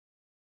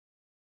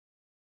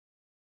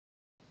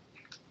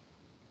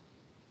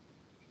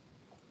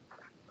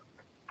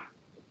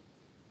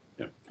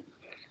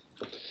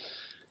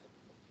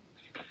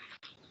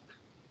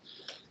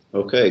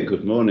Okay,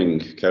 good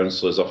morning,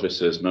 councillors,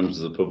 officers, members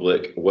of the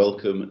public.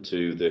 Welcome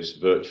to this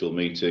virtual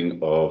meeting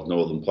of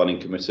Northern Planning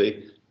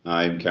Committee.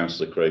 I'm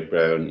Councillor Craig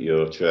Brown,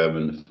 your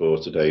chairman for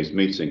today's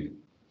meeting.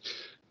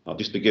 I'll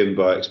just begin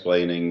by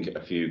explaining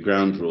a few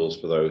ground rules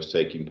for those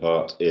taking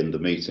part in the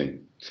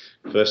meeting.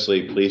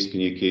 Firstly, please can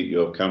you keep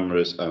your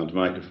cameras and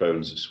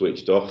microphones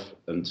switched off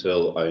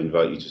until I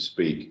invite you to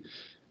speak.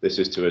 This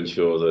is to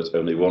ensure that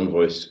only one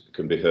voice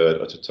can be heard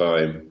at a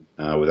time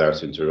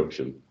without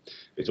interruption.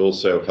 It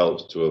also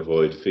helps to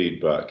avoid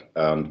feedback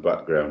and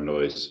background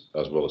noise,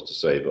 as well as to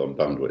save on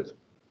bandwidth.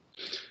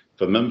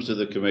 For members of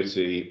the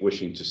committee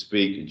wishing to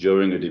speak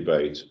during a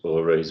debate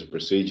or raise a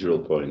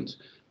procedural point,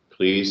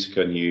 please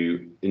can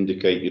you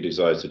indicate your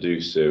desire to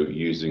do so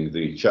using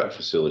the chat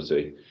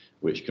facility,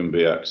 which can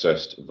be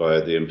accessed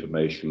via the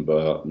information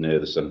bar near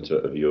the centre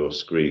of your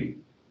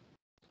screen.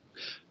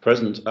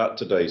 Present at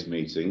today's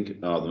meeting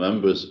are the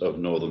members of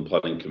Northern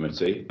Planning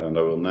Committee, and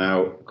I will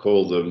now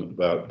call them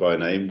by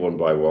name one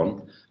by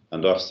one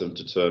and ask them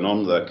to turn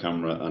on their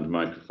camera and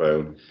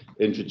microphone,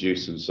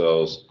 introduce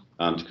themselves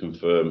and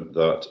confirm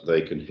that they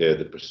can hear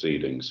the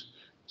proceedings.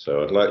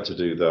 So I'd like to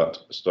do that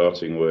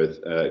starting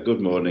with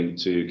good morning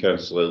to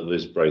Councillor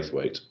Liz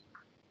Braithwaite.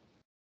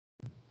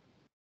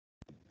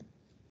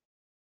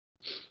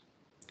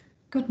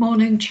 Good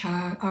morning,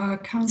 Chair.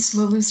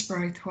 Councillor Liz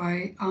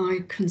Braithwaite,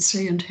 I can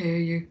see and hear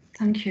you.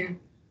 Thank you.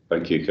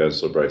 Thank you,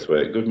 Councillor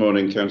Braithwaite. Good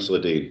morning,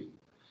 Councillor Dean.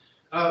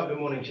 Good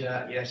morning,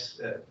 Chair.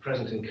 Yes,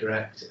 present and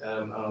correct.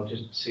 I'll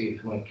just see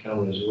if my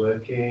camera is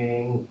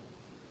working.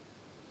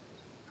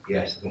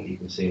 Yes, I think you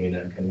can see me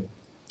now, can you?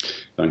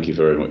 Thank you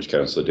very much,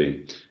 Councillor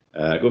Dean.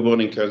 Good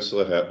morning,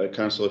 Councillor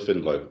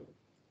Findlow.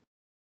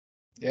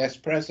 Yes,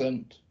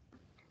 present.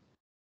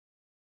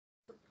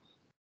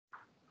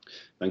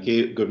 Thank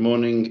you. Good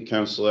morning,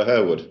 Councillor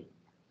Harewood.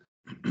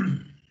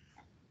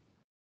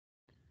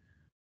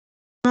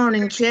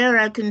 Morning, Chair.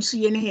 I can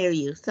see and hear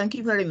you. Thank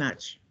you very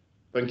much.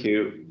 Thank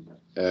you.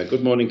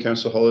 Good morning,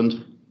 Councillor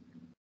Holland.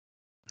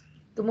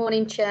 Good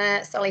morning,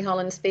 Chair. Sally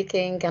Holland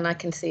speaking, and I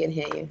can see and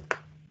hear you.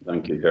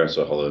 Thank you,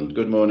 Councillor Holland.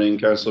 Good morning,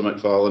 Councillor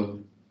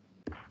McFarlane.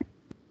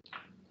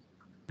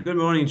 Good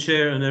morning,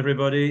 Chair and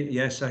everybody.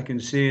 Yes, I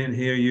can see and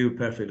hear you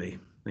perfectly.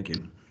 Thank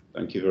you.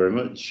 Thank you very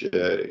much.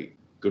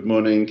 Good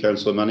morning,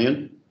 Councillor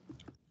Mannion.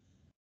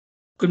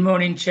 Good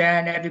morning, Chair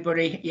and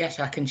everybody. Yes,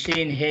 I can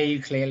see and hear you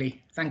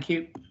clearly. Thank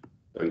you.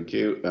 Thank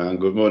you. And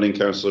good morning,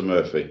 Councillor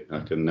Murphy.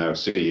 I can now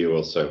see you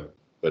also,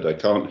 but I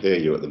can't hear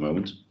you at the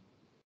moment.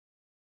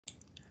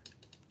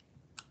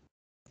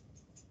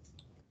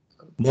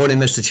 Morning,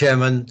 Mr.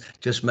 Chairman.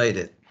 Just made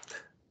it.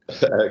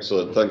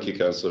 Excellent. Thank you,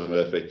 Councillor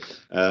Murphy.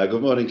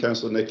 Good morning,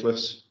 Councillor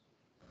Nicholas.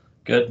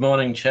 Good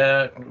morning,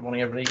 Chair. Good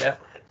morning, everybody. Yeah,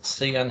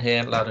 see and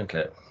hear loud and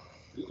clear.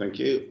 Thank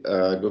you.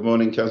 Good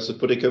morning, Councillor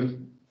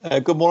Puddicombe.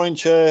 Good morning,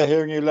 Chair.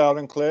 Hearing you loud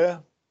and clear.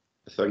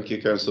 Thank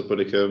you, Councillor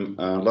Puddicombe.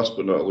 And last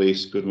but not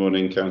least, good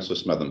morning, Councillor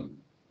Smetham.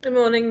 Good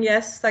morning.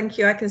 Yes, thank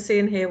you. I can see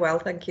and hear well.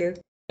 Thank you.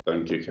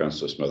 Thank you,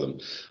 Councillor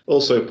Smetham.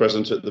 Also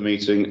present at the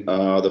meeting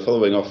are the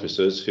following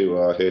officers who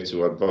are here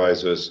to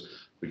advise us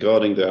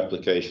regarding the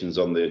applications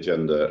on the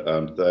agenda,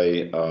 and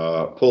they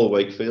are Paul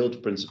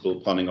Wakefield,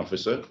 Principal Planning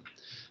Officer,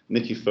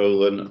 Nikki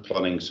Folan,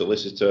 Planning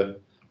Solicitor,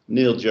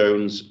 Neil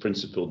Jones,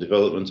 Principal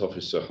Development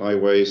Officer,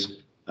 Highways,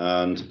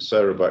 and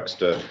Sarah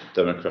Baxter,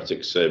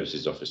 Democratic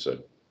Services Officer.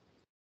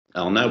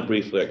 I'll now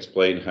briefly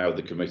explain how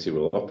the committee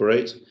will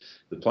operate.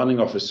 The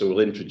Planning Officer will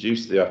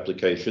introduce the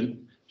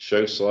application,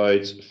 show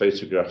slides,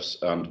 photographs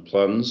and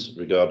plans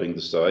regarding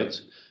the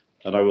site,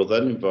 and I will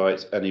then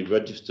invite any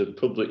registered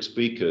public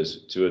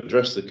speakers to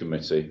address the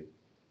committee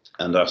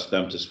and ask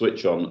them to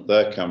switch on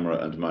their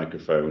camera and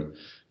microphone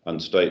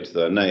and state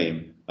their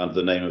name and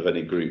the name of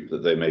any group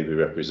that they may be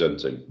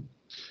representing.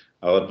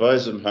 I'll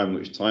advise them how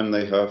much time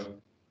they have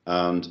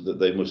and that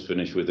they must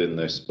finish within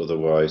this,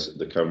 otherwise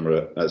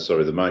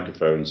the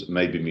microphones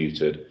may be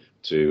muted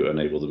to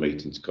enable the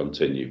meeting to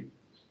continue.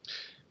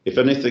 If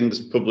anything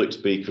the public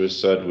speaker has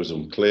said was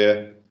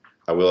unclear,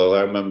 I will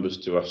allow members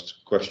to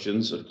ask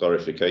questions of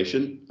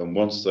clarification, and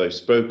once they've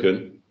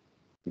spoken,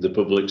 the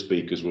public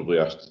speakers will be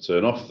asked to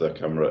turn off their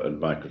camera and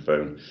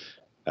microphone,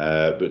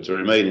 but to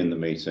remain in the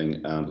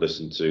meeting and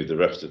listen to the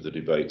rest of the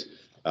debate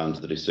and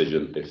the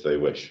decision if they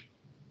wish.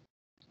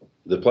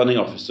 The Planning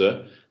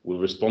Officer will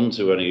respond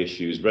to any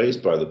issues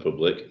raised by the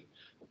public,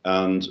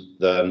 and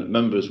then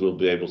members will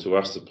be able to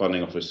ask the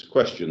Planning Officer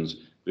questions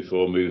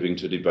before moving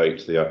to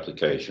debate the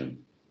application.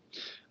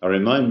 I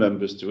remind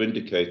members to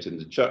indicate in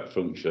the chat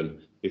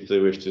function if they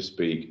wish to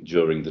speak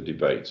during the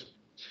debate.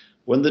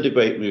 When the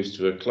debate moves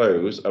to a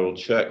close, I will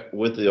check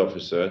with the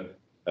officer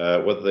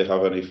whether they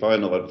have any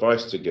final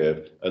advice to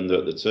give and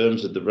that the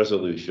terms of the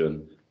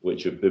resolution,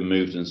 which have been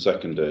moved and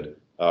seconded,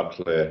 are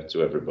clear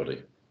to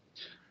everybody.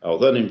 I'll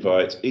then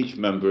invite each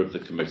member of the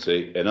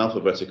committee in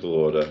alphabetical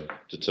order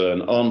to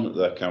turn on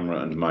their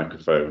camera and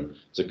microphone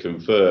to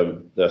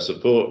confirm their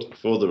support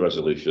for the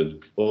resolution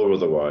or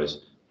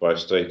otherwise by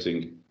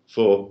stating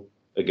for,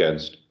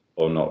 against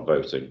or not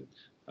voting.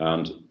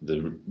 And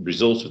the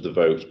result of the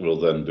vote will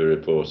then be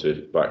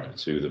reported back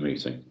to the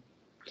meeting.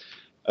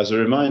 As a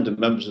reminder,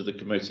 members of the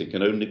committee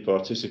can only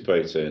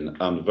participate in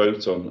and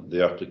vote on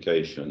the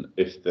application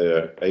if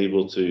they're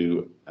able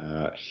to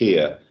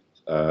hear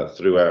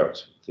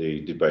throughout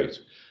the debate.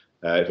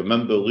 If a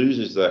member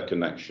loses their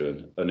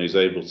connection and is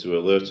able to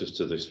alert us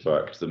to this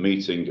fact, the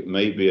meeting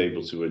may be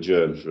able to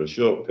adjourn for a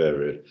short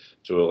period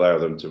to allow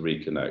them to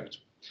reconnect.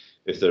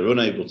 If they're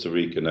unable to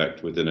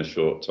reconnect within a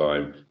short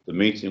time, the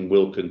meeting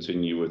will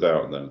continue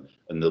without them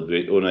and they'll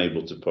be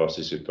unable to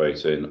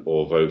participate in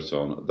or vote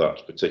on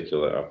that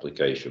particular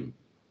application.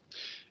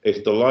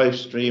 If the live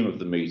stream of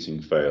the meeting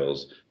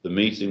fails, the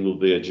meeting will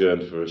be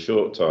adjourned for a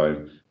short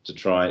time to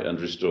try and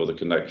restore the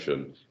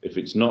connection. If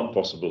it's not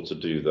possible to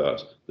do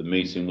that, the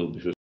meeting will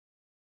be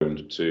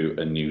postponed to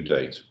a new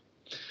date.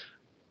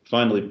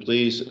 Finally,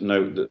 please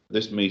note that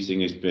this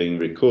meeting is being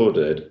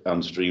recorded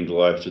and streamed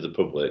live to the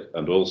public,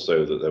 and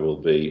also that there will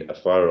be a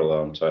fire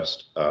alarm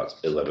test at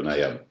 11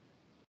 AM.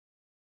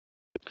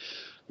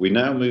 We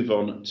now move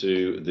on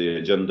to the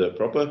agenda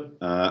proper,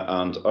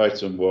 and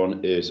item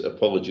 1 is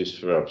apologies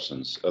for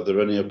absence. Are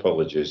there any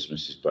apologies,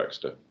 Mrs.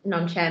 Baxter?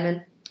 None,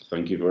 Chairman.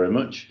 Thank you very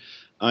much.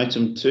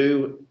 Item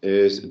 2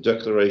 is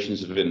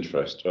declarations of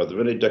interest. Are there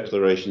any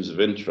declarations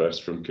of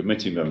interest from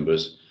committee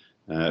members?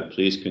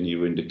 Please can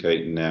you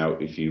indicate now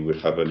if you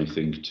would have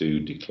anything to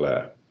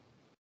declare?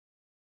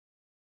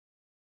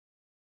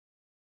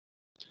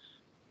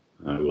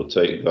 I will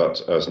take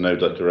that as no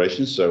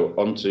declaration. So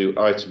on to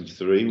item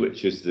 3,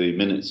 which is the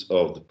minutes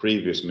of the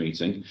previous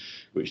meeting,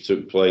 which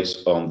took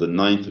place on the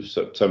 9th of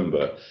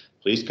September.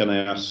 Please can I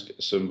ask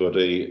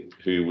somebody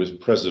who was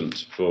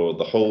present for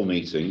the whole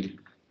meeting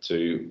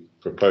to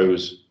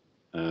propose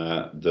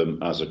them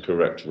as a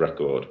correct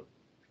record?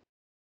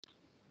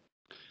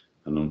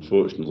 And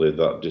unfortunately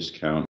that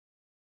discounts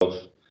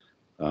myself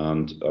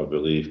and I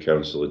believe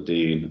Councillor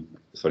Dean.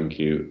 Thank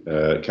you.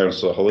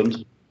 Councillor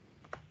Holland?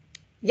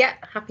 Yeah,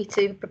 happy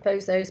to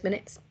propose those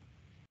minutes.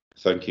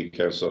 Thank you,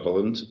 Councillor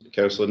Holland.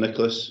 Councillor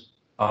Nicholas?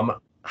 I'm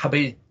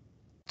happy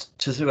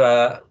to do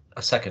a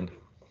second.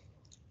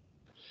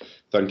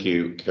 Thank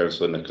you,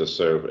 Councillor Nicholas.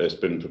 So it's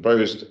been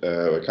proposed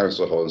by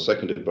Councillor Holland,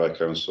 seconded by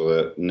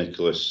Councillor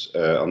Nicholas.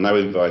 I'll now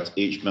invite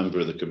each member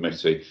of the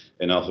committee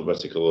in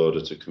alphabetical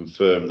order to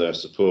confirm their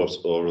support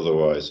or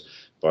otherwise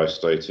by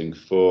stating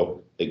for,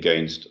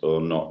 against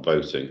or not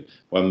voting.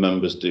 When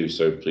members do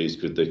so, please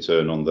could they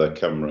turn on their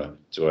camera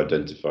to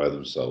identify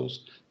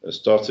themselves.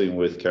 Starting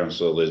with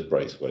Councillor Liz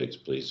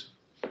Braithwaite, please.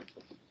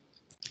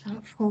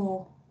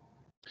 For.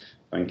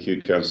 Thank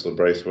you, Councillor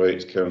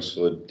Braithwaite.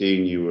 Councillor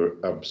Dean, you were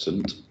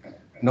absent.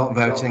 Not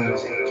voting.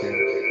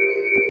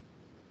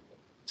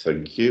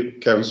 Thank you.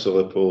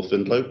 Councillor Paul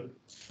Findlow.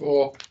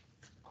 For.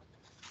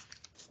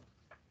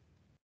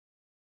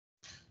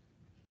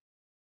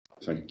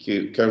 Thank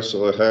you.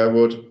 Councillor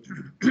Harewood.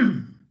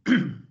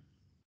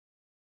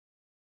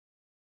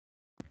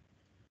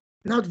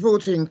 Not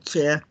voting,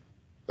 Chair.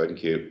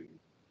 Thank you.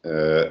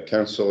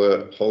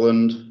 Councillor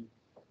Holland.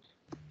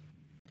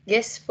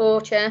 Yes,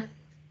 for, Chair.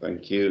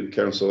 Thank you.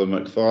 Councillor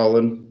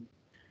McFarlane.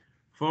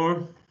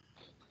 For.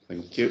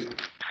 Thank you.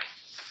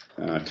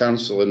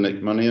 Councillor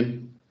Nick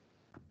Mannion.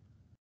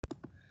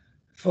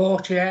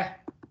 For, Chair.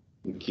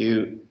 Thank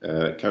you.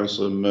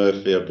 Councillor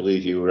Murphy, I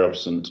believe you were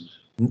absent.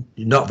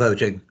 Not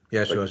voting.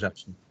 Yes, I was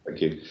absent.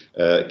 Thank you.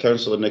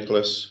 Councillor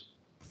Nicholas.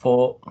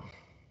 For.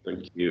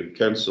 Thank you.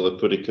 Councillor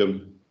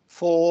Puddicombe.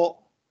 For.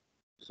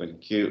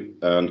 Thank you.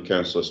 And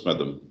Councillor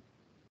Smetham.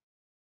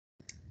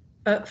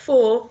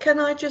 For. Can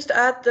I just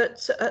add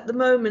that at the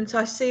moment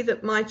I see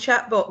that my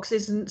chat box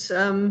isn't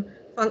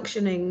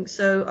functioning,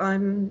 so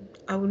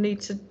I will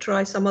need to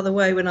try some other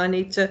way when I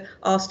need to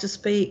ask to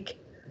speak.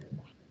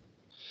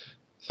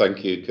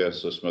 Thank you,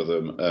 Councillor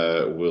Smetham.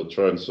 We'll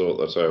try and sort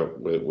that out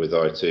with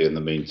IT in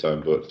the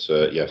meantime, but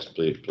yes,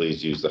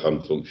 please use the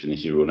hand function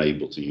if you're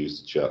unable to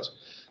use the chat.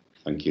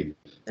 Thank you.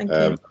 Thank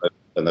you.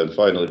 And then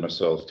finally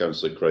myself,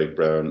 Councillor Craig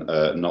Brown,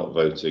 not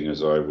voting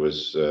as I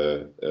was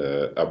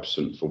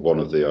absent for one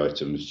of the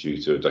items due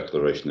to a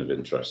declaration of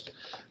interest.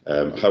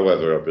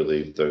 However, I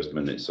believe those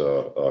minutes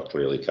are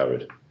clearly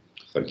carried.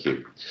 Thank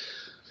you.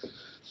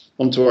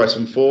 On to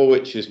item 4,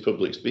 which is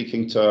public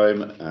speaking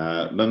time.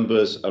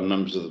 Members and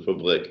members of the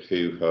public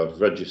who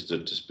have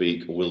registered to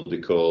speak will be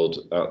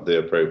called at the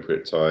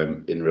appropriate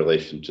time in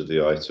relation to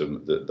the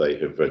item that they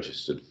have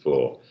registered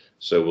for.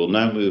 So we'll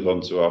now move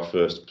on to our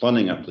first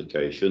planning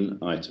application,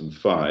 item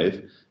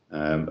 5,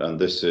 and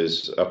this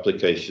is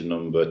application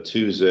number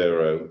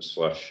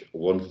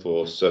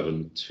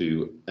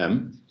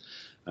 20/1472M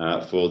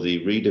for the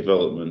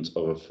redevelopment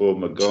of a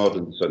former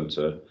garden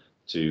centre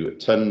to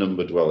 10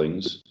 number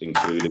dwellings,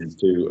 including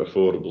 2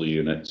 affordable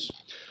units,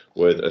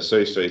 with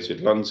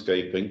associated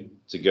landscaping,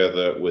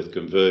 together with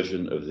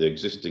conversion of the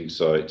existing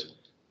site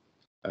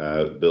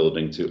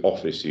building to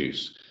office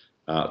use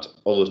at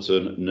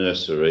Ollerton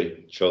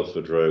Nursery,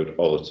 Chelford Road,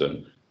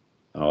 Ollerton,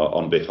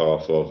 on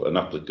behalf of an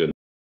applicant.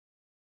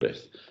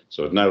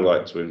 So I'd now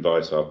like to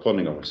invite our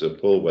planning officer,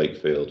 Paul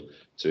Wakefield,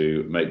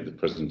 to make the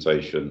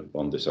presentation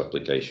on this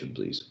application,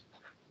 please.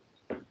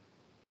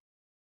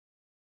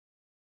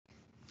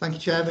 Thank you,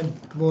 Chairman.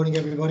 Good morning,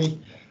 everybody.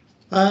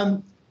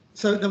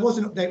 So there was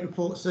an update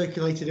report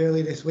circulated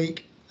earlier this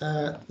week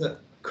that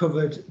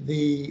covered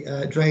the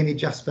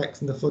drainage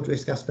aspects and the flood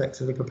risk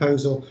aspects of the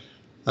proposal,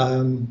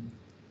 and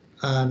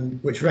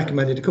which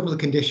recommended a couple of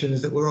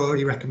conditions that were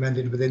already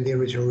recommended within the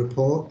original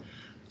report.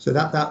 So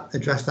that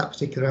addressed that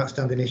particular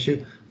outstanding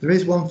issue. There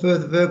is one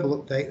further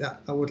verbal update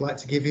that I would like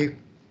to give you,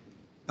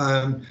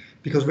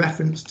 because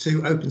reference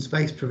to open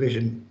space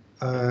provision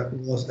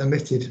was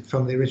omitted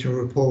from the original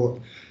report.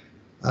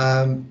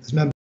 As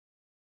members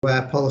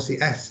where policy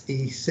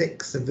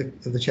SE6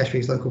 of the Cheshire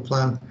East Local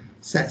Plan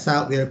sets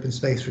out the open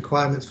space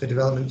requirements for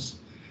developments,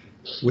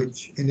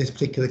 which in this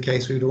particular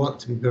case we would want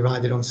to be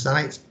provided on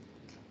site.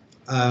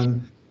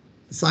 The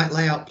site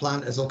layout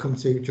plan, as I'll come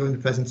to during the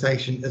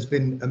presentation, has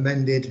been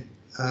amended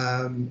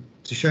to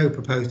show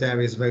proposed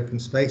areas of open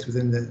space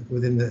within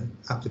the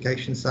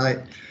application site.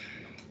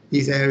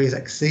 These areas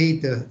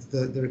exceed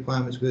the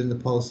requirements within the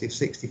policy of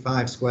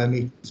 65 square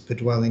metres per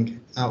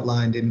dwelling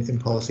outlined in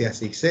policy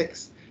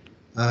SE6.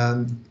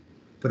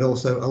 But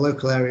also a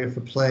local area for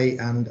play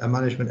and a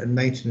management and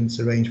maintenance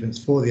arrangements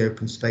for the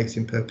open space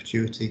in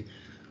perpetuity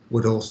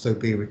would also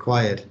be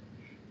required.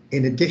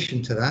 In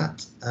addition to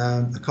that,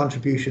 a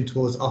contribution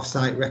towards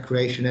off-site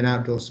recreation and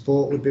outdoor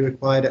sport would be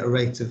required at a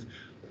rate of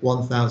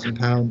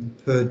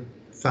 £1,000 per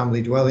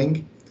family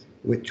dwelling,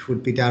 which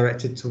would be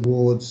directed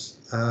towards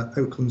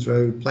Oaklands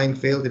Road playing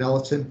field in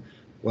Allerton,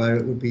 where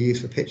it would be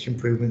used for pitch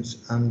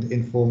improvements and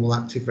informal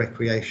active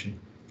recreation.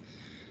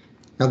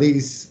 Now,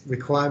 these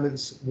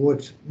requirements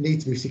would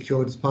need to be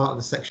secured as part of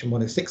the Section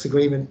 106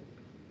 agreement,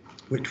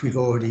 which we've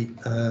already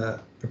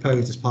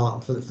proposed as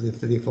part for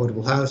the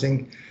affordable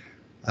housing.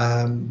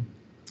 And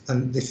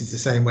this is the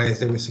same way as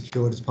they were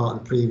secured as part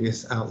of the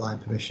previous outline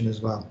permission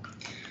as well.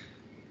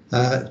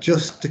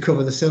 Just to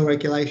cover the SIL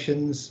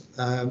regulations,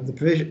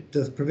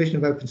 the provision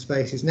of open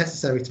space is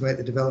necessary to make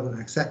the development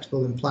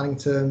acceptable in planning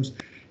terms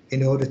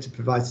in order to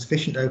provide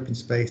sufficient open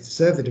space to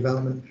serve the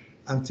development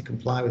and to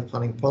comply with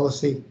planning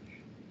policy.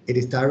 It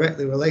is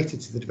directly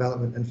related to the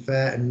development and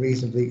fair and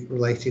reasonably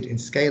related in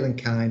scale and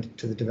kind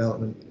to the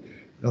development.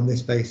 And on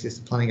this basis,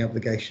 the planning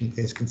obligation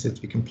is considered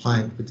to be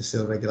compliant with the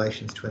SIL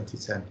regulations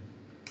 2010.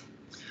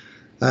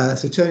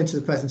 So turning to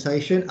the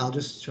presentation, I'll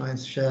just try and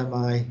share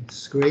my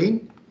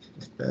screen.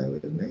 Just bear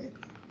with me.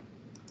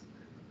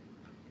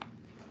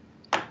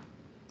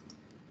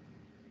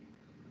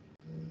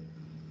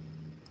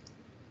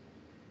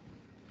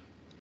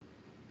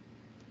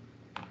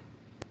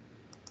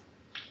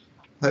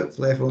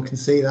 Hopefully everyone can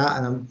see that,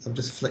 and I've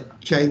just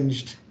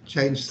changed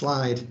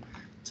slide.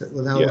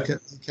 We'll now look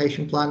at the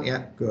application plan.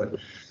 Yeah, good.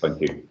 Thank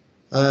you.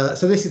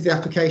 So this is the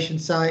application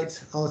site,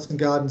 Allerton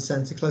Garden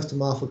Centre, close to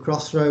Marthal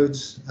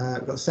Crossroads.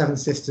 We've got Seven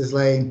Sisters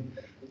Lane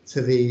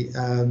to the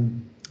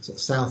sort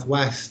of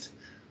southwest,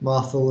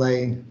 Marthal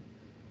Lane,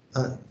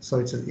 to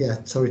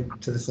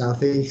the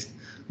southeast,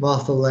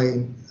 Marthal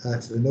Lane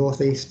to the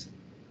northeast,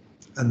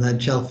 and then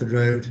Chelford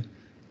Road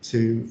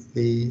to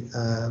the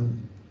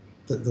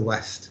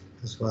west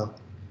as well.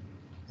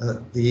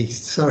 The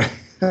east. Sorry,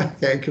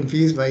 getting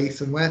confused by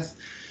east and west.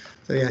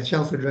 So yeah,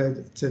 Chelford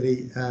Road to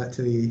the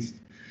east,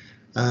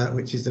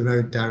 which is the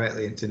road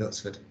directly into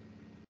Knutsford.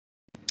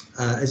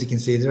 As you can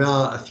see, there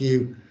are a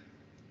few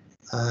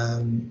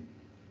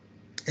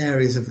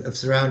areas of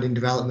surrounding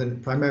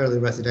development, primarily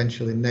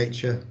residential in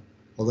nature,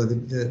 although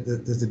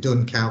there's the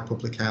Dun Cow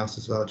public house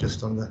as well,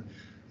 just at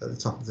the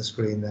top of the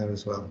screen there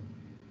as well.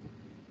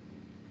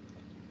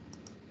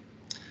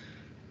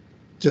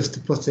 Just to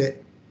put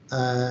it in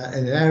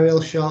an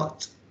aerial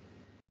shot,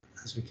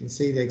 as we can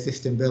see, the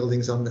existing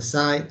buildings on the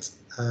site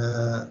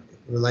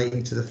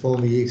relating to the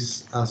former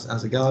use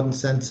as a garden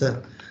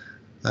centre.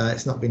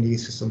 It's not been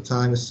used for some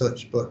time as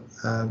such, but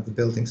the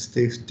buildings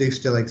do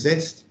still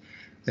exist,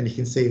 and you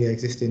can see the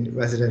existing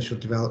residential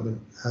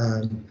development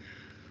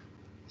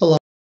along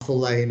Marthal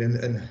Lane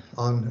and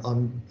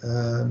on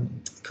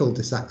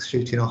cul-de-sacs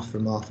shooting off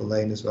from Marthal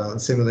Lane as well. And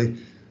similarly,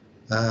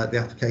 the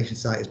application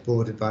site is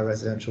bordered by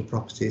residential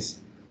properties,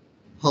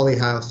 Holly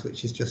House,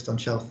 which is just on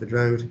Chelford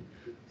Road,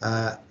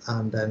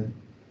 and then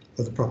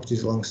other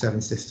properties along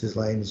Seven Sisters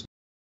Lane.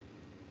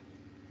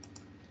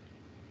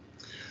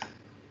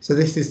 So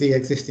this is the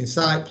existing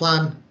site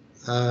plan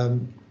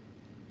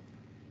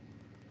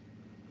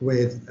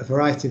with a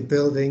variety of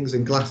buildings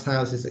and glass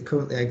houses that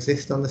currently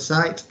exist on the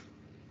site.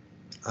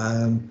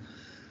 And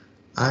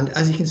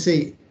as you can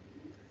see,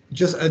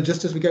 just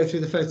as we go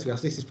through the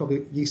photographs, this is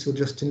probably useful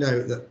just to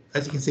note that,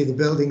 as you can see, the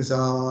buildings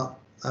are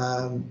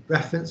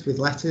referenced with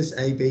letters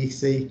A, B,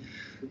 C,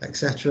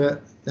 etc.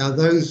 Now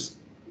those,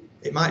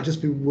 it might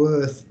just be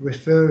worth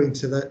referring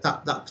to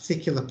that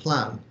particular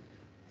plan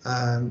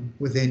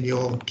within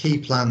your key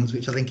plans,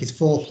 which I think is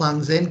 4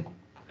 plans in,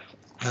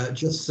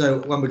 just so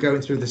when we're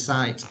going through the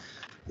site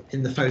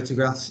in the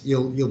photographs,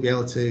 you'll be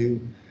able to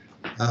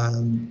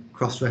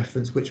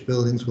cross-reference which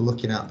buildings we're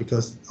looking at,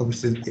 because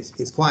obviously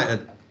it's quite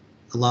a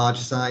large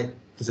site.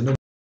 There's a number,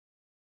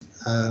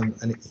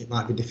 and it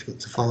might be difficult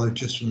to follow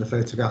just from the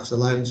photographs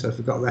alone. So if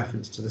we've got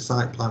reference to the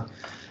site plan,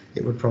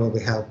 it would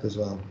probably help as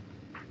well.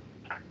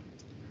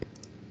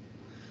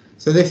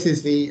 So this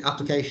is the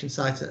application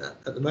site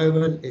at the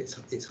moment.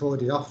 It's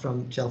hoarded off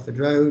from Chelford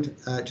Road.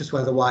 Just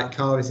where the white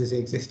car is the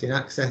existing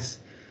access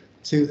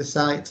to the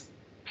site.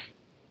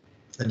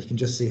 And you can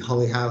just see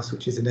Holly House,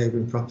 which is a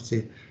neighbouring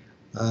property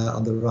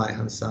on the right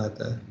hand side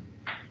there.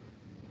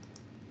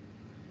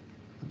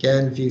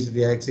 Again, views of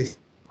the exit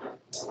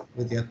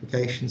with the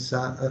application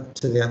site up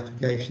to the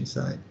application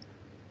site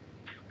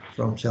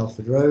from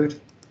Chelford Road.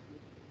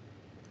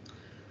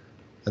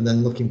 And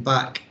then looking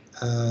back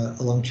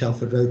along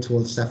Chelford Road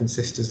towards Seven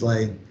Sisters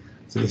Lane.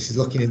 So this is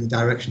looking in the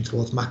direction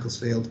towards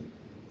Macclesfield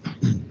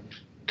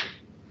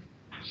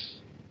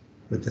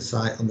with the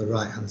site on the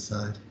right hand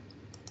side.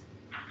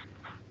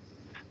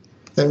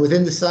 Then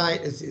within the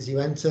site, as you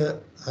enter,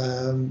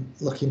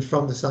 looking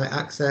from the site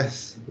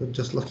access, we're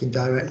just looking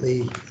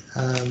directly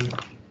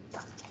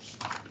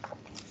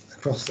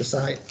across the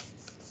site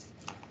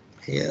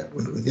here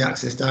with the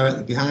access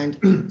directly behind,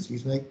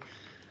 excuse me.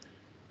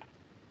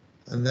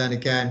 And then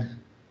again,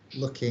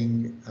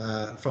 looking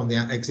from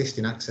the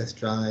existing access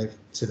drive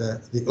to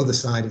the other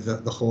side of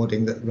the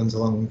hoarding that runs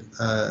along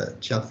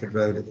Chelford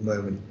Road at the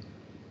moment.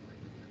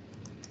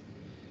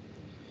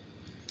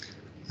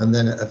 And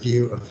then a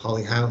view of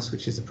Holly House,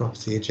 which is a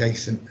property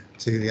adjacent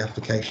to the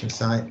application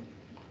site,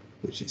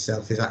 which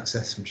itself is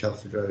accessed from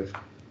Chelford Road.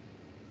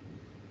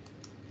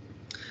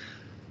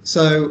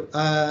 So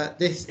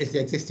this is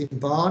the existing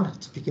barn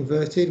to be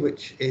converted,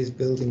 which is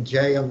building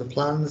J on the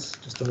plans,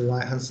 just on the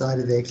right hand side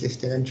of the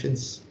existing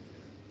entrance.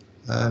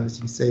 As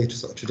you can see, it's a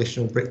sort of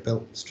traditional brick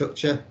built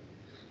structure.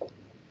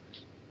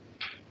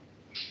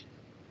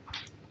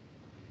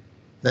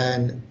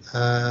 Then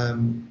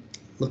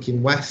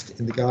looking west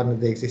in the garden of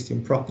the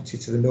existing property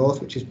to the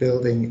north, which is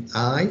building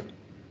I,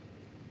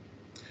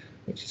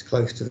 which is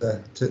close to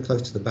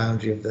the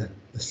boundary of the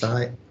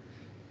site.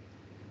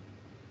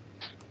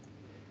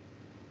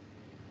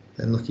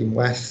 Then looking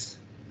west,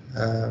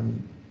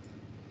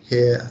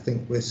 here I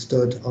think we're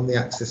stood on the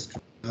access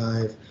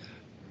drive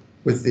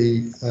with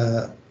the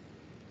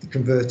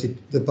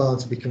barn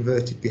to be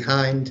converted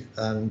behind,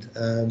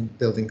 and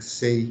building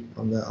C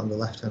on the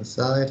left hand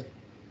side.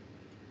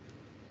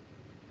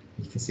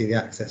 You can see the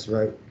access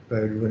road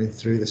running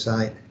through the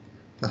site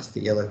past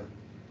the yellow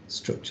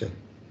structure.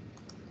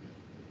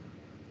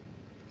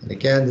 And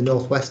again, the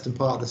northwestern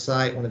part of the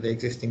site, one of the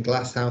existing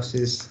glass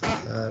houses,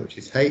 which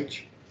is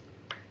H.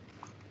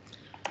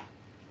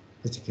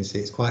 As you can see,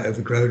 it's quite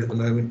overgrown at the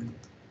moment.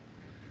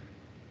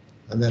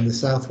 And then the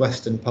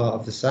southwestern part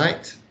of the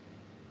site,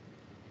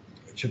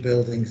 which are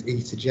buildings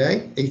E to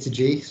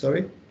G,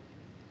 sorry.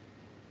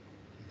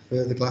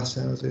 Further glass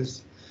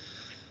houses.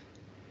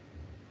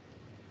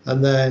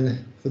 And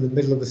then from the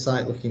middle of the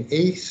site looking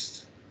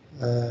east,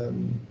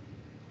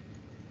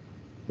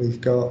 we've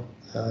got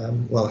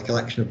well, a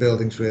collection of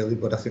buildings really,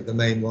 but I think the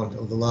main one,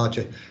 or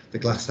the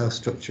glasshouse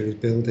structure, is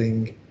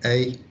building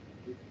A.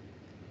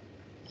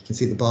 You can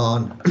see the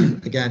barn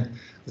again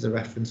as a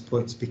reference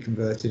point to be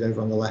converted over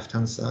on the left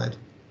hand side.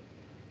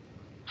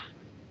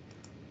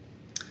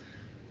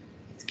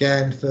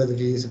 Again, further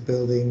views of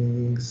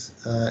buildings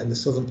in the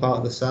southern part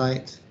of the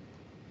site.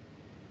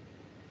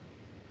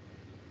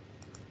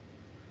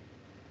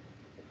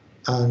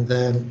 And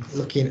then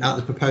looking at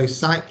the proposed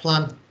site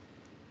plan,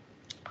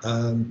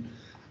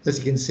 as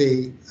you can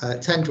see,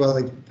 10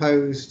 dwellings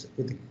proposed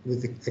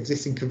with the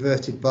existing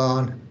converted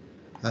barn,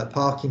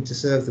 parking to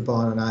serve the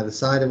barn on either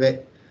side of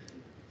it.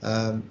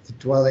 The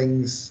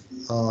dwellings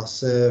are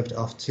served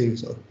off two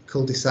sort of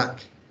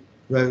cul-de-sac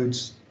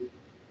roads,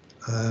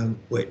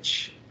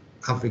 which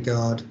have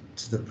regard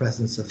to the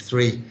presence of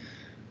three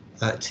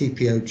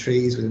TPO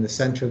trees within the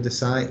centre of the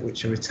site,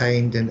 which are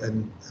retained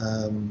and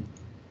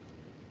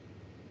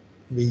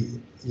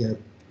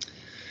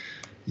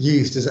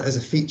used as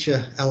a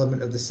feature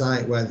element of the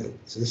site.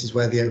 So this is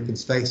where the open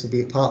space will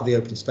be. Part of the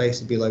open space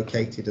will be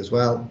located as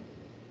well.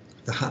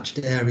 The hatched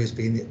areas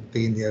being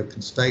the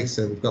open space.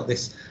 So we've got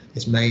this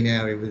main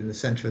area within the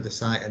centre of the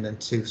site, and then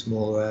two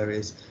smaller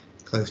areas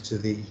close to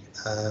the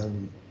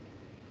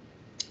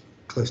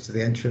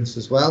entrance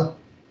as well.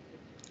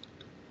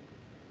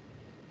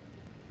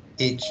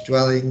 Each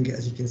dwelling,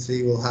 as you can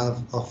see, will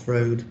have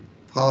off-road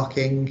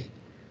parking.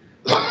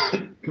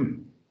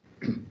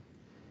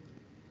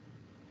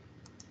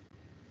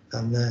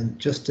 And then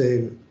just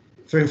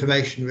for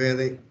information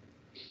really,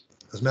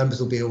 as members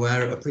will be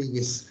aware, a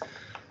previous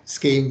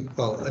scheme,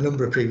 well, a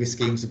number of previous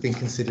schemes have been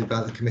considered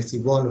by the committee,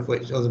 one of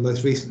which, or the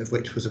most recent of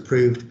which, was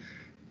approved.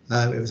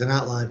 It was an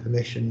outline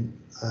permission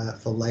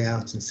for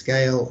layout and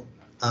scale,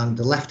 and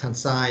the left-hand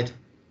side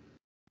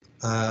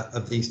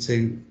of these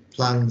two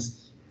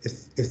plans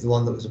is the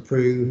one that was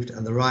approved,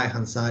 and the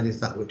right-hand side is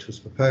that which was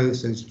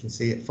proposed. So as you can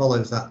see, it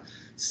follows that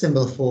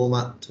similar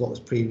format to what was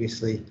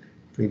previously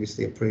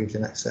approved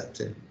and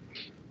accepted.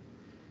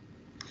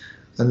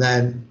 And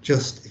then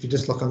if you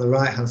just look on the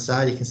right hand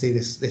side, you can see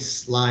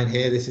this line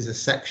here. This is a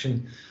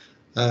section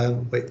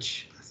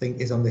which I think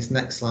is on this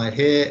next slide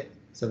here.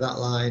 So that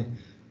line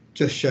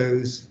just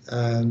shows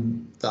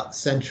that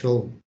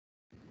central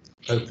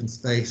open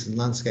space and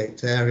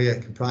landscaped area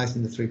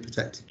comprising the three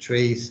protected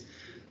trees,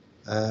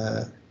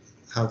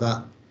 how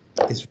that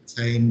is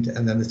retained,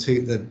 and then the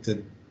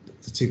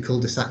two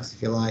cul-de-sacs,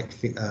 if you like,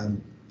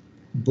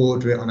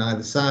 border it on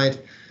either side,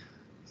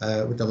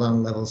 with the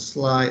land level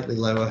slightly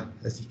lower,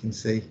 as you can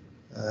see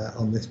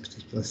on this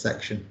particular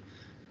section.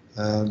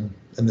 And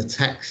the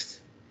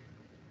text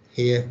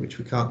here, which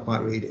we can't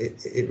quite read,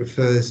 it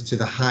refers to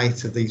the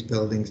height of these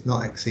buildings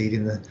not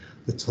exceeding the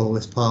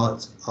tallest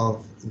part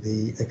of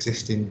the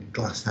existing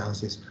glass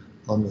houses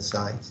on the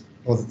site,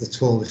 or the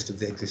tallest of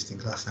the existing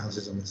glass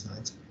houses on the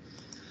site.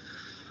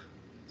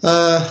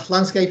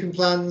 Landscaping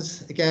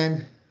plans,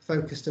 again,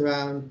 focused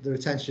around the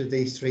retention of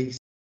these trees.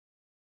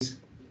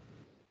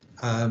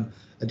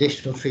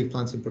 Additional tree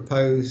planting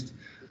proposed,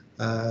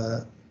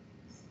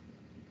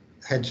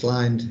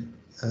 hedge-lined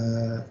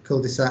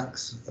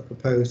cul-de-sacs are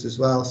proposed as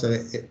well,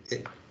 so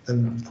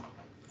and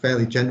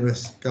fairly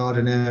generous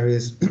garden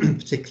areas,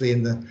 particularly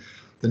in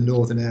the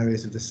northern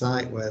areas of the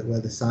site where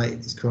the site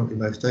is currently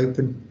most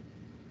open.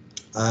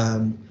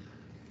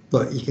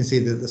 But you can see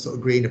that the sort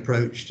of green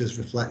approach does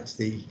reflect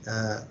the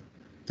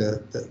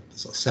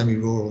sort of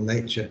semi-rural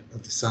nature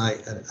of the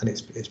site and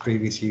its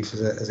previous use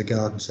as a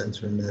garden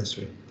centre and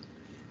nursery.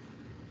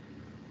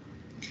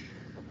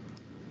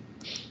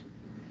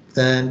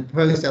 Then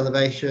proposed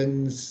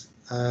elevations,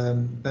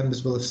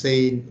 members will have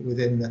seen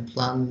within the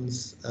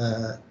plans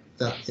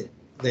that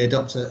they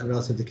adopt a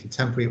relatively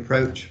contemporary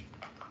approach.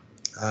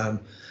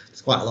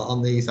 There's quite a lot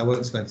on these, I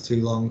won't spend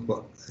too long,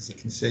 but as you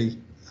can see,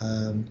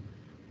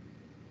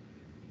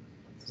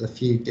 there's a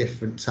few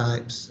different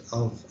types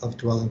of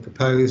dwelling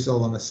proposed,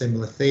 all on a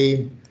similar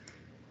theme.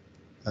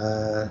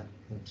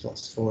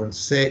 Plots 4 and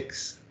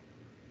 6.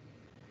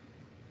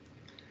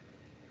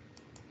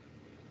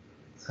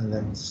 And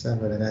then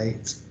 7 and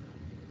 8.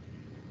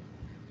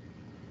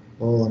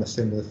 All on a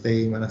similar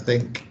theme, and I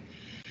think,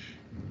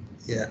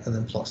 yeah, and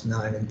then plots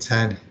 9 and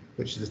 10,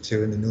 which are the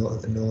two in the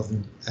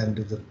northern end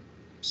of the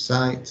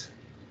site.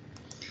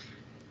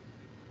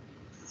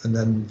 And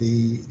then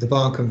the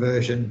barn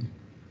conversion,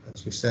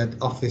 as we said,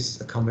 office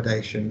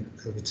accommodation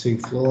over 2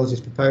 floors is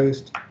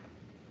proposed,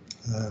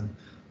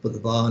 but the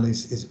barn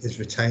is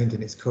retained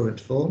in its current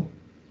form,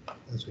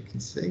 as we can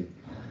see.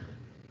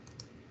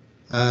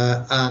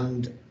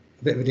 And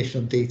a bit of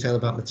additional detail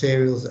about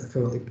materials that are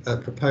currently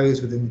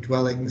proposed within the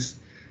dwellings.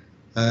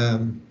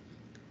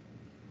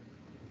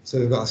 So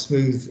we've got a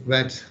smooth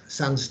red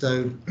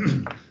sandstone,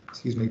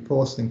 excuse me,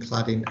 porcelain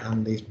cladding,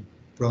 and these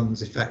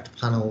bronze effect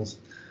panels.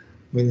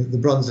 I mean, the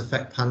bronze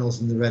effect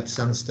panels and the red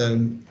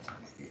sandstone,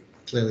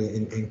 clearly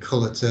in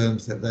colour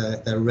terms, that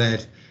they're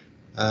red,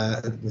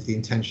 with the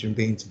intention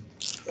being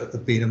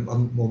a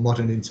more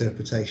modern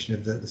interpretation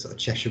of the sort of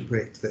Cheshire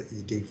brick that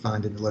you do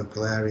find in the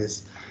local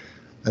areas.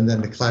 And then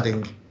the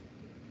cladding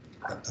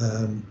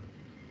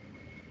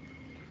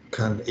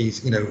kind of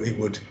is, you know,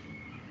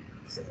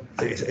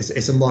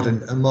 it's a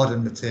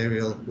modern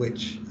material,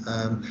 which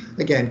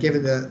again,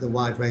 given the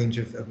wide range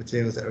of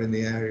materials that are in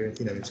the area,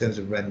 you know, in terms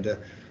of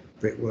render,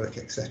 brickwork,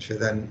 etc.,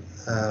 then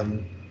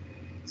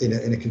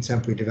in a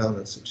contemporary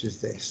development such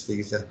as this,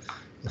 these are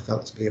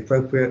felt to be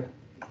appropriate.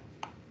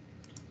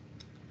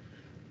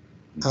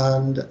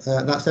 And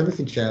that's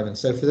everything, Chairman.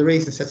 So for the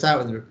reasons set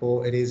out in the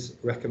report, it is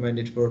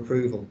recommended for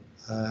approval.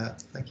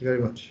 Thank you very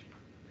much.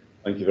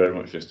 Thank you very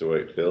much, Mr.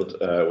 Wakefield.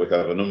 We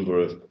have a number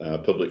of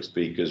public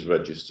speakers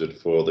registered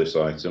for this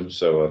item,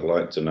 so I'd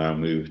like to now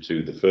move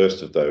to the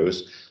first of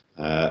those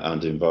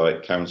and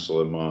invite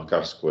Councillor Mark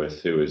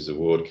Asquith, who is the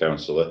ward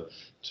councillor,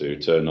 to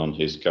turn on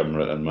his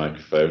camera and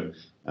microphone.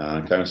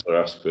 Councillor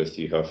Asquith,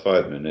 you have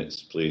 5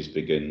 minutes. Please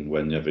begin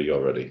whenever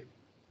you're ready.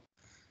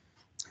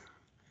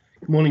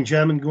 Good morning,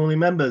 Chairman. Good morning,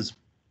 members.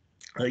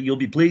 You'll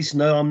be pleased to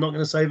know I'm not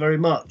going to say very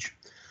much.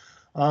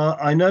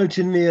 I note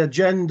in the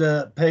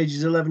agenda,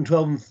 pages 11,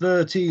 12 and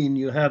 13,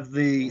 you have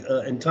the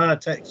entire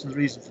text of the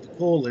reason for the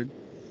call-in.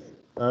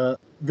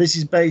 This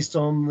is based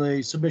on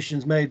the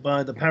submissions made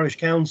by the Parish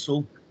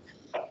Council.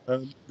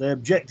 They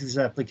object to this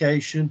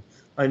application.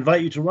 I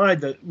invite you to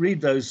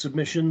read those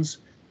submissions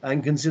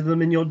and consider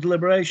them in your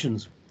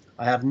deliberations.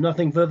 I have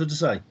nothing further to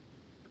say.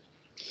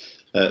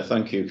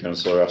 Thank you,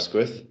 Councillor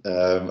Asquith.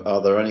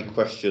 Are there any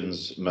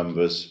questions,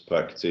 members?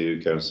 Back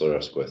to Councillor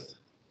Asquith.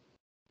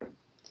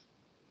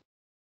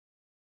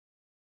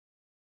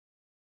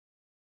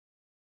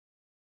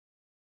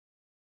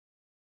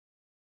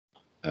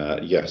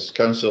 Yes,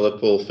 Councillor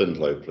Paul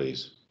Findlow,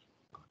 please.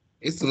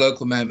 Is the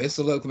local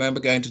member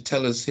going to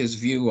tell us his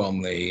view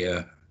on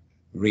the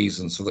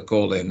reasons for the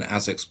call-in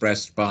as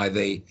expressed by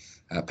the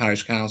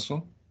Parish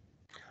Council?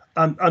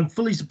 I'm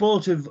fully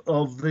supportive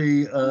of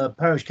the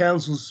Parish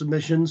Council's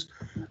submissions.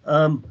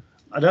 I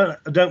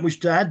don't wish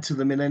to add to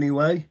them in any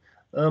way,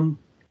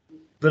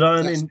 but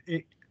I'm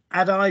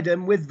ad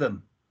idem with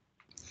them.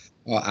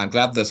 Well, I'm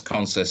glad there's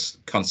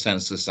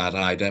consensus ad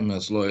idem,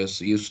 as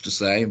lawyers used to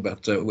say,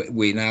 but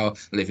we now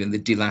live in the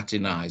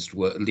delatinised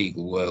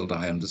legal world,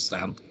 I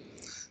understand.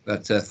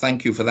 But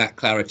thank you for that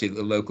clarity that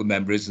the local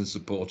member is in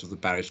support of the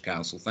Parish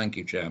Council. Thank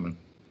you, Chairman.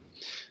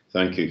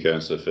 Thank you,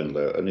 Councillor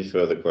Findlow. Any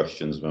further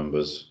questions,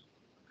 members?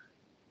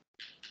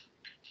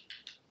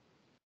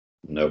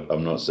 No,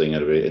 I'm not seeing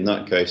anybody. In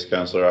that case,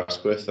 Councillor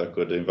Asquith, I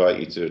could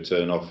invite you to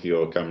turn off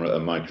your camera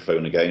and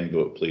microphone again,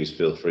 but please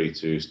feel free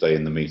to stay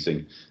in the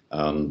meeting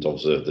and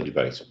observe the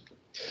debate.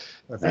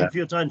 Thank you for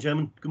your time,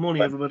 Chairman. Good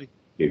morning, everybody.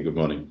 Good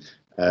morning.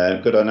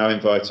 Could I now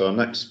invite our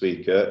next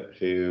speaker,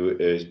 who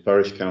is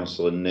Parish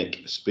Councillor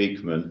Nick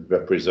Speakman,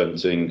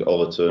 representing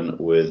Ollerton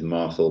with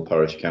Marthal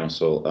Parish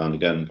Council. And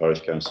again,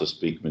 Parish Councillor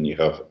Speakman, you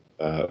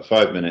have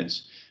 5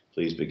 minutes.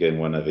 Please begin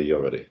whenever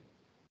you're ready.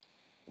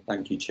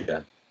 Thank you,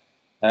 Chair.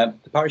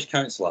 The Parish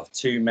Council have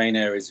two main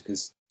areas of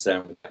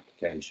concern with the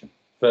application.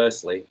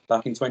 Firstly,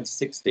 back in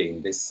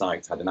 2016, this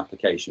site had an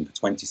application for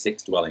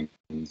 26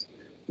 dwellings,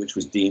 which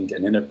was deemed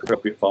an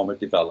inappropriate form of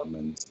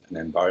development and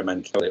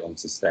environmentally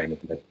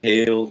unsustainable. The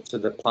appeal to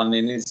the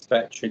planning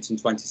inspectorate in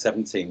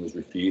 2017 was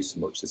refused for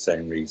much the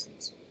same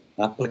reasons.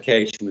 The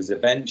application was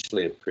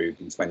eventually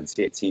approved in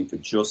 2018 for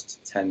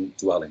just 10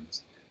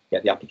 dwellings.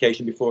 Yet the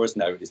application before us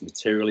now is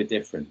materially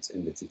different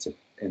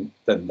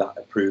than that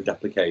approved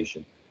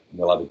application, and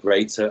will have a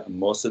greater and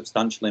more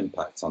substantial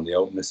impact on the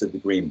openness of the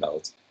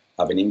Greenbelt,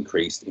 having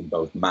increased in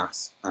both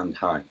mass and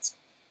height.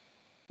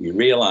 We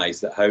realise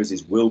that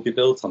houses will be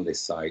built on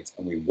this site,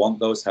 and we want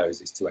those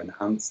houses to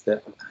enhance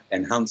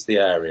the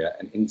area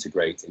and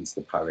integrate into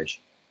the parish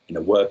in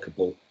a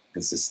workable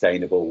and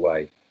sustainable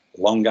way,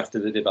 long after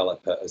the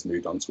developer has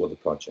moved on to other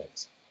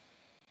projects.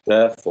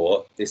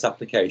 Therefore, this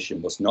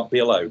application must not be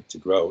allowed to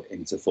grow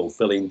into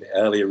fulfilling the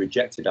earlier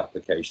rejected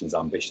application's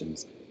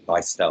ambitions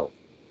by stealth.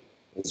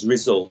 As a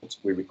result,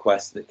 we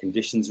request that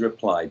conditions are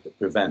applied that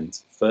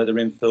prevent further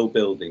infill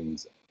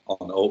buildings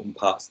on open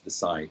parts of the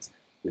site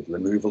with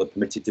removal of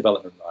permitted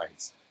development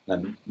rights,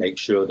 and make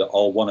sure that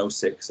all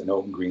 106 and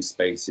open green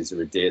spaces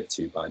are adhered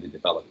to by the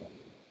developer.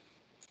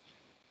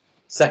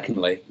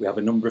 Secondly, we have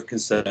a number of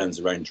concerns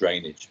around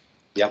drainage.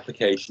 The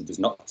application does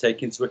not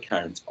take into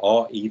account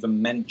or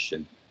even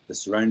mention the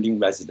surrounding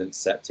residents'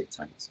 septic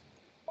tanks.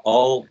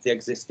 All the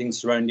existing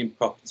surrounding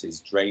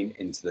properties drain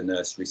into the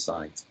nursery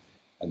site,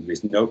 and there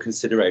is no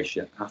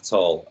consideration at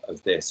all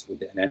of this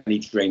within any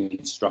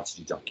drainage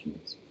strategy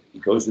documents.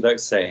 It goes without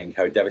saying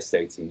how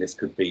devastating this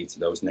could be to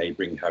those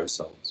neighbouring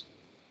households.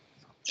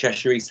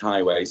 Cheshire East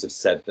Highways have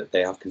said that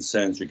they have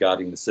concerns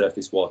regarding the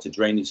surface water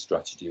drainage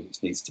strategy,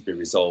 which needs to be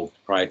resolved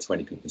prior to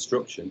any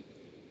construction,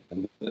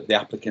 and that the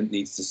applicant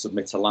needs to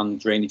submit a land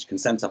drainage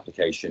consent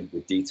application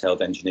with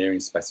detailed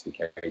engineering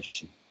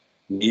specification,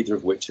 neither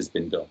of which has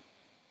been done.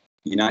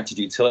 United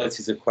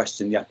Utilities have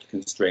questioned the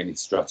applicant's drainage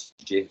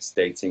strategy,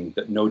 stating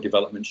that no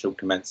development shall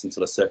commence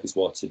until a surface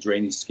water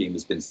drainage scheme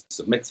has been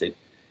submitted.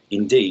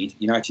 Indeed,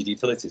 United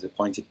Utilities have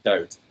pointed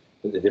out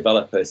that the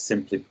developer has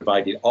simply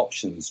provided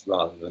options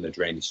rather than a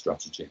drainage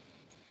strategy.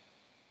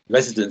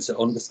 Residents are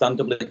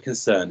understandably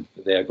concerned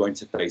that they are going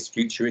to face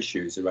future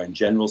issues around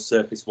general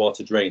surface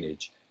water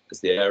drainage, as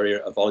the area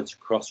of Ollerton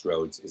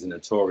Crossroads is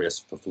notorious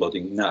for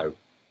flooding now.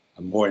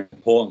 And more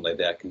importantly,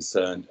 they are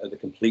concerned at the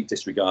complete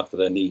disregard for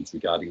their needs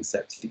regarding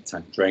septic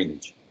tank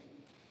drainage.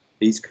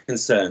 These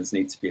concerns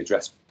need to be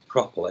addressed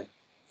properly,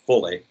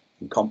 fully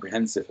and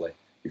comprehensively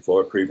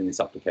before approving this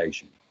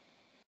application.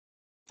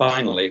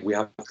 Finally, we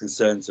have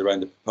concerns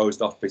around the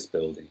proposed office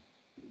building.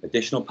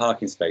 Additional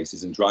parking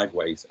spaces and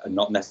driveways are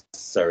not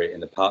necessary in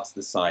the parts of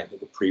the site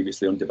that were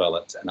previously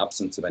undeveloped and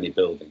absent of any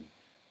building.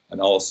 And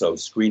also,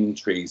 screening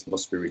trees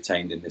must be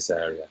retained in this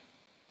area.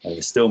 There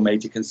are still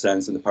major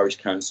concerns in the Parish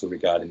Council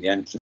regarding the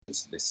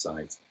entrance to this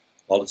site.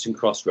 Ollerton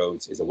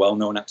Crossroads is a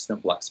well-known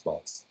accident black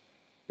spot.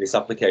 This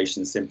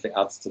application simply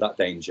adds to that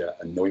danger,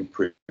 and no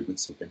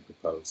improvements have been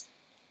proposed.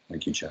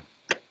 Thank you, Chair.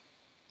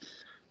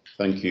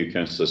 Thank you,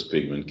 Councillor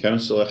Speakman.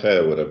 Councillor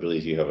Harewood, I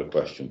believe you have a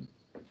question.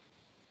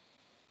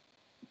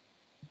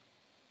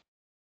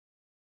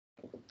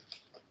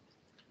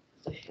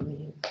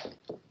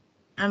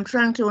 I'm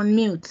trying to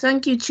unmute.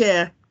 Thank you,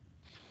 Chair.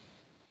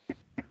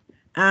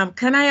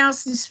 Can I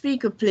ask the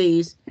speaker,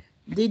 please?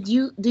 Did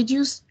you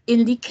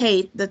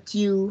indicate that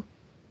you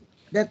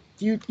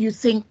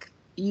think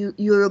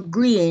you're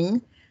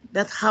agreeing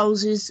that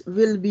houses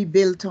will be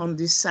built on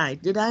this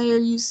site? Did I hear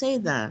you say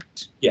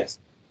that? Yes.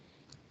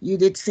 You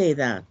did say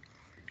that.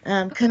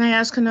 Can I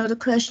ask another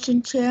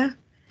question, Chair?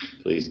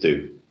 Please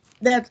do.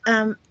 That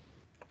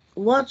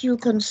what you're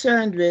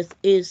concerned with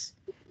is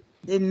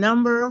the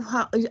number of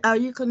are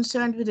you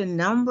concerned with the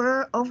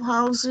number of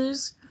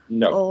houses?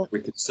 No,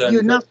 we're concerned.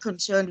 You're not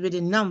concerned with the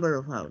number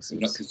of houses.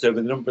 We're not concerned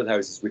with the number of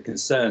houses. We're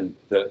concerned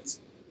that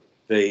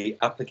the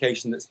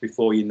application that's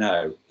before you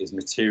now is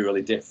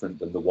materially different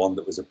than the one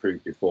that was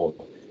approved before.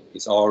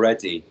 It's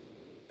already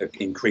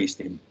increased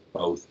in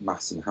both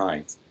mass and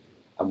height.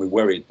 And we're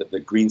worried that the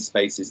green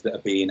spaces that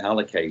are being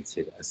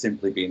allocated are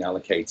simply being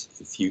allocated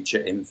for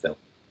future infill.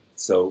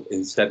 So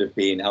instead of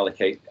being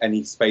allocated,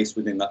 any space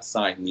within that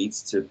site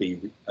needs to be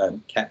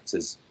kept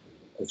as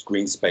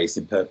green space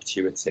in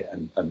perpetuity,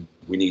 and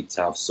we need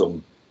to have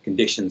some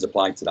conditions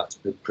applied to that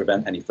to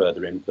prevent any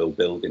further infill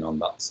building on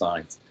that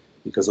site,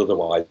 because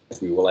otherwise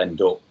we will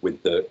end up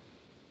with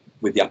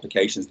the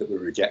applications that were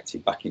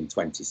rejected back in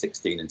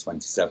 2016 and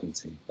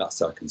 2017.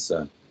 That's our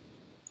concern.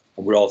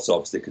 And we're also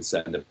obviously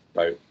concerned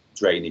about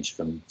drainage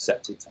from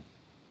septic tank.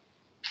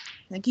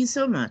 Thank you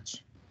so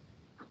much.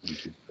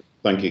 Thank you.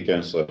 Thank you,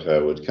 Councillor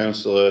Howard.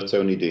 Councillor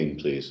Tony Dean,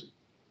 please.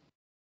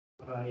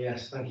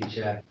 Yes, thank you,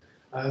 Chair.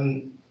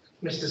 Mr.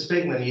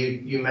 Speakman,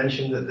 you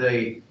mentioned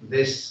that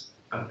this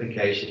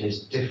application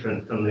is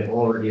different from the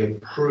already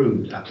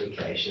approved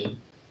application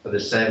for the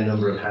same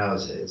number of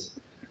houses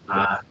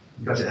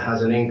because it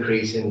has an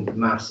increase in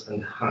mass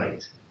and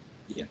height.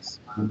 Yes.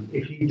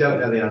 If you don't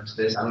know the answer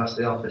to this, I'll ask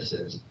the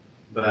officers.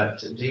 But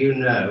do you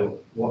know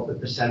what the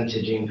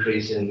percentage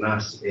increase in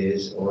mass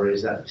is, or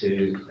is that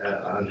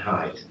on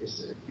height?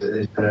 Is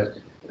there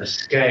a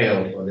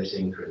scale for this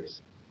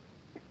increase?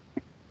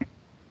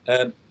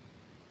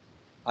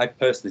 I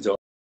personally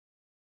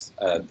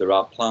don't. There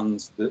are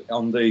plans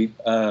on the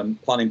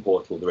planning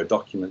portal. There are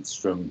documents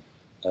from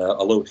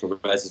a local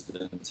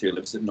resident who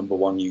lives at number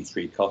 1 Yew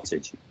Tree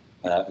Cottage,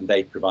 and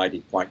they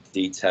provided quite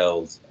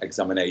detailed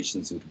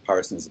examinations and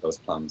comparisons of those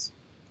plans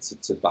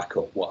to back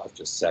up what I've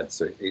just said.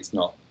 So it's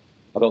not,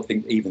 I don't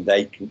think even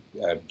they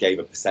gave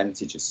a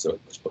percentage as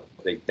such, but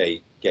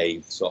they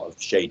gave sort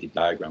of shaded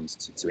diagrams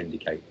to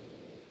indicate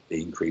the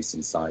increase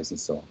in size and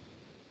so on.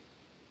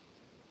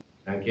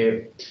 Thank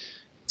you.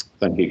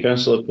 Thank you.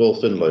 Councillor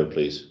Paul Finlow,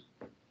 please.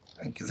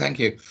 Thank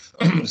you.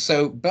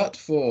 So, but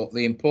for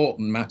the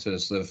important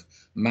matters of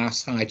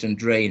mass, height and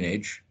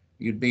drainage,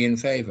 you'd be in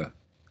favour?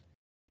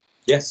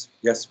 Yes,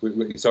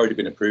 it's already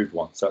been approved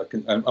once. So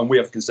and we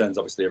have concerns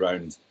obviously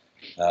around,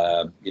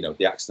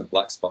 the accident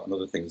black spot and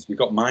other things. We've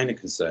got minor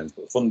concerns,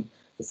 but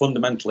the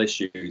fundamental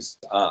issues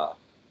are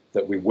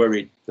that we're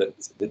worried that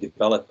the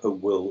developer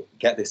will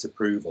get this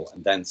approval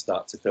and then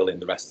start to fill in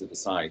the rest of the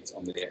site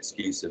on the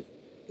excuse of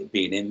it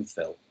being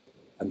infill,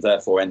 and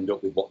therefore end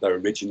up with what their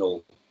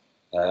original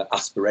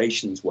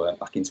aspirations were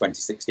back in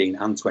 2016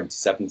 and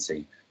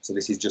 2017. So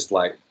this is just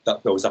like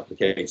that; those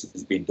applications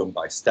have been done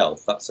by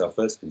stealth. That's our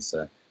first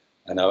concern.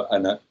 And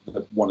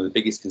one of the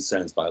biggest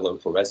concerns by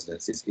local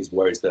residents is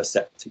where is their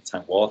septic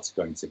tank water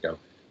going to go?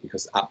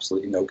 Because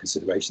absolutely no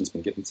consideration has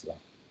been given to that.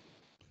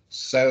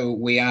 So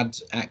we add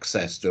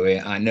access to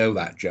it. I know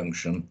that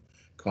junction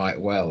quite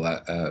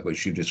well,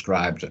 which you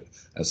described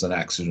as an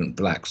accident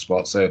black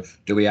spot. So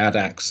do we add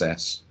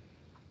access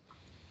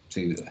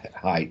to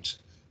height,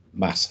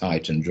 mass,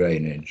 height and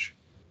drainage?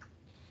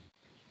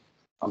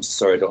 I'm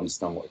sorry, I don't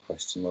understand what the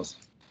question was.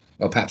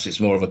 Well, perhaps it's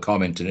more of a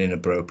comment and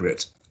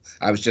inappropriate.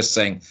 I was just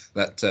saying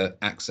that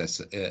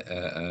access,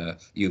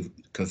 you've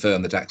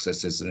confirmed that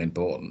access is an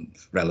important,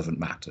 relevant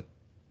matter.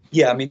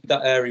 Yeah, I mean,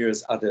 that area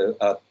has had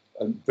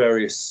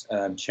various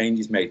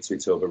changes made to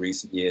it over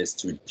recent years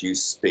to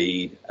reduce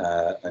speed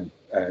and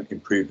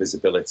improve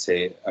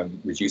visibility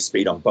and reduce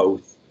speed on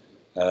both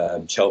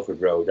Chelford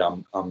Road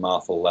and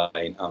Marthal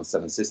Lane and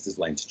Seven Sisters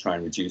Lane to try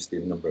and reduce the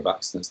number of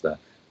accidents there.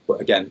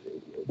 But again,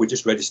 we're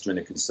just registering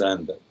a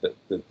concern that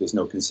there's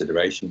no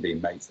consideration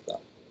being made for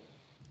that.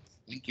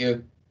 Thank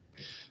you.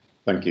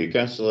 Thank you.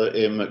 Councillor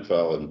Ian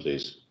McFarlane,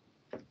 please.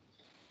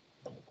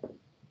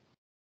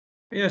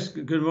 Yes,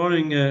 good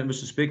morning,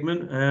 Mr.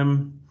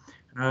 Speakman.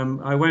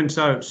 I went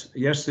out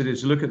yesterday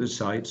to look at the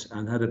site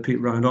and had a peek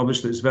round.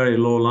 Obviously, it's very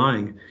low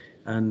lying,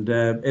 and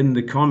in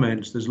the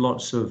comments, there's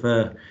lots of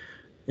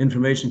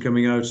information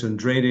coming out on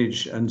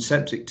drainage and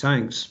septic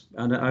tanks.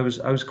 And I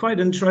was quite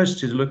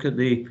interested to look at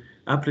the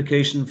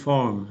application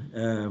form,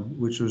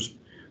 which was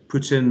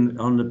put in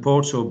on the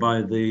portal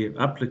by the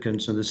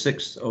applicants on the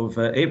 6th of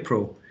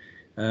April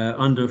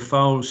under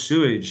foul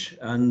sewage,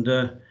 and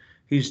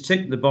he's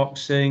ticked the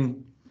box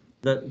saying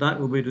that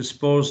will be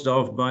disposed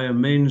of by a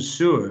main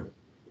sewer.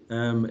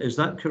 Is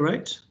that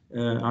correct?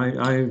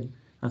 I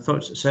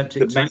thought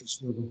septic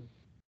tanks were...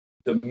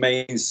 The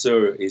main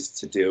sewer is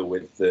to deal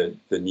with the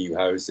new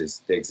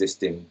houses, the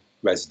existing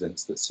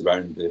residents that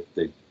surround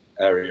the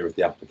area of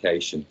the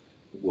application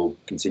will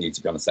continue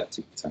to be on a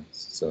septic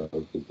tanks. So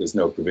there's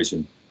no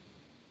provision.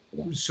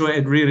 So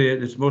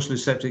it's mostly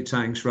septic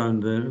tanks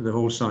around the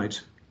whole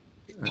site?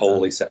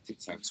 Wholly septic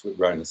tanks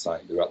around the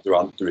site.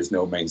 There is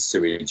no main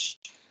sewage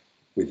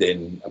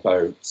within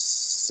about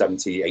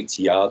 70,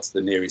 80 yards. The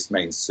nearest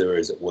main sewer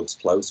is at Woods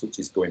Close, which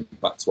is going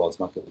back towards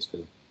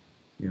Macclesfield.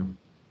 Yeah.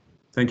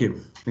 Thank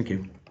you. Thank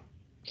you.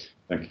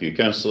 Thank you.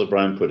 Councillor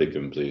Brian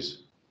Puddicombe, please.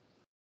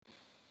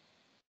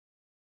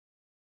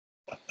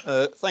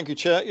 Thank you,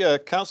 Chair. Yeah,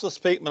 Councillor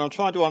Speakman, I'm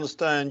trying to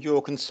understand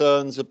your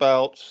concerns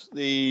about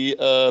the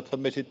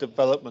permitted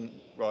development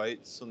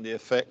rights and the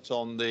effect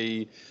on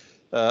the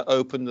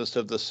openness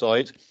of the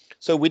site.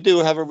 So we do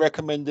have a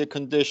recommended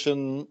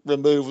condition,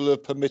 removal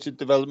of permitted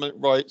development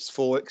rights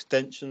for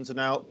extensions and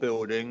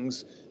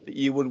outbuildings. That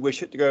you would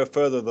wish it to go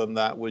further than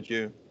that, would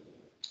you?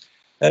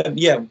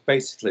 Yeah,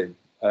 basically,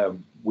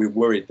 we're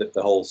worried that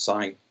the whole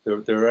site, there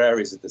are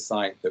areas of the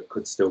site that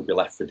could still be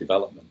left for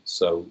development.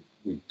 So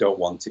we don't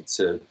want it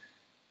to,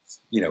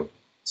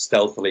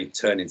 stealthily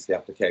turn into the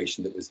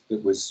application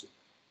that was,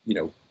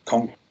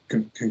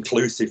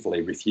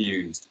 conclusively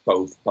refused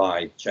both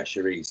by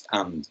Cheshire East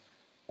and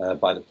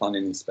by the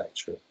planning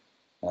inspectorate,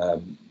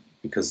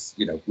 because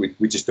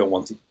we just don't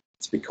want it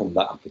to become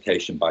that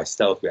application by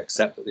stealth. We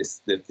accept that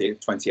the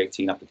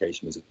 2018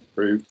 application was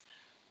approved.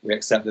 We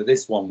accept that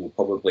this one will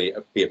probably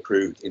be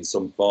approved in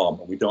some form,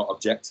 and we don't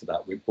object to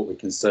that, but we're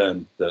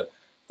concerned that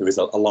there is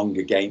a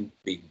longer game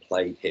being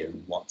played here, and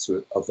we want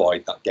to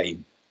avoid that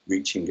game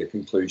reaching a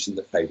conclusion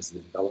that favours the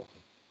developer.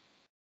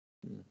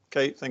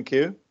 Okay, thank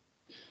you.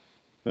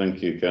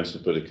 Thank you,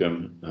 Councillor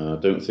Puddicombe. I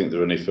don't think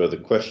there are any further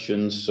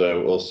questions,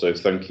 so also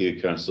thank you,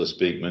 Councillor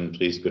Speakman.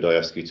 Please could I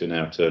ask you to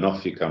now turn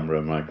off your camera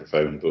and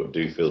microphone, but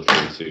do feel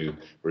free to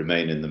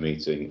remain in the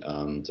meeting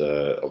and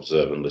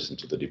observe and listen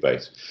to the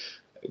debate.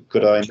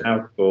 Could I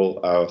now call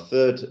our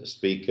third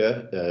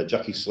speaker,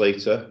 Jackie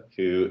Slater,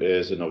 who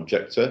is an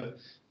objector.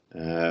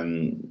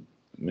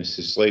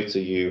 Mrs. Slater,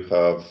 you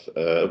have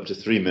up to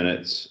 3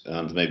 minutes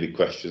and maybe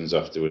questions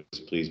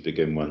afterwards. Please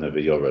begin whenever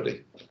you're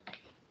ready.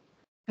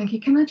 Thank you.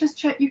 Can I just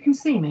check you can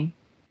see me?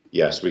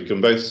 Yes, we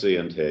can both see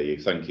and hear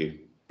you. Thank you.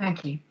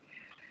 Thank you.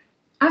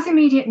 As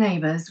immediate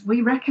neighbours,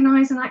 we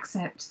recognise and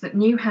accept that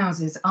new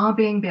houses are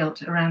being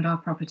built around our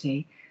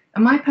property,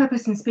 and my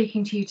purpose in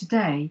speaking to you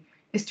today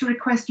is to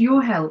request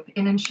your help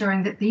in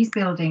ensuring that these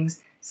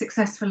buildings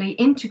successfully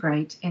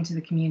integrate into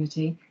the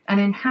community and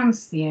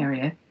enhance the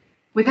area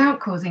without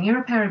causing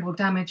irreparable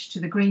damage to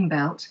the green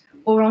belt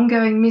or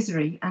ongoing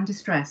misery and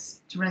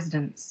distress to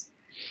residents.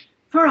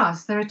 For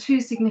us, there are two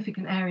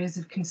significant areas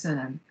of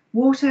concern: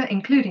 water,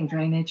 including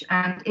drainage,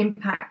 and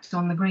impact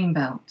on the green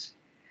belt.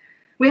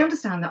 We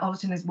understand that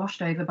Ollerton is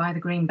washed over by the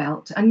green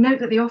belt, and note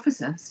that the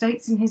officer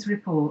states in his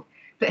report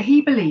that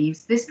he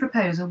believes this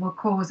proposal will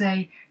cause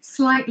a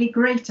slightly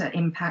greater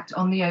impact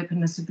on the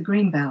openness of the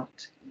green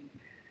belt.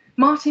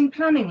 Martin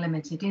Planning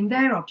Limited, in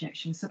their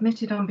objection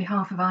submitted on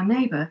behalf of our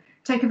neighbour,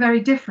 take a very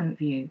different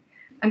view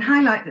and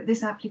highlight that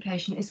this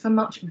application is for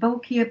much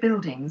bulkier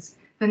buildings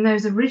than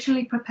those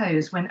originally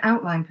proposed when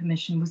outline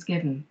permission was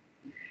given.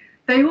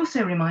 They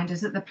also remind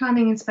us that the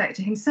planning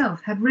inspector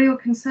himself had real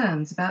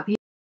concerns about the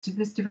impact of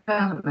this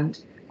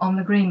development on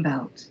the green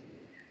belt.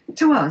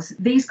 To us,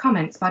 these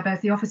comments by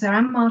both the officer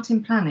and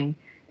Martin Planning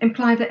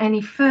imply that any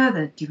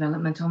further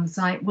development on the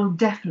site will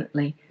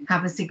definitely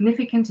have a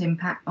significant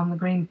impact on the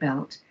green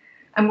belt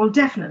and will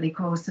definitely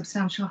cause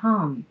substantial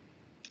harm.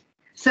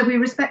 So we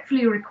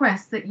respectfully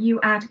request that you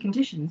add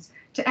conditions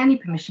to any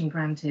permission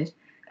granted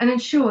and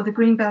ensure the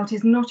green belt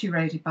is not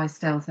eroded by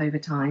stealth over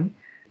time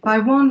by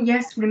 1,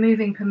 yes,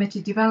 removing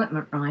permitted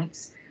development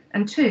rights,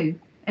 and 2,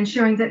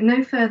 ensuring that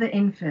no further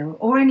infill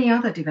or any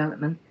other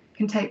development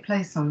can take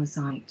place on the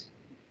site.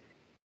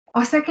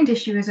 Our second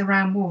issue is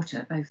around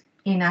water, both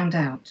in and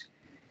out.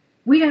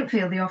 We don't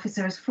feel the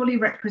officer has fully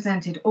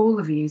represented all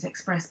the views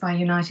expressed by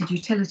United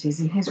Utilities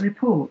in his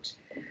report.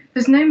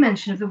 There's no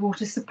mention of the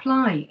water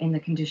supply in the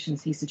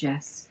conditions he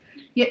suggests,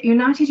 yet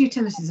United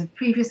Utilities have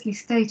previously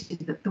stated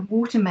that the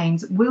water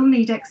mains will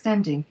need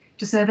extending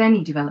to serve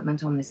any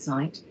development on this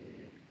site,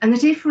 and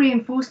that if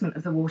reinforcement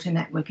of the water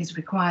network is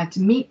required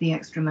to meet the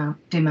extra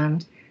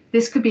demand,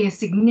 this could be a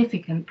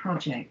significant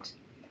project.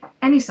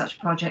 Any such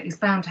project is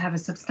bound to have a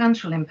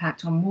substantial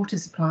impact on water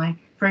supply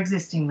for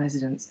existing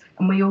residents,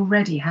 and we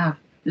already have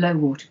low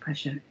water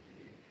pressure.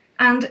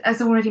 And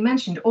as already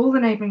mentioned, all the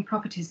neighbouring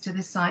properties to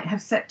this site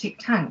have septic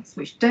tanks,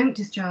 which don't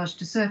discharge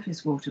to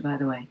surface water, by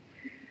the way.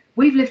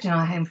 We've lived in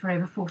our home for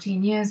over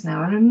 14 years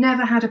now and have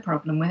never had a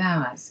problem with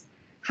ours.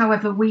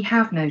 However, we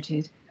have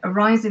noted a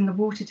rise in the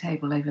water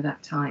table over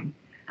that time.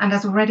 And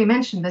as already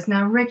mentioned, there's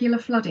now regular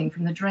flooding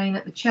from the drain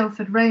at the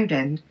Chelford Road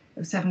end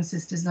of Seven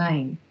Sisters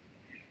Lane.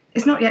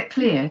 It's not yet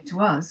clear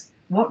to us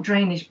what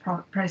drainage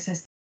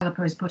process the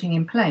developer is putting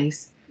in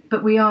place,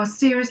 but we are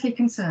seriously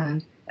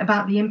concerned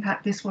about the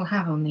impact this will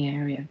have on the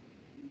area.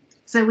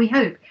 So we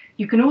hope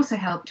you can also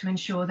help to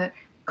ensure that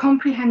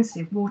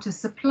comprehensive water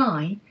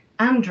supply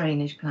and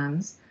drainage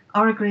plans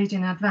are agreed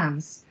in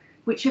advance,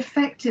 which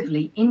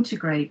effectively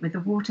integrate with the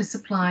water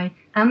supply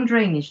and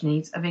drainage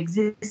needs of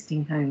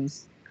existing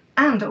homes,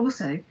 and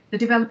also the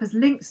developer's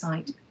link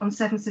site on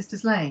Seven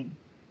Sisters Lane.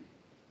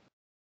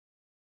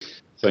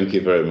 Thank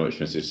you very much,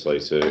 Mrs.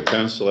 Slater.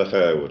 Councillor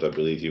Harewood, I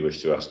believe you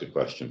wish to ask a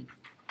question.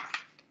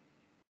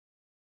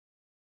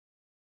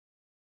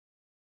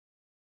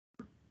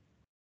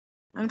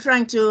 I'm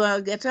trying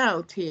to get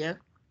out here.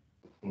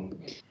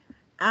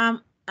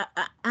 I'm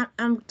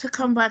to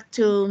come back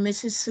to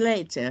Mrs.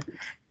 Slater.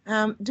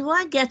 Do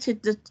I get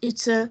it that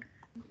it's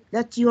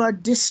that you are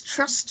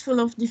distrustful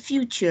of the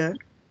future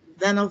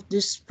than of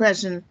this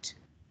present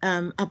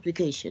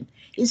application?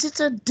 Is it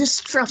a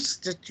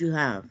distrust that you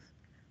have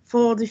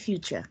for the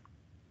future?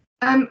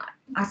 I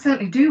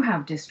certainly do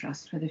have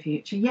distrust for the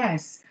future,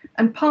 yes.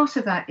 And part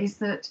of that is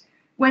that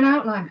when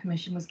outline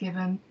permission was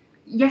given,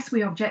 yes,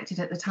 we objected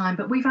at the time,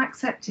 but we've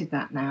accepted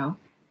that now.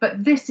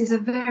 But this is a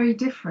very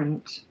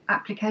different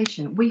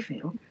application, we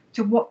feel,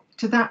 to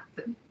that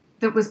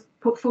was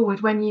put forward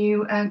when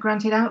you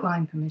granted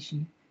outline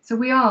permission. So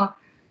we are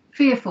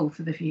fearful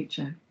for the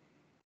future.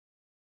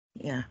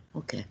 Yeah,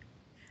 okay.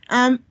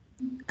 Can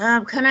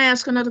I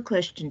ask another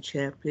question,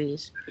 Chair,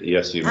 please?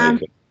 Yes, you may.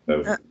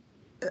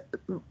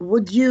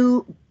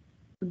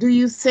 Do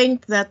you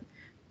think that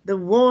the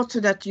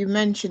water that you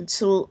mentioned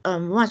so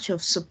much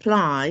of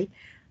supply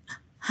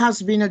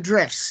has been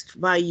addressed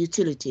by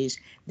utilities,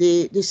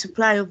 the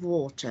supply of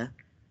water?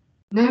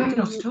 No,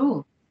 not at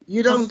all.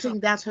 You don't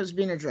think that has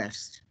been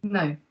addressed?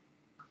 No,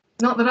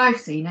 not that I've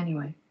seen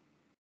anyway.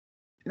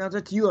 Not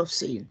that you have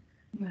seen?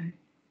 No.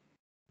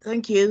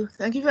 Thank you.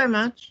 Thank you very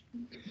much.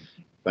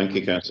 Thank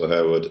you, Councillor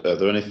Harewood. Are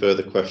there any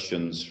further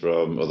questions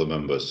from other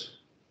members?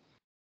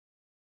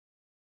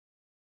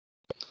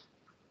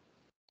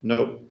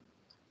 No.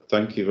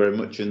 Thank you very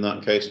much. In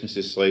that case,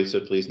 Mrs. Slater,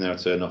 please now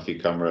turn off your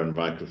camera and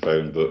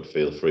microphone, but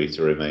feel free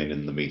to remain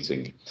in the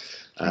meeting.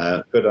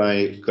 Could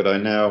I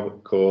now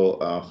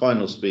call our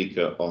final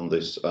speaker on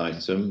this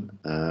item,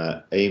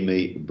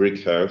 Amy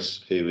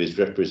Brighouse, who is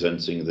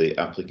representing the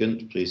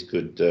applicant. Please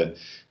could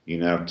you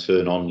now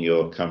turn on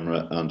your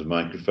camera and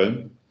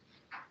microphone.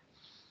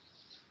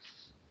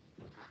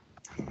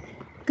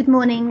 Good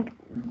morning.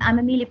 I'm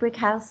Amelia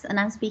Brighouse and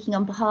I'm speaking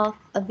on behalf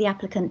of the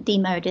applicant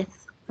Dean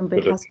Meredith from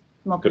Brighouse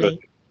Mobley.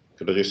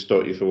 Could I just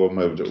stop you for one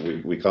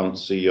moment? We can't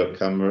see your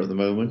camera at the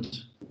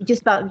moment.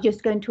 Just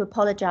going to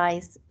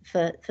apologise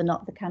for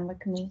not the camera.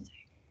 Can we?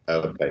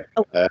 Okay.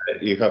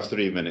 You have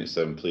 3 minutes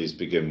then. Please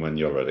begin when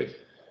you're ready.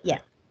 Yeah.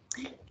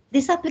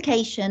 This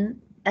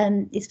application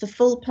is for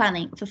full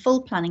planning. For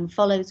full planning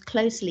follows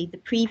closely the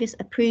previous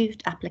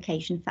approved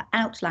application for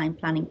outline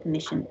planning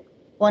permission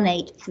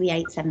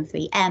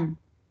 183873M.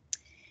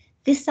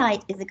 This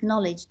site is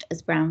acknowledged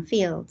as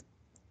brownfield.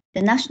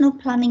 The National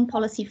Planning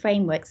Policy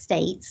Framework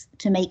states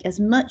to make as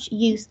much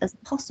use as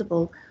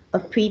possible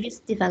of previous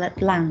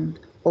developed land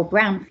or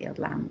brownfield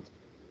land.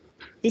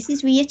 This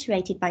is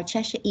reiterated by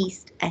Cheshire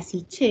East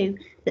SE2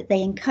 that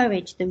they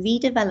encourage the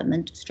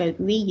redevelopment /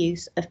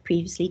 reuse of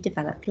previously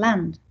developed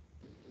land.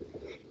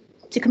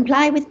 To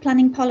comply with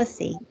planning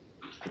policy,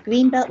 the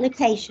greenbelt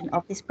location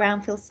of this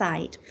brownfield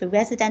site for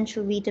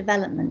residential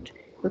redevelopment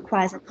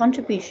requires a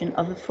contribution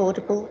of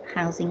affordable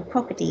housing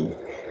properties,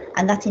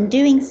 and that in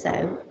doing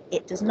so,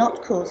 it does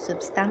not cause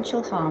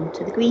substantial harm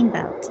to the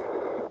greenbelt.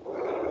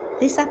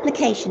 This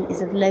application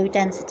is of low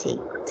density,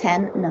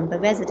 10 number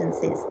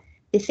residences,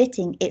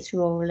 befitting its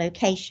rural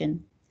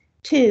location,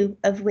 2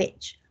 of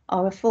which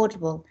are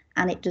affordable,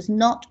 and it does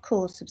not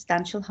cause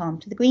substantial harm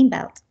to the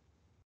greenbelt.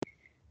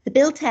 The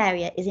built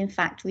area is in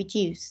fact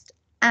reduced,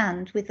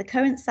 and with the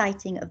current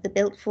siting of the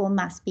built form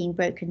mass being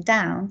broken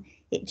down,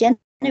 it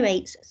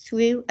generates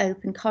through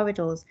open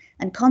corridors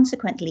and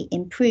consequently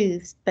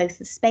improves both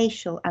the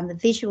spatial and the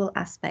visual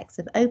aspects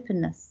of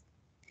openness.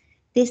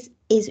 This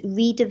is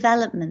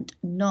redevelopment,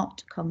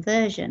 not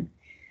conversion.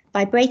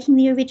 By breaking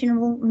the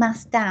original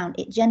mass down,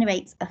 it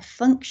generates a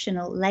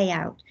functional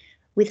layout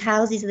with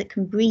houses that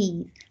can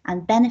breathe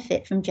and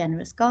benefit from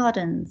generous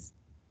gardens.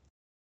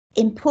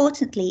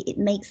 Importantly, it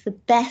makes the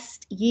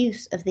best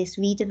use of this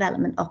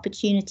redevelopment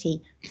opportunity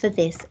for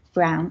this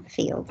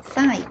brownfield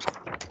site.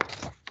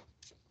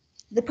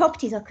 The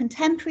properties are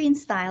contemporary in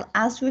style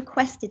as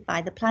requested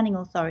by the planning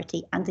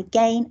authority, and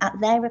again at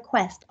their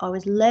request are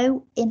as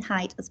low in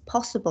height as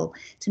possible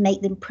to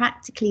make them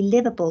practically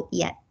livable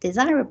yet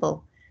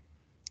desirable.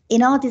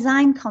 In our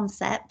design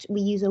concept,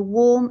 we use a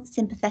warm,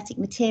 sympathetic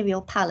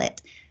material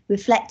palette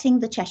reflecting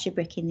the Cheshire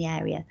brick in the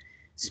area.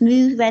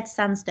 Smooth red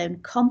sandstone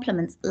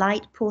complements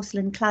light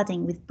porcelain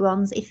cladding with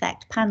bronze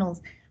effect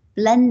panels,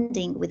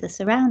 blending with the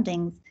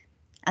surroundings,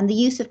 and the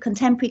use of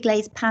contemporary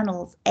glazed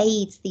panels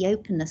aids the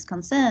openness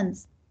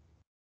concerns.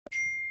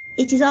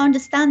 It is our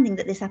understanding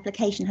that this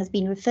application has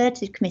been referred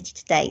to committee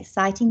today,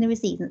 citing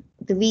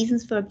the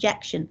reasons for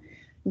objection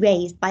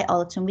raised by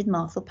Ollerton with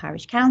Marthal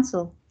Parish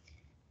Council.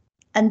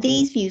 And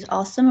these views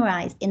are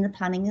summarised in the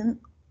Planning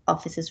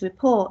Officer's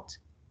report.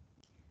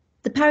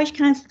 The Parish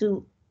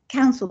Council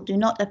do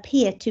not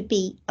appear to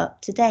be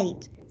up to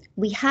date.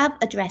 We have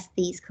addressed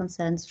these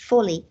concerns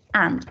fully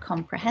and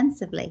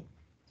comprehensively.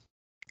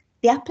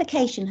 The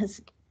application has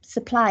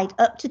supplied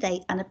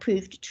up-to-date and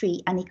approved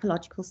tree and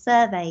ecological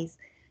surveys.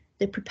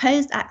 The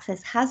proposed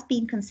access has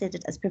been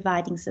considered as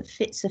providing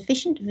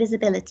sufficient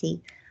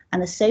visibility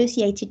and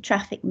associated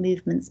traffic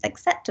movements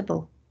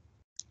acceptable.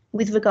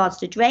 With regards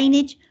to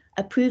drainage,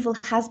 approval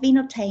has been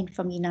obtained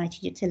from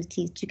United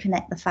Utilities to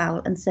connect the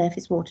foul and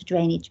surface water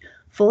drainage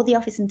for the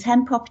office and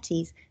 10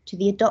 properties to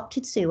the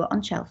adopted sewer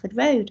on Shelford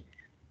Road.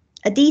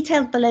 A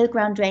detailed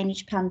below-ground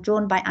drainage plan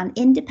drawn by an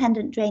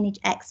independent drainage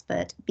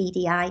expert,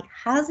 BDI,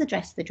 has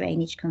addressed the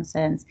drainage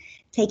concerns,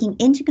 taking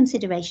into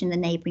consideration the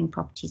neighbouring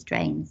properties'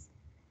 drains.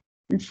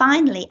 And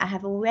finally, I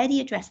have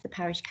already addressed the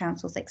Parish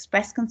Council's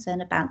expressed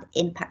concern about the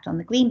impact on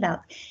the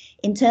greenbelt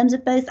in terms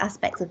of both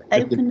aspects of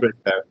open...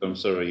 I'm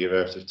sorry,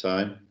 you're out of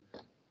time.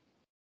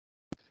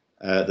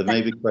 There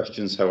may be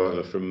questions,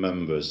 however, from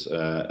members.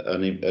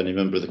 Any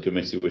member of the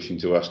committee wishing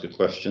to ask a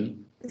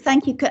question?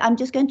 Thank you. I'm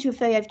just going to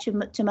refer you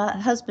over to my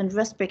husband,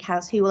 Russ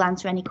Brighouse, who will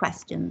answer any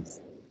questions.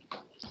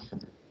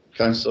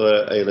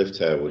 Councillor Ailiff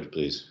Harewood,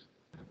 please.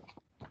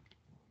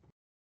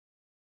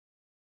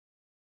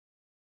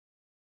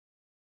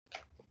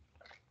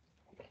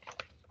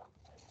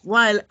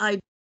 While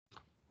I...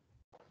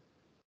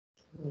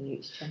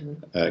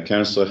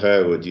 Councillor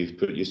Harewood, you've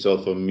put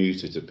yourself on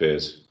mute, it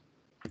appears.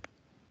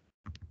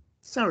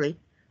 Sorry.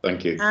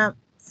 Thank you.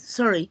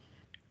 Sorry.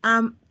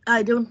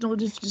 I don't know if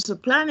this is a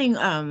planning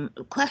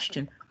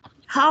question.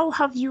 How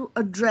have you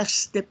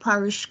addressed the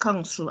parish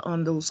council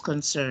on those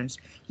concerns?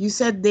 You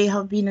said they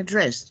have been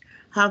addressed.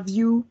 Have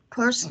you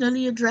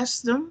personally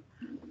addressed them,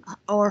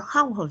 or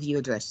how have you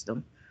addressed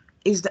them?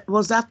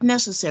 Was that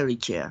necessary,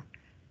 Chair,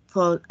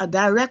 for a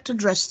direct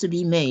address to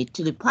be made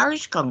to the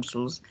parish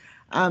councils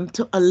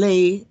to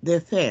allay the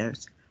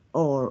affairs,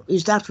 or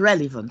is that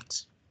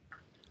relevant?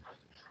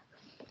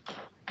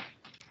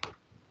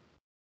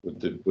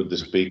 Would the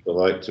speaker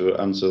like to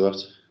answer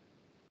that?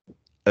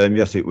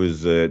 Yes, it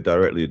was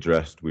directly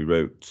addressed. We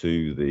wrote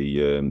to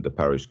the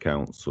parish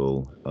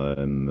council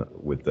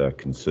with their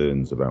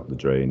concerns about the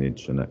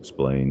drainage and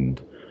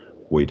explained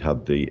we'd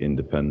had the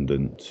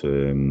independent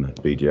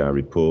BDR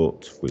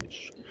report,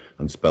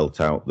 and spelt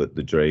out that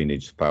the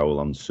drainage foul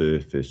on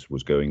surface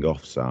was going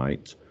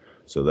off-site.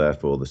 So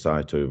therefore, the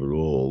site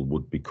overall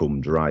would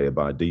become drier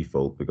by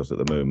default, because at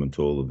the moment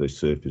all of the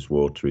surface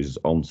water is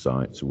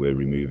on-site. So we're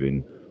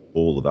removing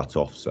all of that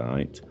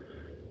off-site.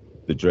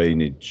 The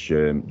drainage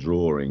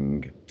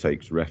drawing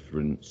takes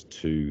reference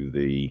to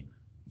the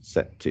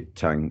septic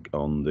tank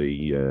on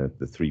the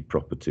 3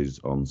 properties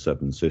on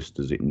Seven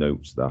Sisters. It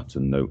notes that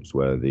and notes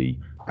where the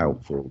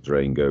outfall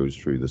drain goes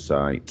through the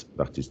site.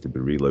 That is to be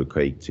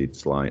relocated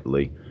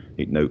slightly.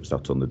 It notes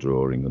that on the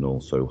drawing, and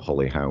also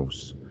Holly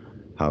House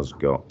has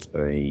got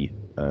a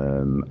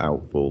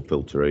outfall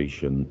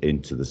filtration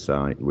into the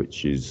site,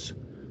 which is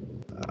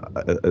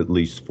at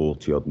least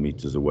 40 odd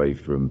metres away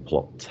from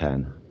plot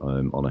 10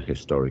 on a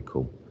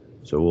historical.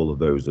 So all of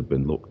those have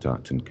been looked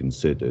at and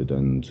considered,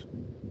 and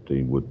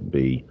they would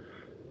be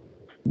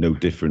no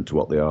different to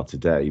what they are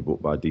today,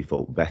 but by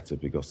default better,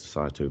 because the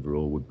site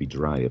overall would be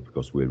drier,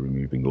 because we're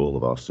removing all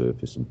of our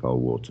surface and foul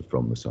water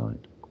from the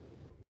site.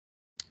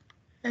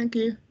 Thank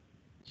you.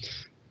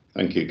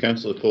 Thank you.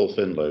 Councillor Paul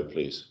Finlow,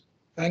 please.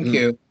 Thank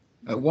you.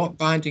 What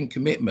binding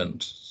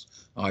commitments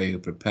are you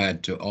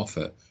prepared to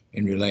offer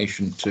in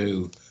relation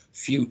to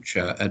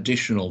future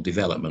additional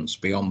developments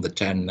beyond the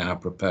 10 now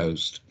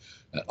proposed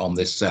on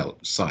this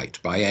site,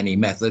 by any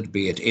method,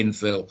 be it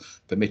infill,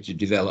 permitted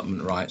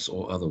development rights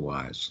or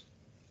otherwise?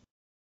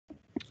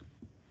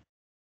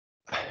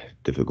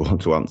 Difficult one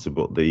to answer,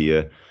 but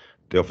the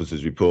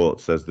officer's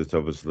report says that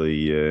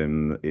obviously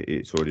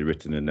it's already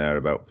written in there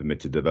about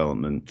permitted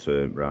development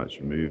rights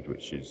removed,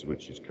 which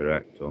is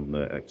correct on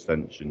the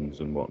extensions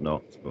and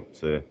whatnot. But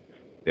the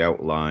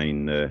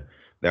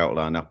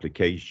outline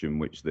application,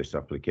 which this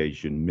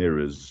application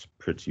mirrors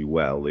pretty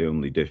well, the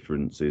only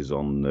difference is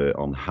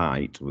on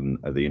height and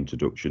the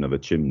introduction of a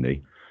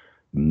chimney.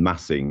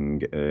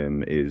 Massing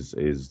is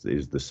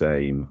the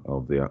same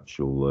of the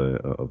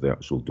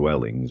actual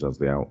dwellings as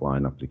the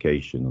outline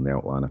application, and the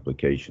outline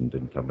application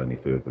didn't have any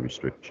further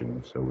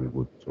restrictions, so we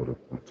would sort of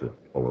want to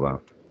follow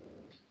that.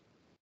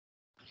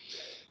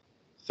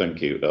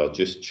 Thank you. I'll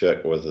just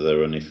check whether there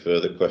are any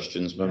further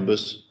questions,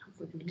 members.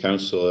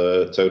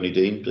 Councillor Tony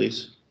Dean,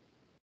 please.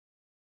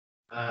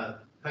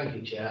 Thank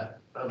you, Chair.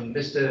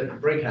 Mr.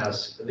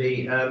 Brighouse,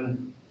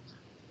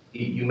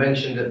 you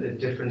mentioned that the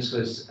difference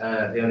was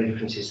the only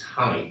difference is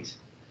height.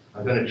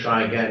 I'm going to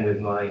try again with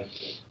my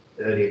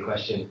earlier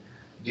question.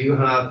 Do you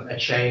have a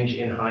change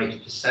in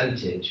height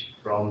percentage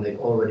from the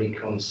already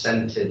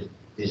consented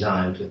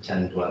design for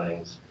 10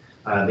 dwellings?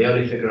 The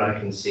only figure I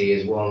can see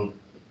is one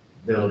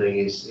building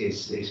is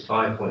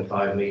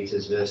 5.5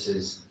 metres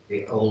versus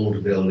the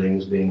old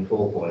buildings being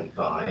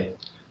 4.5.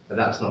 But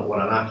that's not what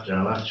I'm after.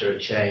 I'm after a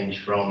change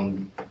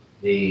from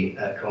the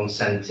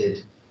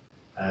consented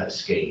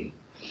scheme.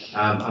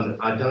 And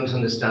I don't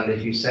understand,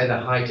 if you say the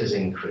height has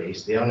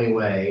increased, the only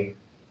way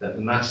that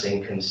the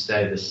massing can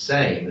stay the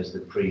same as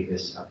the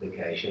previous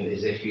application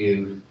is if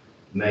you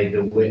made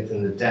the width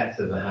and the depth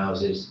of the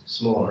houses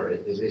smaller.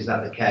 Is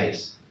that the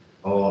case?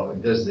 Or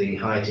does the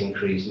height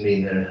increase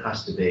mean there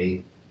has to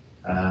be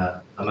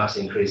a mass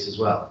increase as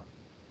well?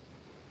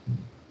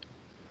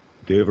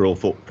 The overall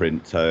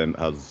footprint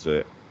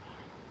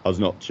has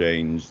not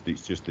changed.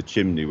 It's just the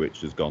chimney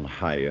which has gone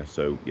higher.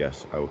 So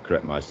yes, I will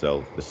correct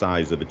myself. The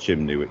size of a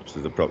chimney, which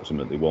is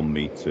approximately 1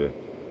 metre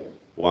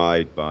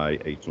wide by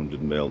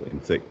 800 mil in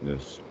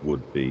thickness,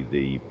 would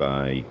be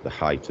by the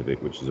height of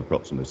it, which is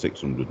approximately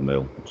 600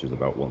 mil, which is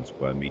about 1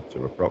 square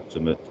metre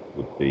approximate,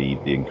 would be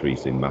the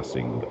increase in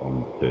massing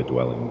on per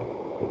dwelling.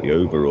 But the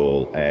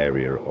overall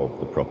area of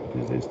the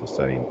properties is the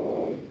same.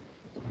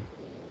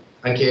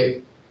 Thank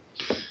you.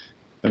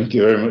 Thank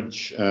you very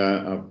much.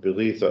 I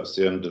believe that's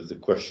the end of the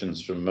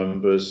questions from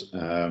members.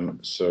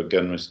 So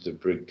again, Mr.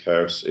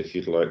 Brighouse, if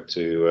you'd like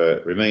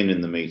to remain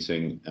in the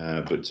meeting,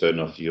 but turn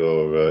off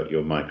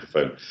your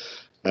microphone.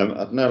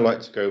 I'd now like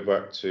to go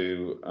back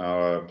to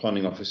our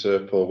planning officer,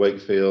 Paul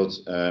Wakefield.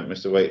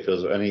 Mr.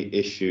 Wakefield, are there any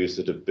issues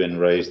that have been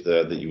raised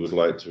there that you would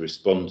like to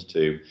respond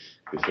to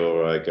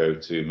before I go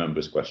to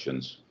members'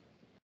 questions?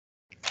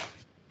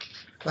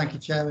 Thank you,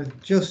 Chairman.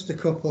 Just a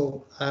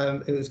couple.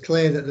 It was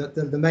clear that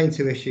the main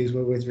two issues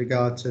were with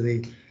regard to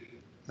the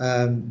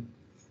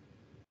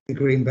the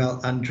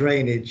greenbelt and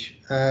drainage.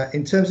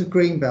 In terms of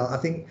greenbelt, I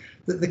think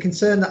that the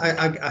concern that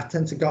I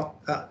tend to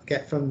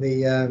get from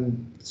the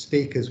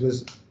speakers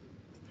was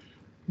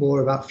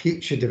more about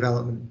future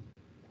development.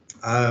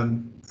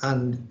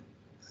 And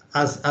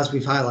as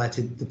we've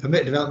highlighted, the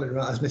permitted development,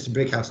 as Mr.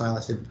 Brighouse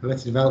highlighted,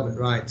 permitted development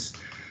rights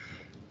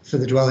for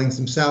the dwellings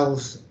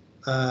themselves,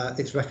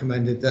 it's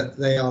recommended that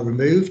they are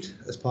removed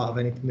as part of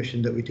any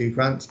permission that we do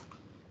grant.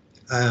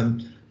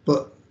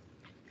 But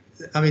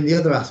I mean, the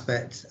other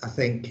aspect, I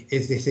think,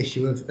 is this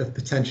issue of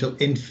potential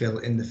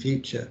infill in the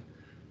future.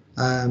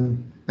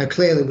 Now,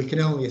 clearly, we can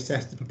only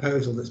assess the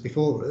proposal that's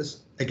before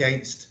us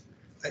against,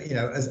 you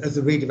know, as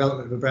the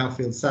redevelopment of a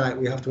brownfield site,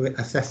 we have to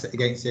assess it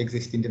against the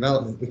existing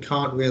development. We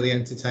can't really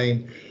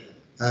entertain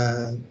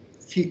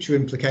future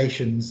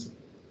implications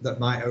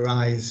that might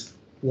arise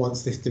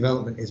once this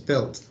development is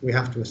built. We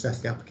have to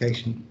assess the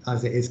application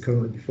as it is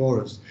currently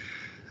before us.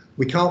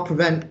 We can't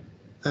prevent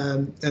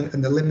and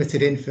the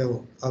limited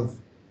infill of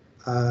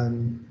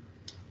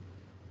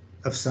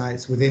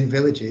sites within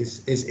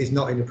villages is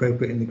not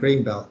inappropriate in the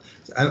greenbelt.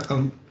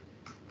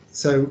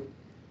 So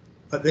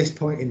at this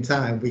point in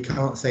time, we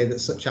can't say that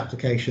such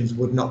applications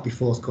would not be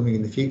forthcoming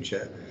in the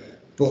future.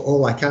 But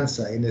all I can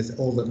say, and is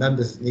all that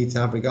members need to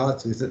have regard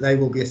to, is that they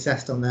will be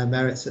assessed on their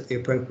merits at the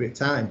appropriate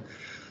time.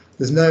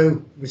 There's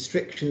no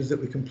restrictions that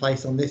we can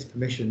place on this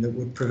permission that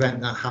would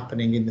prevent that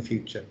happening in the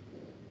future.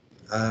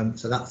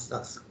 So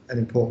that's an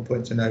important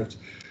point to note.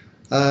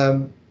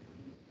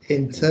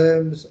 In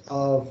terms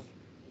of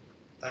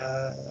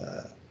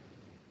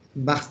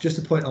just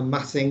a point on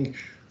massing,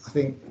 I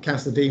think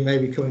Councillor Dean may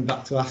be coming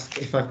back to ask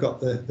if I've got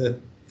the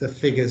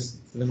figures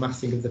for the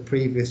massing of the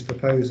previous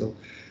proposal.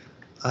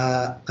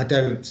 I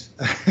don't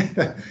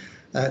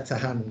to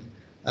hand.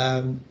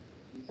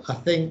 I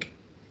think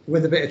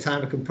with a bit of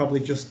time I can probably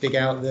just dig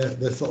out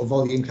the sort of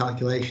volume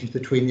calculations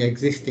between the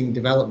existing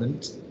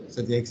development,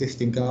 so the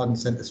existing garden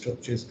centre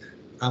structures,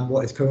 and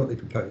what is currently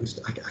proposed.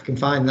 I can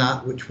find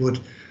that, which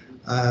would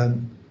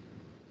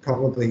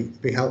probably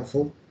be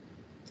helpful,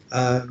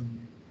 and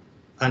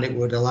it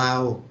would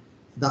allow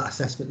that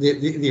assessment,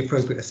 the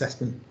appropriate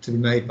assessment, to be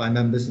made by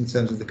members in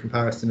terms of the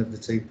comparison of the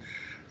two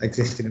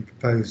existing and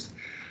proposed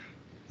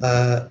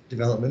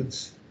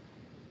developments.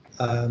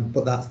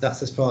 But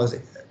that's as far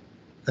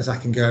as I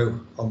can go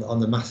on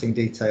the massing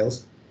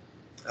details.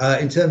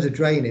 In terms of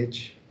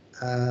drainage,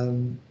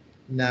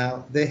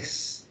 now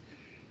this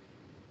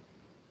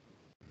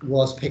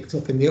was picked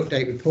up in the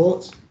update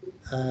report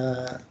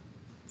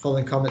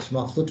following comments from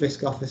our flood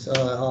risk officer,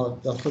 our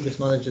flood risk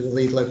manager, the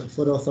lead local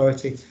flood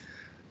authority.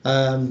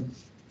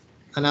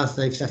 And as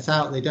they've set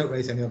out, they don't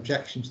raise any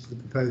objections to the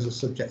proposal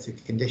subject to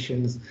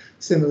conditions.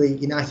 Similarly,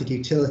 United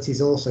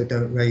Utilities also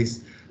don't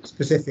raise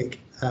specific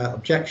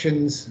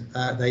objections.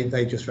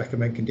 They just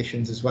recommend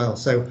conditions as well.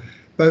 So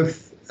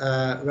both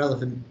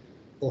relevant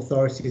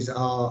authorities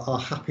are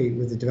happy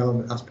with the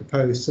development as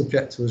proposed,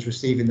 subject to us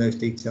receiving those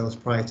details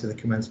prior to the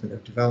commencement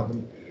of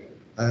development,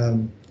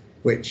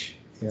 which,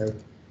 you know,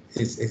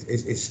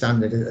 is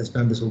standard, as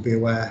members will be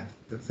aware,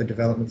 for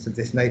developments of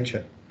this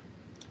nature.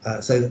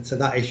 So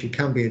that issue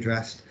can be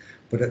addressed,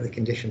 but at the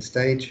condition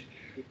stage.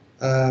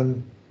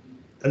 And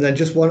then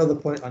just one other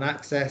point on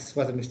access,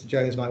 whether Mr.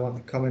 Jones might want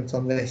to comment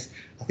on this.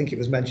 I think it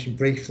was mentioned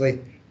briefly,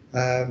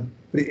 but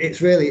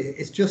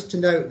it's just to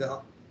note that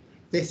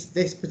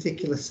this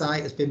particular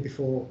site has been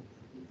before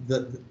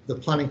the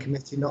planning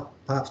committee,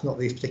 perhaps not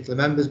these particular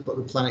members, but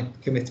the planning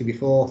committee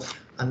before,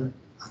 and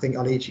I think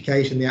on each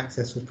occasion the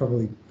access was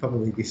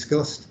probably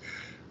discussed.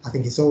 I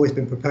think it's always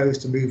been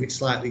proposed to move it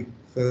slightly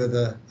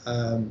further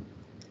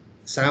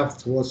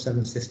south towards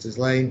Seven Sisters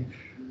Lane,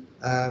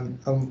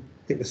 and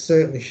it was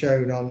certainly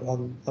shown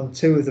on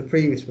two of the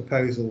previous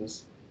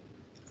proposals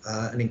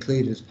and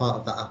included as part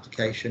of that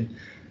application.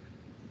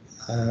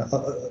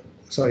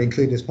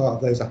 Included as part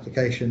of those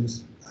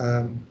applications.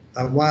 And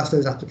whilst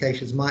those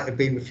applications might have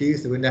been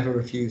refused, they were never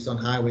refused on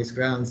highways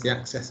grounds. The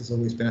access has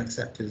always been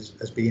accepted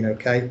as being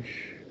okay.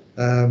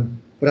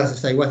 But as I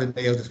say, whether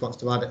Neil just wants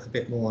to add a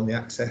bit more on the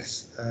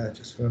access,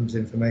 just for members'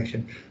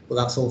 information. But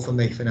that's all from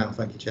me for now.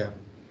 Thank you, Chair.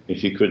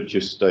 If you could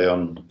just stay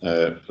on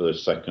for a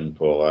second,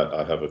 Paul,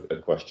 I have a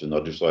question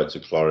I'd just like to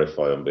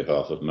clarify on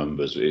behalf of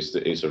members.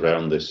 It's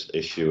around this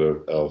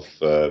issue of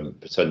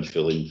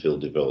potential infill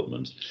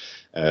development.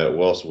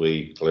 Whilst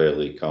we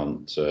clearly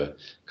can't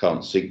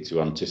seek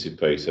to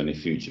anticipate any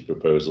future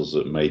proposals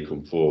that may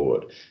come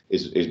forward,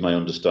 is my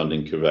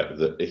understanding correct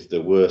that if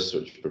there were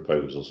such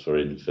proposals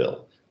for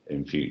infill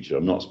in future,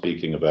 I'm not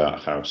speaking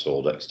about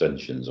household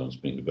extensions, I'm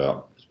speaking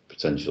about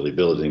potentially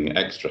building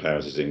extra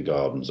houses in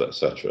gardens,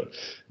 etc.,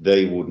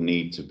 they would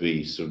need to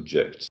be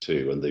subject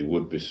to, and they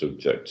would be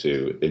subject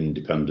to,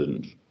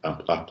 independent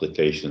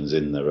applications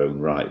in their own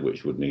right,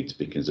 which would need to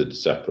be considered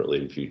separately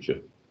in future.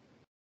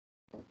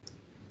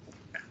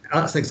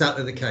 That's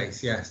exactly the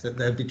case, yes, that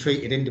they'll be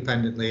treated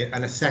independently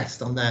and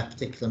assessed on their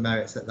particular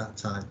merits at that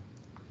time.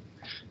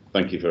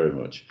 Thank you very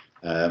much.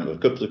 A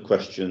couple of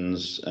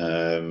questions,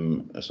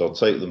 so I'll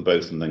take them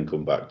both and then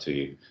come back to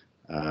you.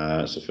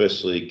 So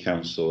firstly,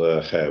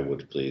 Councillor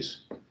Harewood, please.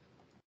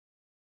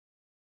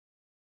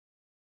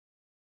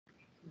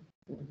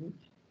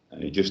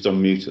 You're just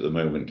on mute at the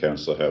moment,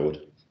 Councillor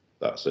Howard.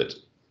 That's it.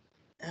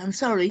 I'm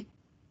sorry.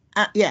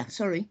 Yeah,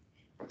 sorry.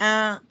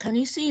 Can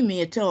you see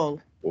me at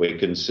all? We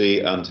can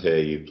see and hear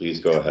you. Please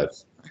go ahead.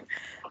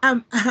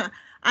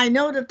 I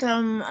know that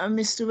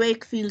Mr.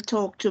 Wakefield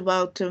talked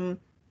about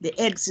the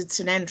exits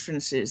and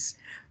entrances,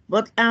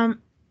 but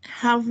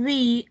have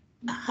we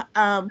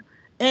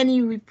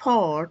any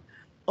report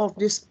of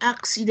this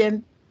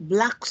accident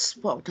black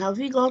spot? Have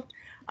we got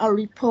a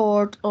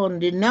report on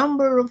the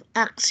number of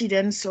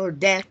accidents or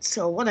deaths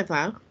or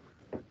whatever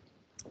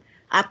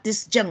at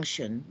this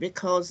junction?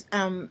 Because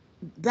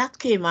that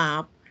came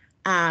up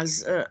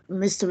as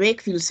Mr.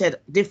 Wakefield said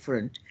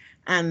different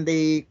and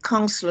the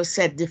councillor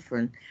said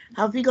different.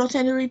 Have we got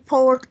any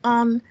report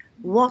on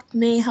what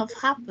may have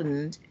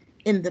happened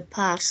in the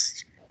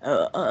past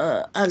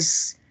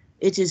as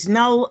it is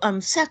now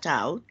set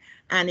out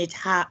and it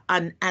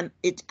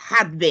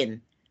had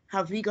been?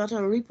 Have we got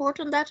a report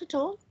on that at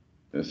all?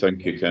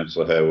 Thank you,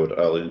 Councillor Harewood.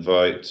 I'll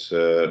invite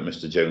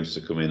Mr. Jones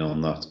to come in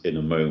on that in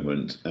a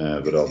moment,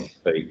 but I'll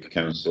take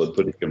Councillor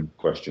Puddicombe's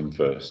question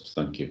first.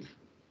 Thank you.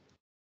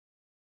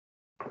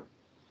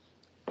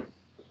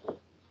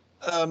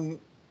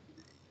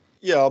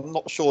 Yeah, I'm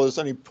not sure there's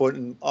any point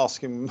in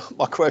asking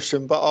my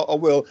question, but I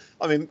will.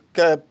 I mean,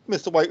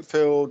 Mr.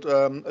 Wakefield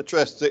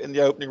addressed it in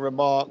the opening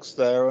remarks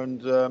there,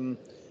 and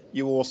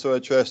you also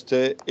addressed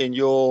it in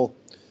your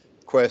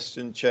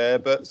question, Chair.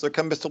 But so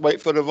can Mr.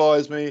 Wakefield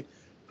advise me,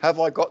 have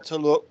I got to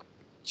look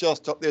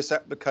just at this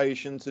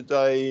application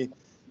today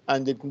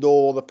and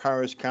ignore the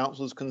parish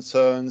council's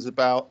concerns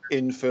about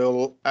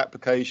infill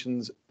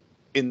applications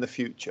in the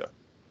future?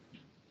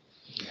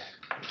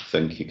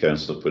 Thank you,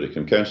 Councillor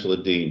Puddicombe.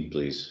 Councillor Dean,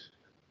 please.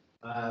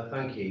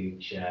 Thank you,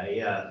 Chair.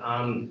 Yeah,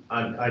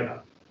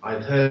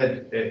 I've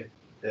heard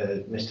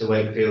Mr.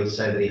 Wakefield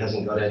say that he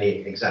hasn't got any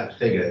exact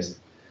figures,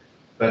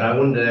 but I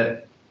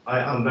wonder,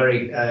 I'm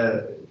very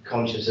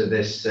conscious of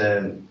this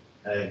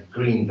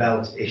green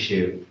belt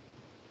issue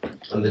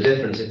and the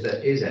difference, if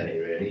there is any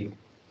really,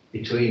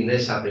 between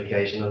this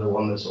application and the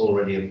one that's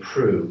already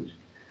approved.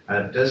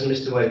 Does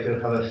Mr.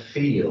 Wakefield have a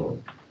feel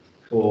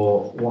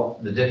for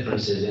what the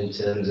difference is in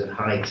terms of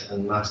height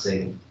and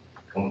massing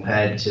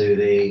compared to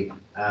the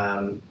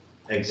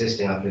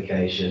existing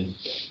application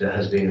that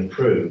has been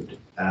approved?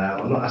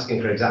 I'm not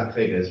asking for exact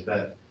figures,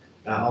 but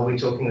are we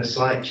talking a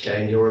slight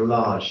change or a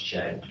large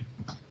change?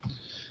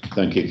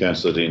 Thank you,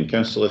 Councillor Dean.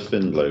 Councillor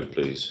Findlow,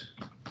 please.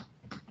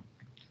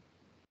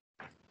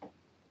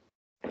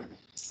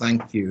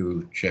 Thank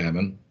you,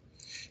 Chairman.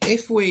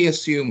 If we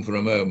assume for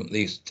a moment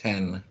these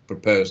 10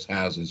 proposed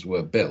houses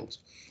were built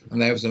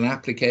and there was an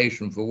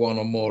application for one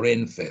or more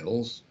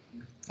infills,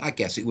 I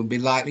guess it would be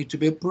likely to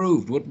be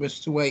approved. Would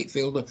Mr.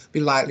 Wakefield be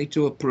likely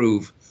to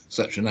approve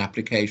such an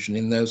application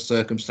in those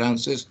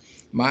circumstances?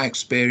 My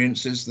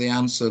experience is the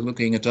answer,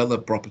 looking at other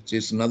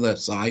properties and other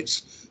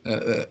sites,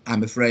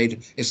 I'm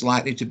afraid it's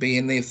likely to be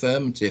in the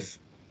affirmative.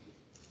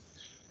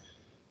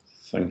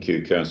 Thank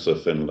you, Councillor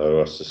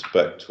Findlow. I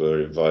suspect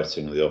we're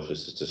inviting the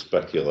officer to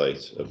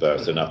speculate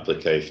about an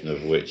application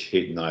of which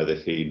neither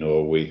he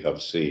nor we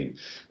have seen.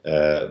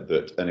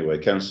 But anyway,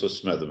 Councillor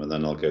Smetham, and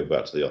then I'll go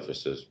back to the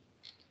officers.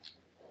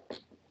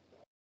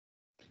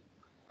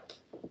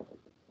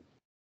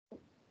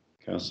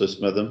 Councillor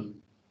Smetham.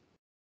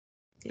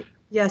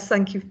 Yes,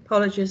 thank you.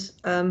 Apologies,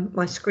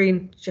 my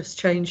screen just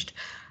changed.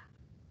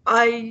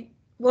 I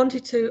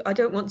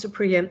don't want to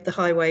preempt the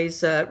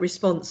Highways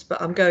response,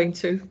 but I'm going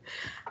to.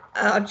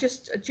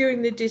 Just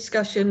during the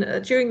discussion,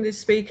 during the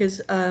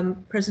speakers'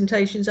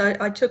 presentations,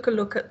 I took a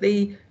look at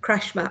the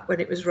crash map when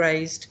it was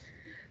raised.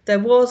 There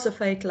was a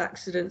fatal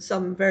accident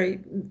a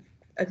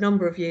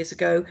number of years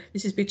ago.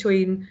 This is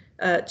between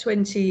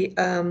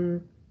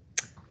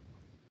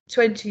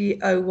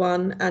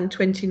 2001 and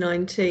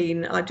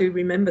 2019. I do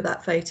remember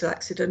that fatal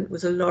accident. It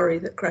was a lorry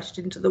that crashed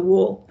into the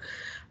wall.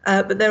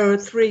 But there are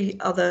 3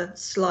 other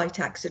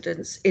slight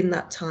accidents in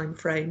that time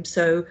frame,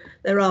 so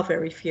there are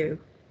very few,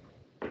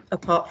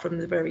 apart from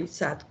the very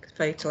sad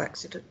fatal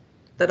accident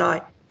that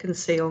I can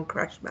see on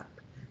crash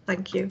map.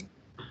 Thank you.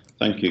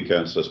 Thank you,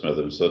 Councillor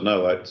Smetham. So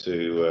now I'd like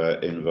to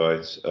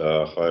invite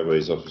our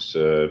Highways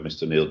Officer,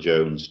 Mr. Neil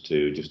Jones,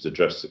 to just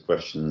address the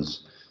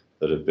questions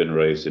that have been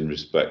raised in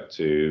respect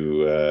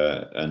to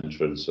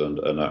entrance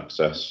and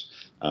access,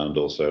 and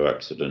also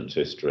accident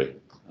history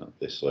at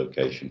this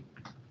location.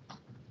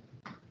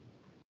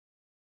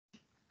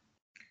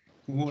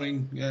 Good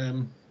morning,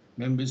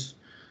 members.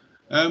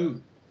 I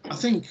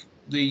think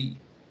the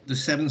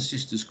Seven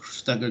Sisters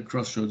staggered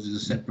crossroads is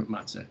a separate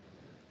matter.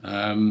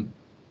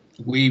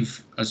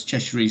 We've, as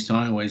Cheshire East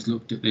Highways,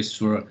 looked at this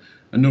for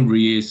a number of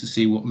years to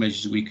see what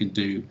measures we can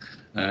do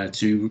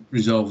to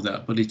resolve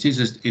that, but it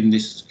is, in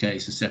this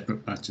case, a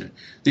separate matter.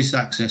 This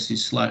access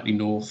is slightly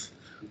north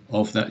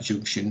of that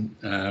junction,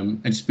 and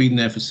it's been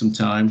there for some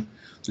time.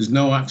 There's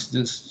no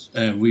accidents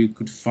we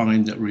could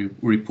find that were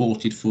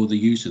reported for the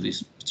use of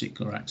this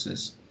particular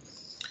access.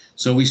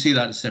 So we see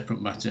that as a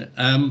separate matter.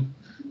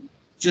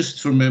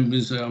 just for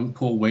members,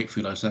 Paul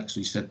Wakefield has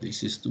actually said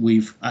this, is that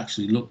we've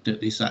actually looked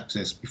at this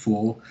access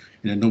before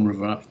in a number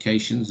of our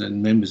applications,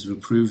 and members have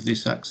approved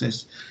this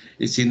access.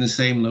 It's in the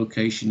same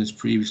location as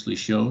previously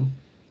shown,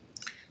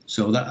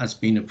 so that has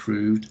been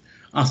approved.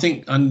 I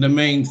think, and the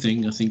main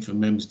thing I think for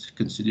members to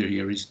consider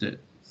here is that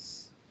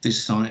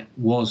this site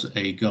was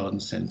a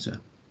garden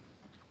centre.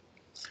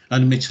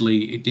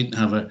 Admittedly, it didn't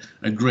have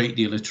a great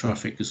deal of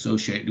traffic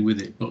associated with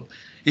it, but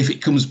if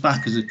it comes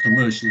back as a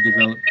commercial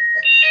development,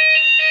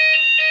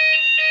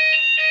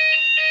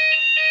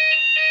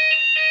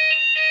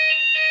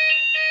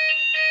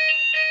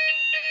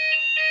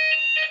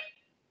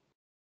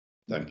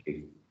 Thank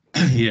you.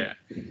 yeah.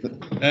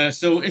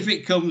 So if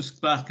it comes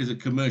back as a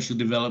commercial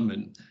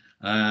development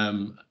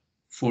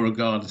for a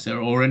garden centre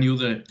or any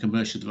other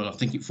commercial development, I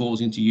think it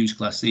falls into use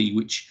class E,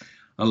 which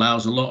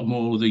allows a lot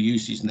more other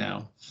uses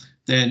now.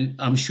 Then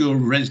I'm sure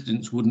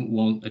residents wouldn't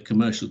want a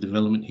commercial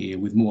development here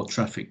with more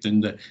traffic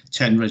than the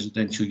 10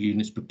 residential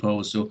units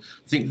proposed. So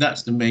I think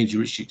that's the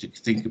major issue to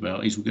think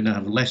about, is we're going to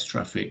have less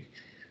traffic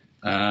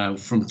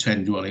from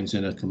 10 dwellings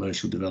in a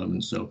commercial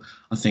development. So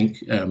I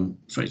think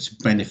it's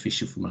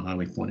beneficial from a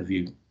highway point of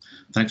view.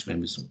 Thanks,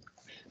 members.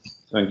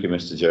 Thank you,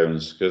 Mr.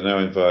 Jones. Can I now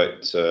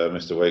invite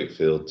Mr.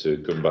 Wakefield to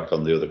come back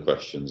on the other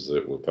questions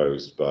that were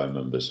posed by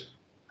members?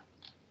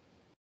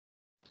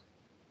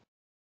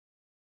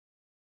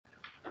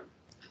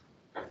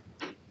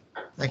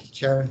 Thank you,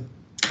 Chairman.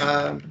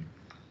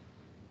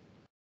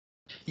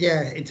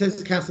 Yeah, in terms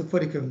of Councillor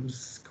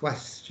Puddicombe's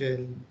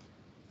question,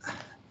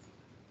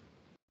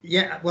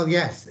 yeah, well,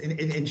 yes,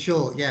 in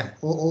short, yeah,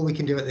 all we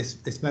can do at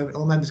this moment,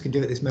 all members can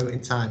do at this moment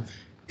in time,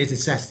 is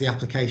assess the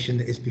application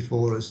that is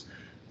before us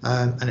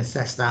and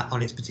assess that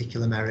on its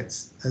particular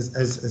merits. As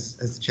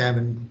the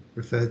Chairman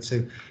referred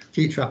to,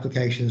 future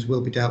applications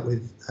will be dealt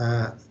with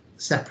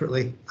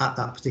separately at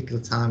that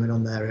particular time and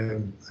on their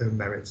own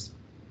merits.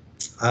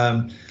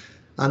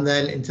 And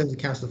then in terms of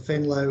Councillor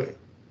Finlow,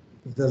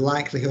 the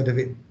likelihood of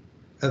it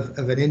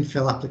of an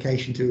infill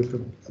application to be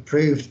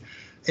approved,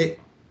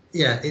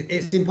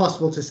 it's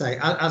impossible to say.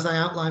 As I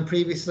outlined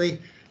previously,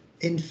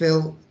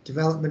 infill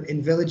development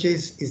in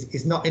villages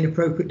is not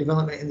inappropriate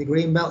development in the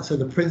green belt, so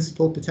the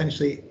principle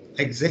potentially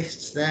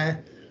exists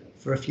there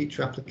for a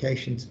future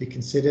application to be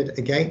considered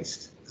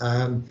against,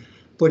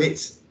 but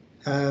it's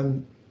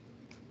limited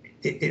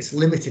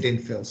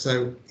infill,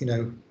 so you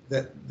know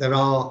that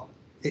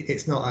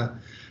it's not a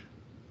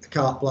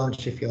carte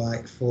blanche, if you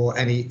like, for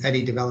any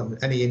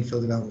development, any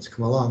infill development to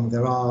come along.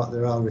 There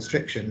are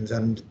restrictions,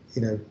 and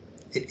you know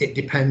it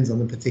depends on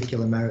the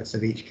particular merits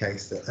of each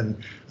case,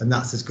 and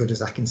that's as good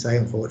as I can say,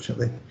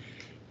 unfortunately.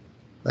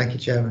 Thank you,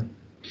 Chairman.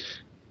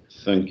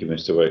 Thank you,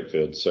 Mr.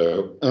 Wakefield.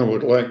 So I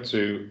would like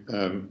to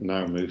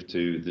now move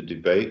to the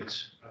debate.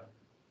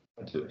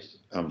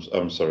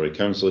 I'm sorry,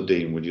 Councillor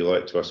Dean, would you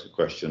like to ask a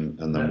question,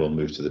 and then we'll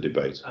move to the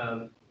debate?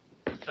 No,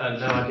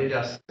 I did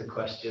ask the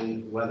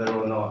question whether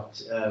or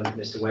not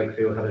Mr.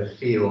 Wakefield had a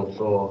feel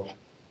for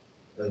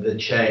the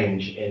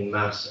change in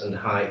mass and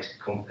height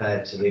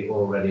compared to the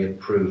already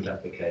approved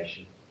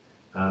application,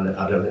 and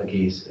I don't think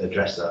he's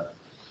addressed that.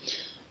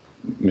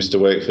 Mr.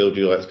 Wakefield, would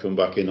you like to come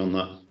back in on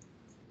that?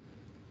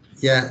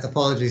 Yeah,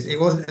 apologies. It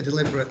wasn't a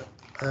deliberate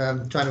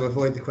trying to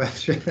avoid the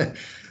question.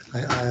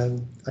 I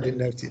didn't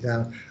note it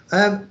down.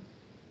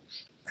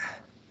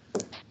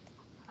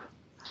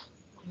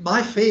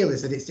 My feel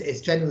is that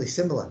it's generally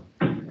similar,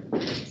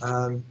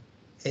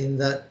 in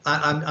that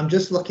I'm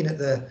just looking at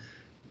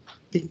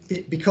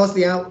because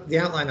the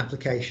outline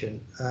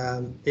application,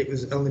 it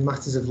was only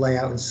matters of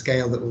layout and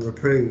scale that were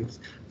approved.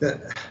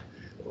 That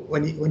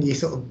when you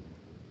sort of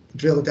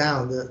drill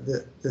down,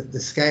 the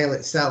scale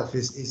itself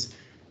is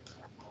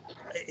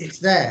it's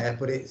there,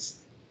 but it's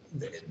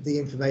the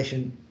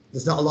information.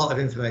 There's not a lot of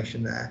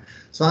information there.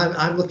 So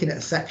I'm looking at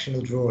a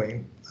sectional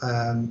drawing,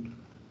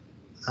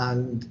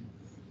 and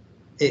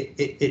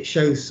it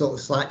shows sort of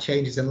slight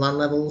changes in land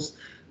levels.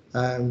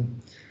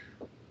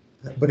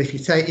 But if you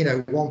take, you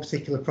know, one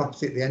particular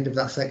property at the end of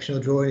that sectional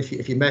drawing,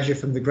 if you measure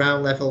from the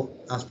ground level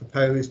as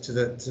proposed to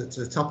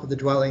the top of the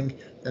dwelling,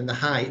 then the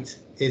height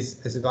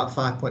is about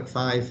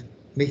 5.5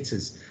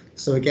 metres.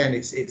 So again,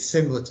 it's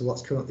similar to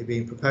what's currently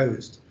being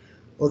proposed.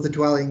 Other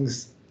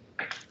dwellings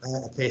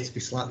appear to be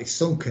slightly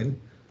sunken,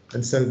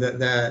 and so that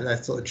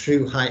their sort of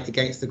true height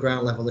against the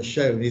ground level as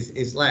shown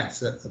is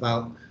less, at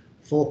about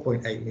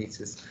 4.8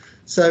 metres.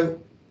 So,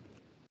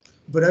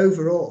 but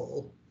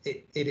overall,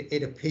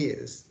 it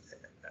appears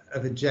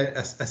of a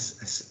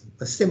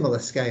similar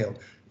scale.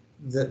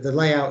 The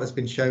layout has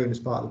been shown as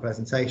part of the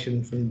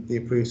presentation, from the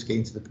approved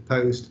scheme to the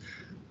proposed.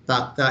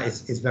 That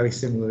is very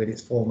similar in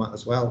its format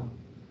as well,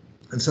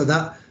 and so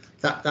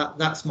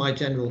that's my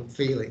general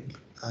feeling,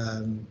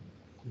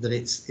 that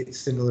it's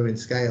similar in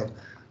scale.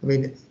 I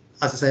mean,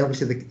 as I say,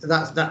 obviously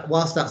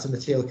whilst that's a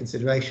material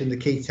consideration, the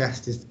key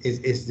test is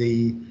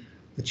the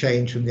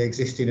change from the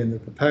existing and the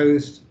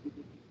proposed.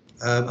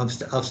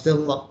 I've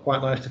still not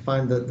quite managed to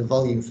find the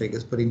volume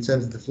figures, but in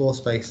terms of the floor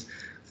space,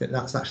 I think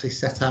that's actually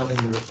set out in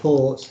the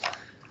report.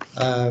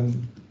 Bear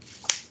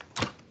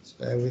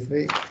with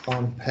me,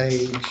 on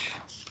page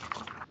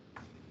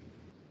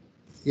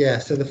Yeah,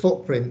 so the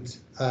footprint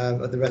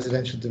of the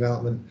residential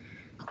development.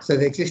 So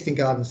the existing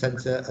garden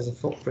centre has a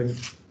footprint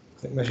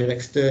measured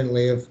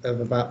externally of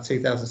about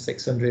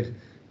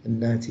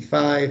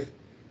 2,695,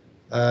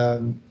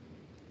 and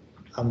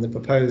the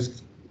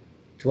proposed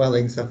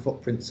dwellings have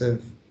footprints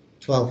of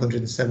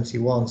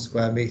 1,271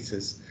 square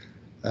metres.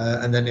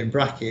 And then in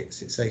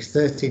brackets it says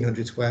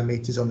 1,300 square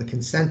metres on the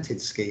consented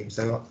scheme.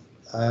 So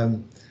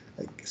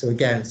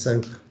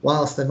so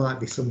whilst there might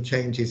be some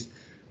changes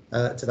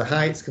to the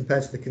heights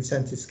compared to the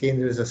consented scheme,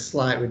 there is a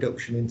slight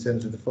reduction in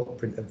terms of the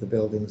footprint of the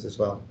buildings as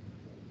well.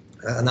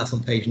 And that's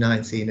on page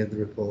 19 of the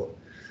report.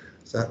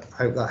 So I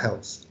hope that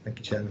helps. Thank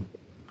you, Chairman.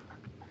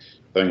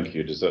 Thank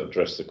you. Does that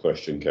address the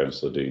question,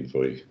 Councillor Dean,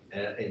 for you?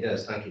 It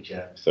does. Thank you,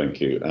 Chair.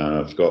 Thank you.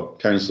 I've got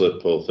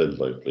Councillor Paul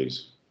Findlay,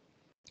 please.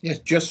 Yes,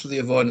 just for the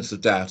avoidance of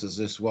doubt, as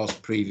this was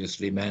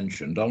previously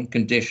mentioned, on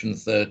condition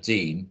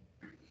 13,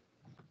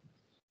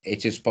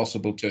 it is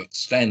possible to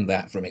extend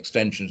that from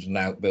extensions and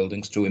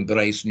outbuildings to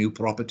embrace new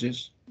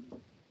properties.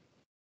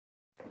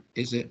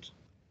 Is it,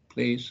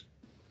 please?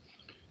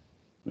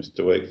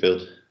 Mr.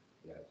 Wakefield.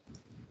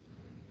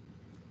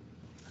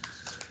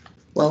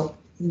 Well,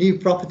 new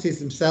properties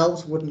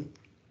themselves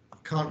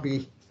can't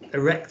be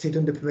erected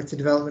under permitted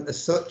development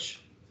as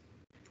such.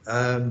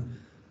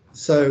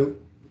 So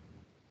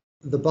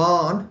the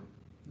barn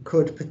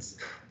could,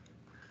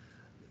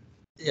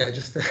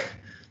 just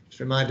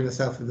reminding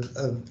myself of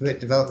the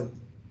permitted development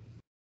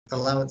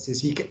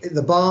allowances.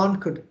 The barn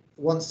could,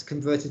 once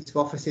converted to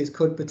offices,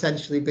 could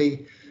potentially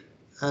be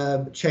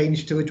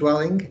changed to a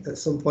dwelling at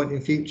some point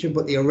in future,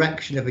 but the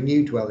erection of a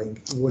new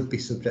dwelling would be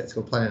subject to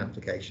a planning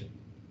application.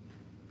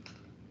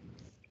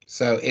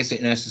 So is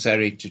it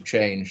necessary to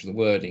change the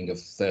wording of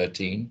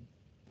 13?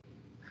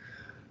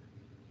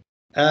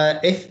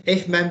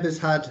 If members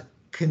had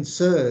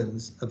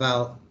concerns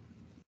about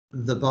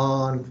the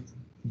barn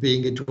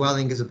being a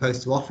dwelling as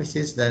opposed to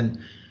offices,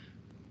 then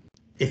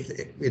if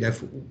there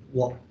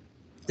were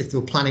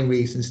planning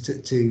reasons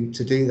to do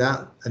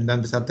that, and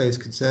members had those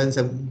concerns,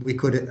 then we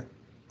could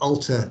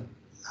alter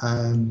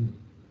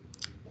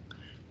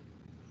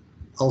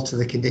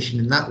the condition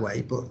in that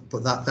way, but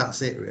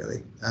that's it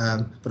really.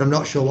 But I'm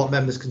not sure what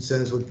members'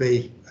 concerns would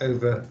be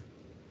over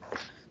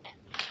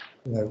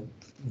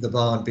the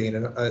barn being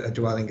a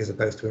dwelling as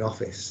opposed to an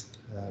office.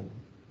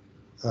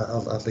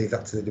 I'll leave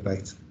that to the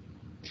debate.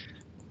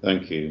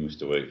 Thank you,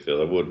 Mr.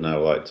 Wakefield. I would now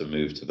like to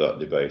move to that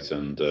debate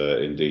and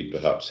indeed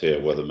perhaps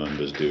hear whether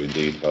members do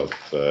indeed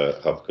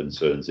have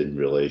concerns in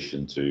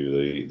relation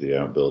to the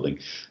outbuilding.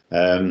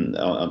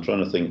 I'm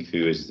trying to think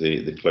who is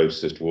the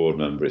closest ward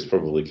member. It's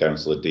probably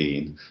Councillor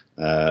Dean.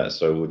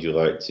 So would you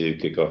like to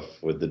kick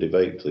off with the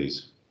debate,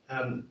 please?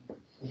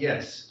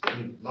 Yes,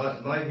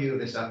 my view of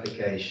this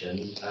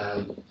application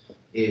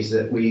is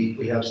that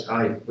we have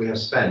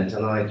spent,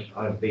 and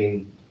I've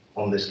been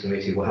on this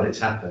committee while it's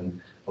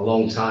happened, a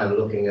long time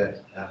looking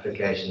at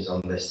applications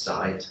on this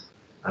site,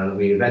 and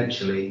we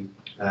eventually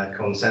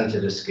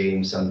consented a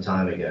scheme some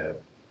time ago.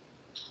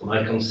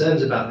 My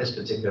concerns about this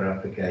particular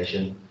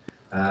application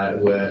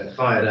were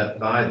fired up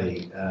by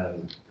the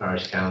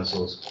Parish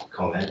Council's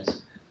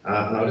comments,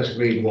 and I'll just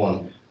read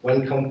one.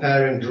 When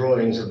comparing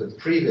drawings of the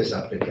previous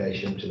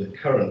application to the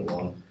current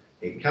one,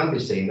 it can be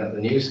seen that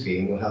the new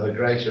scheme will have a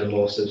greater and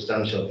more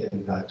substantial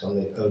impact on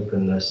the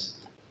openness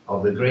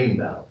of the green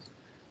belt.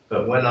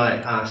 But when I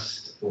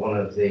asked one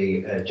of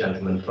the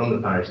gentlemen from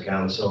the Parish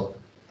Council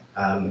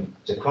to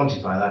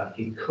quantify that,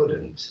 he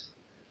couldn't.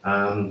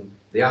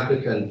 The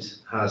applicant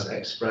has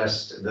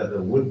expressed that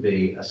there would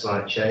be a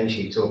slight change.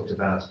 He talked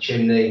about a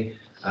chimney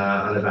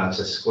and about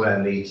a square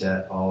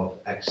metre of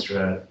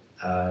extra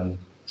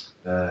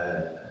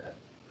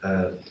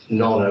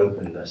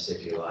non-openness,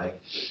 if you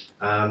like.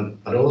 And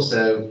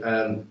also,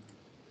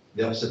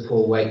 the Officer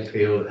Paul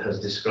Wakefield has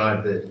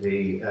described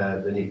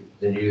the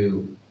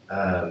new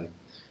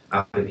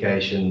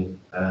application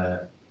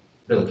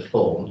built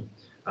form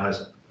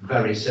as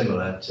very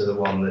similar to the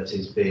one that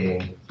is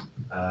being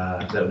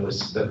that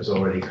was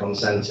already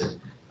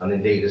consented, and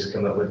indeed has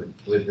come up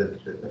with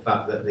the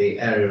fact that the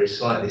area is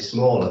slightly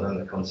smaller than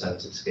the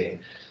consented scheme.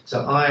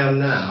 So I am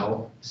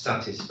now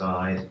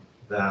satisfied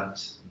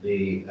that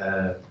the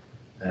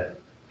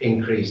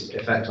increased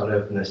effect on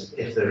openness,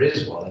 if there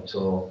is one at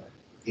all,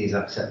 is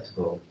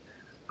acceptable.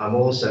 I've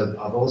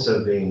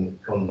also been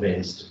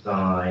convinced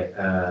by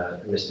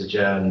Mr.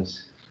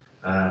 Jones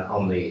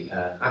on the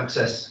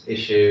access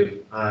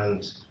issue,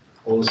 and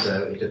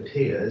also it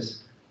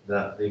appears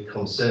that the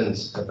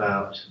concerns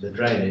about the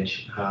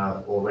drainage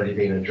have already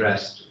been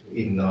addressed,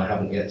 even though I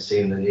haven't yet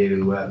seen the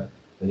new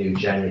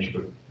drainage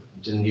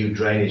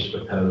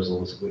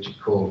proposals which are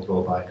called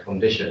for by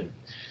condition.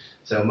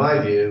 So my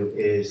view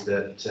is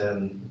that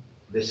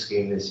this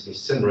scheme is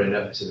similar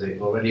enough to the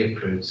already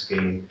approved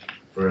scheme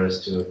for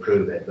us to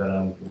approve it, but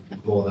I'm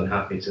more than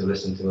happy to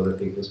listen to other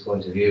people's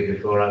point of view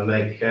before I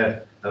make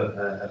a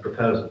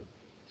proposal.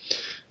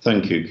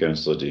 Thank you,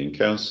 Councillor Dean.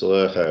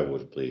 Councillor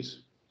Harewood, please.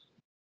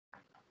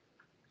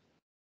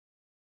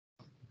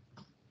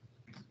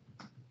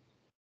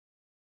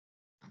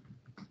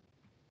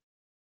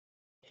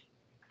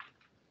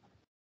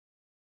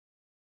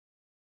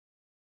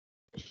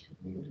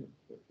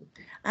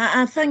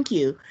 Thank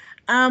you.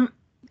 I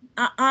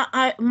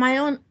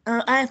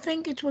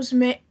think it was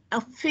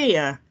a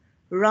fear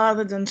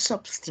rather than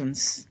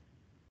substance,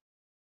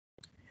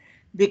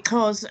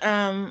 because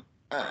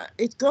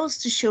it goes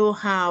to show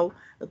how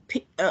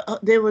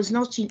there was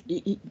not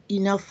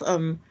enough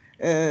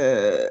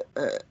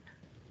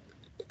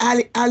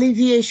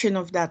alleviation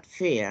of that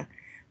fear.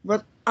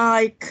 But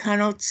I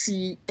cannot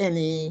see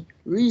any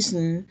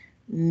reason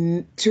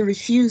to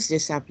refuse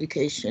this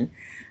application.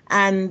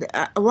 And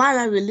while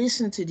I will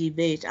listen to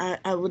debate,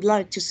 I would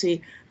like to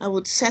say I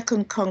would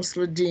second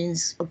Councillor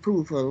Dean's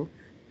approval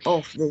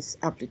of this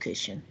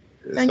application.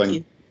 Thank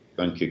you.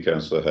 Thank you,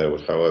 Councillor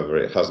Harewood. However,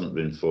 it hasn't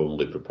been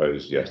formally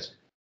proposed yet.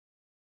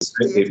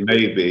 It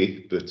may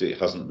be, but it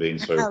hasn't been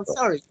so far.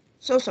 Sorry,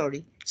 so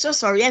sorry. So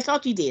sorry, I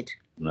thought you did.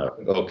 No,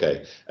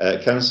 okay.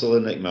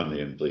 Councillor Nick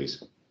Mannion,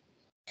 please.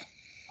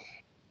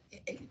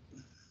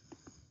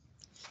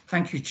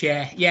 Thank you,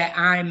 Chair. Yeah,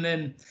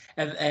 I'm,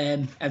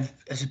 I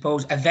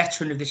suppose, a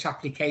veteran of this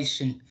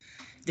application,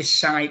 this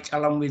site,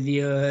 along with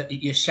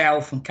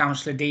yourself and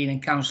Councillor Dean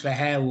and Councillor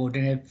Harewood,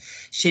 and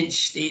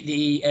since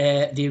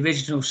the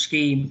original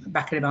scheme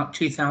back in about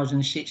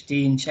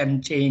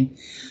 2016-17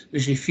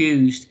 was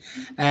refused.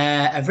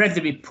 I've read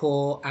the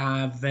report.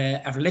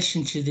 I've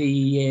listened to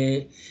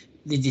the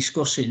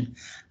discussion,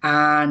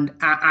 and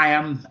I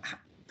am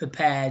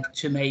prepared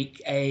to make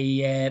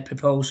a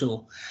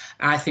proposal.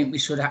 I think we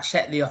should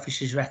accept the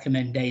officer's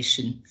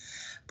recommendation,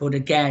 but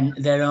again,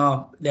 there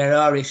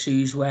are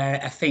issues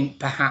where I think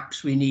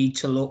perhaps we need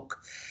to look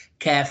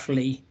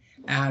carefully,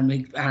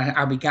 and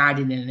I'll be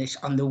guiding in this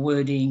on the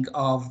wording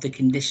of the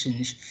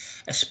conditions,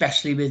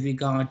 especially with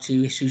regard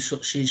to issues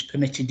such as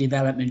permitted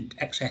development,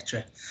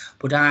 etc.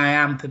 But I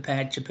am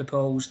prepared to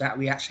propose that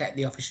we accept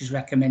the officer's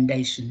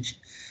recommendations.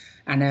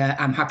 And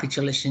I'm happy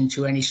to listen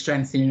to any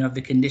strengthening of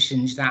the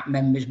conditions that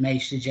members may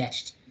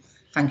suggest.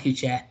 Thank you,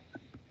 Chair.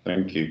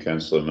 Thank you,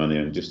 Councillor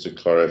Mannion. Just to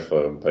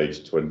clarify, on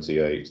page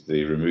 28,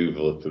 the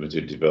removal of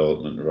permitted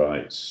development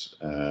rights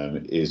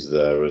is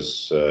there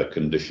as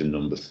condition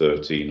number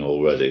 13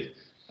 already.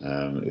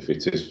 If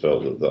it is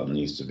felt that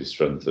needs to be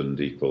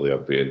strengthened, equally,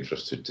 I'd be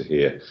interested to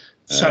hear.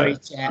 Sorry,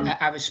 Chair,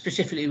 I was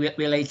specifically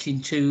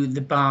relating to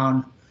the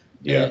barn,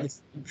 the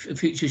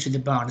future use of the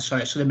barn.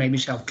 Sorry, so I made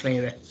myself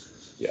clearer.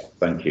 Yeah,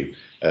 thank you.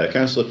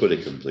 Councillor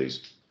Puddicombe,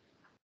 please.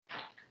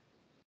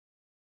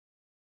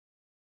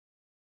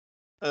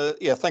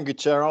 Yeah, thank you,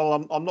 Chair.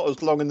 I'm not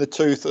as long in the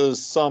tooth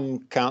as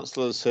some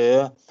councillors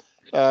here,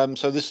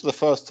 so this is the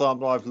first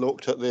time I've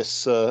looked at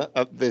this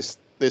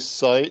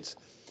site.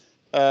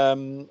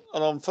 And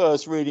on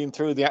first reading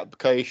through the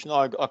application,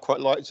 I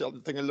quite liked it. I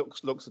think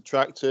it looks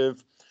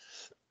attractive.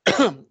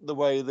 The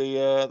way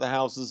the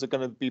houses are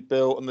going to be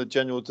built and the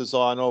general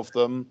design of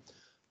them.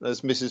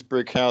 As Mrs.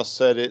 Brighouse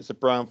said, it's a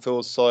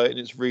brownfield site and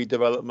it's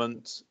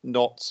redevelopment,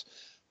 not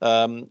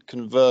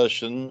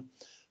conversion.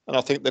 And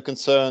I think the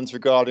concerns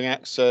regarding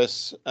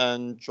access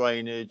and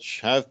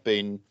drainage have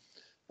been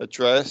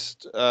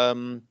addressed. I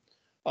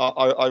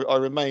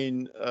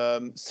remain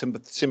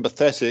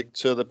sympathetic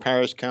to the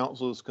Parish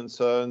Council's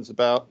concerns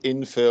about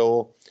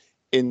infill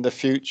in the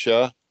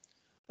future.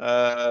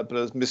 But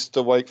as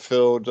Mr.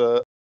 Wakefield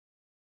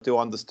do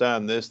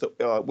understand this,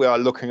 that we are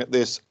looking at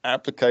this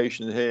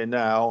application here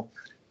now,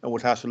 and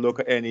would have to look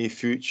at any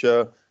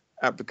future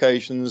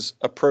applications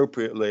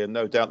appropriately, and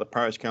no doubt the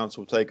Parish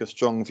Council will take a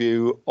strong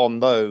view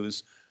on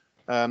those.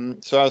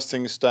 So as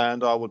things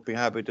stand, I would be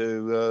happy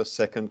to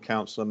second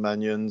Councillor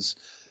Mannion's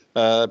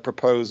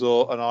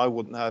proposal, and I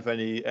wouldn't have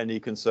any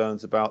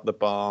concerns about the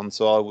barn,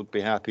 so I would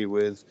be happy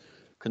with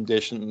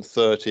condition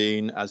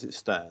 13 as it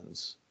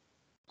stands.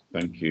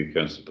 Thank you,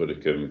 Councillor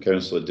Puddicombe.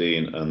 Councillor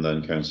Dean and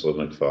then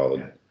Councillor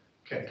McFarlane.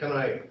 Can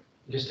I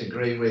just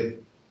agree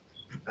with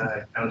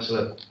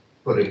Councillor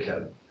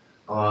Puddicombe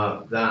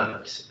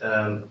that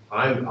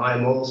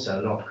I'm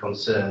also not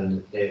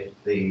concerned if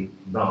the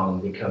barn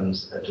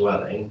becomes a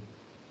dwelling,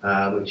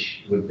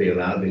 which would be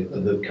allowed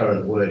with the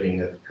current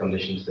wording of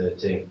condition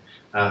 13.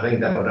 I think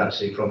that would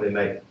actually probably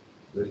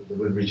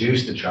would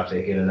reduce the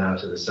traffic in and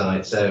out of the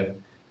site. So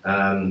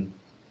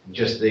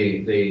just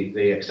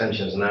the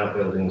extensions and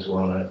outbuildings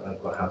one, I'm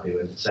quite happy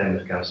with. Same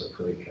with Councillor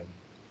Puddicombe.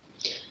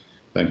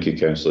 Thank you,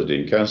 Councillor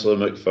Dean. Councillor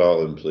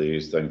McFarlane,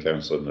 please, then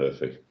Councillor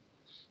Murphy.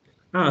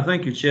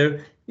 Thank you,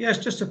 Chair. Yes,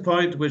 just a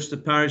point which the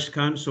Parish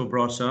Council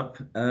brought up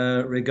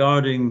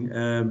regarding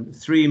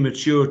 3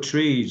 mature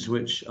trees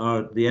which are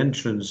at the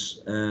entrance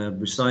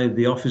beside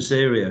the office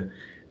area,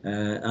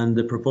 and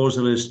the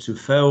proposal is to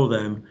fell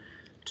them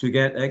to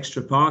get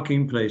extra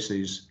parking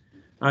places.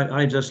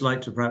 I'd just like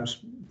to perhaps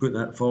put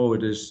that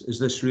forward. Is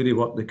this really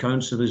what the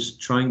council is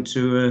trying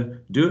to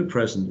do at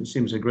present? It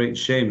seems a great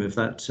shame if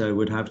that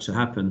would have to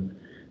happen,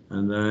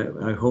 and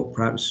I hope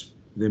perhaps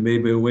there may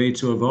be a way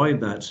to avoid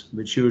that.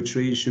 Mature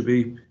trees should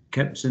be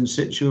kept in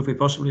situ if we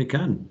possibly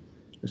can.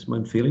 That's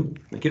my feeling.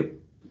 Thank you.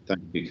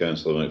 Thank you,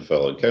 Councillor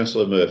McFarlane.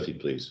 Councillor Murphy,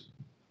 please.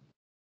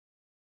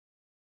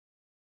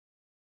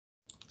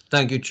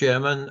 Thank you,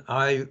 Chairman.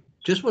 I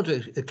just want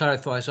to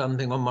clarify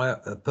something on my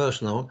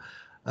personal.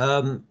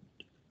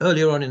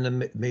 Earlier on in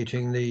the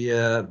meeting,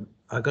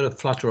 I got a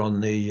flutter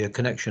on the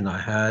connection I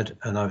had,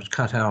 and I was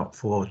cut out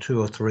for 2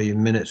 or 3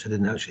 minutes. I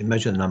didn't actually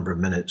measure the number of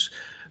minutes.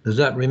 Does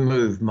that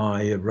remove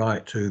my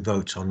right to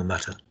vote on the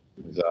matter?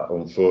 That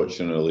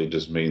unfortunately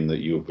does mean that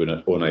you've been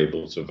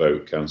unable to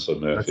vote, Councillor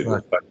Murphy.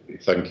 That's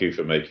right. Thank you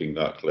for making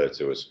that clear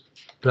to us.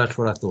 That's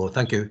what I thought.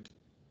 Thank you.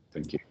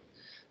 Thank you.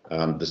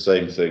 And the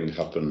same thing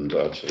happened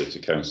actually to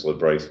Councillor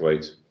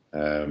Braithwaite.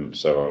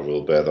 So I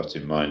will bear that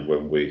in mind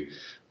when we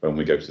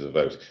go to the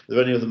vote. Are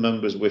there any other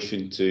members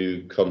wishing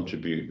to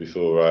contribute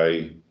before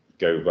I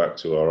go back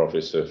to our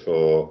officer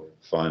for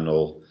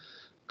final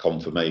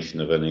confirmation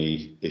of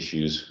any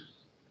issues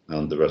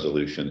and the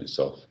resolution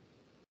itself?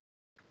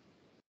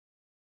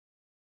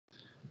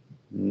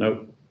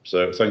 No.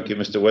 So thank you,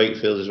 Mr.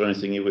 Wakefield. Is there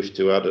anything you wish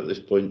to add at this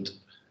point?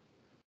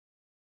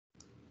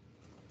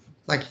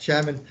 Thank you,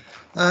 Chairman.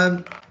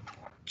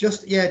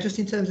 Just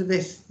in terms of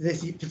this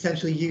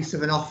potential use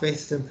of an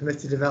office and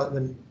permitted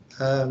development,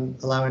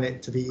 allowing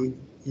it to be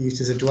used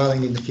as a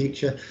dwelling in the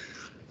future.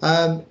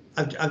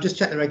 I've just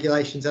checked the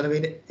regulations, and I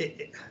mean,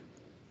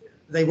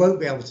 they won't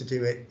be able to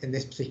do it in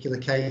this particular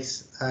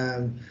case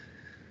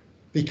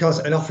because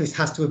an office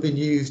has to have been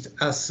used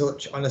as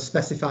such on a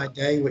specified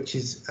day, which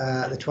is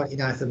the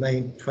 29th of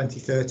May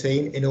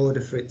 2013, in order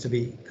for it to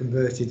be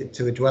converted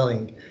to a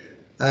dwelling.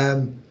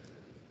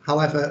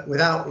 However,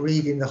 without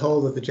reading the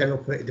whole of the General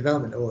Permitted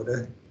Development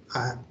Order,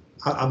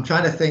 I'm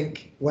trying to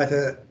think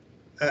whether,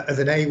 as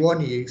an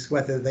A1 use,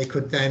 whether they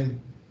could then,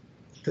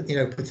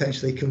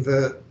 potentially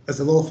convert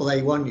as a lawful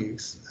A1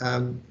 use,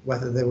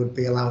 whether there would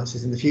be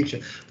allowances in the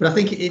future. But I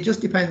think it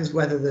just depends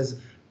whether there's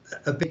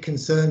a big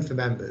concern for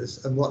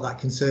members and what that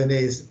concern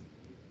is,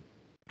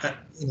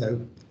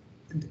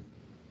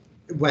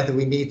 whether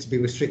we need to be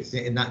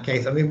restricting it in that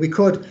case. I mean, we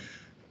could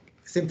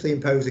simply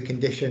impose a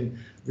condition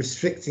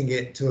restricting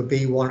it to a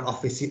B1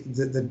 office,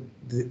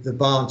 the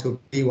barn to a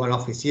B1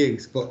 office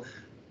use, but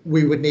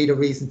we would need a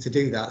reason to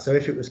do that. So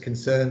if it was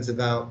concerns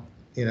about,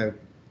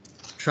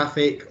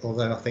 traffic,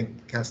 although I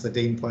think Councillor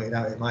Dean pointed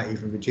out it might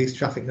even reduce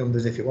traffic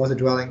numbers if it was a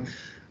dwelling,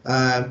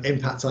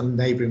 impact on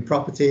neighbouring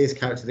properties,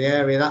 character of the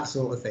area, that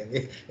sort of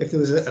thing. If there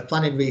was a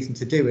planning reason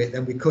to do it,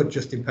 then we could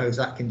just impose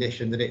that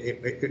condition that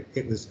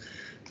it was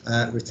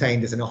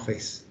retained as an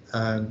office.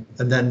 And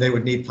then they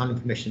would need planning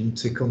permission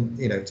to come,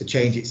 to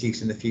change its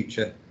use in the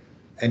future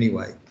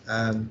anyway.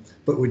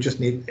 But we just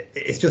need,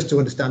 it's just to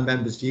understand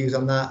members' views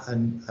on that,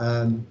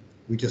 and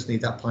we just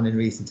need that planning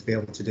reason to be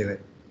able to do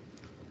it.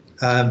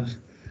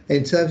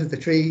 In terms of the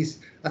trees,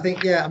 I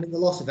think, the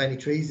loss of any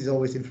trees is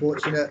always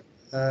unfortunate.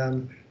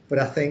 But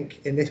I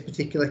think in this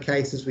particular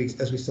case, as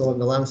we saw in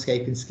the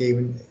landscaping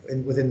scheme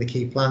and within the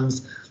key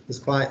plans, there's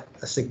quite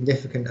a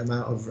significant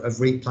amount of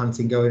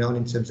replanting going on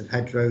in terms of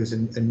hedgerows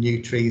and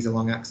new trees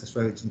along access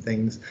roads and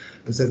things.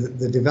 And so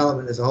the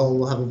development as a whole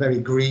will have a very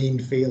green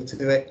feel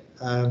to it.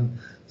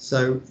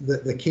 So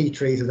the key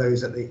trees are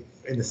those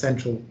in the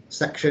central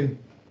section,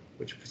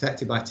 which are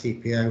protected by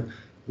TPO,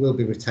 will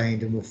be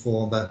retained and will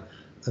form a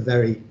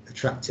very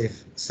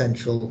attractive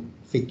central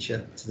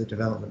feature to the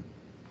development.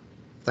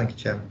 Thank you,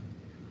 Chairman.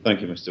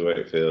 Thank you, Mr.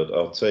 Wakefield.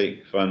 I'll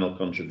take final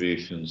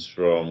contributions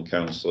from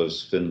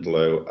Councillors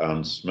Findlow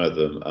and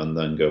Smetham and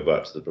then go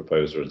back to the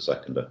proposer and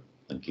seconder.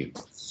 Thank you.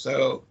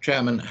 So,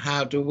 Chairman,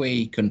 how do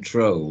we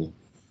control,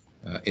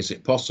 is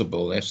it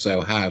possible, if so,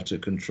 how to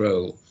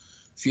control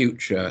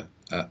future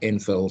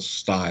infill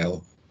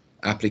style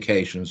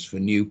applications for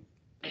new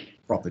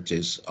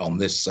properties on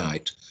this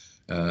site,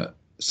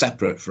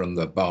 separate from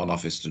the barn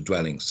office to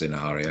dwelling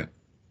scenario?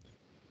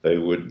 They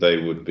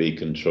would be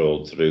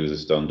controlled through the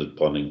standard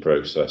planning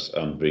process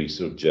and be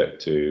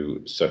subject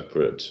to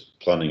separate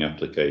planning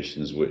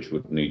applications, which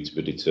would need to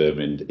be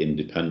determined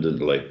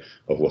independently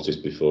of what is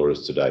before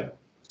us today.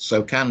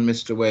 So can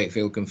Mr.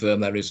 Wakefield confirm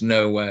there is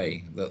no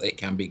way that it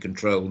can be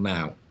controlled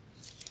now?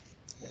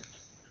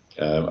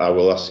 I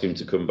will ask him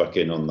to come back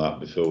in on that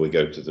before we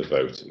go to the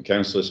vote.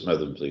 Councillor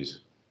Smetham, please.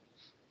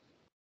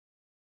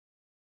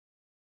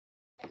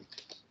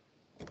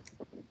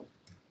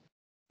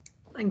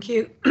 Thank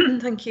you.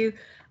 Thank you.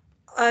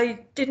 I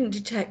didn't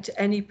detect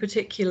any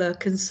particular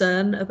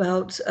concern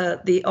about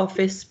the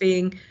office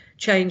being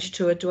changed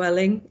to a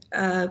dwelling.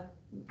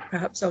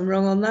 Perhaps I'm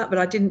wrong on that, but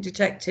I didn't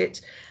detect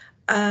it.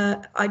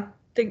 I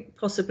think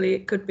possibly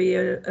it could be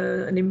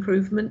an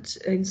improvement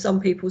in some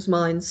people's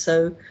minds.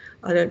 So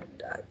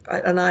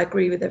I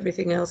agree with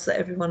everything else that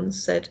everyone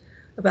said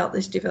about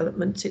this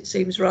development. It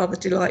seems rather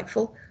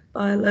delightful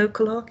by a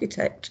local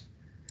architect.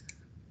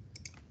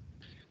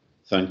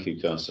 Thank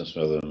you, Councillor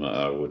Smetham.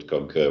 I would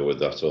concur with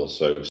that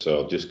also. So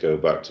I'll just go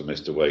back to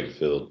Mr.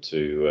 Wakefield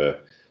to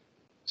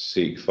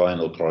seek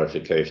final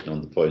clarification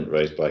on the point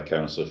raised by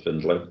Councillor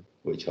Findlow,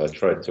 which I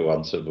tried to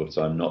answer, but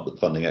I'm not the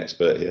planning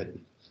expert here.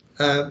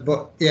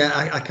 But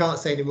yeah, I can't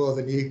say any more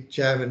than you,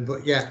 Chairman.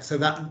 But yeah, so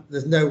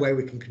there's no way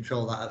we can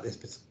control that at this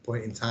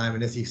point in time.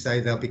 And as you say,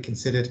 they'll be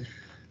considered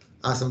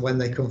as and when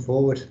they come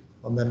forward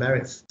on their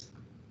merits.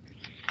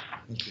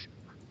 Thank you.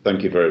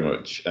 Thank you very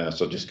much.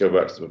 So just go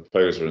back to the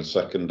proposer and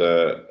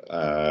seconder.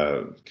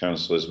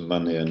 Councillors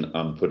Mannion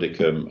and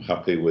Puddicombe,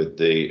 happy with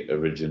the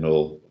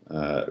original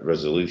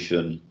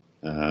resolution?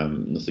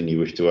 Nothing you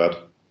wish to add?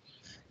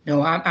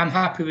 No, I'm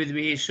happy with the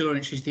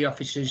reassurances the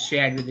officers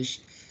shared with us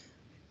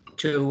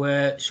to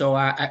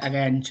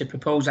again to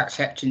propose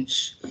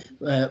acceptance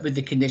with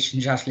the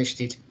conditions as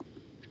listed.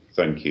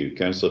 Thank you.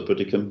 Councillor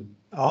Puddicombe?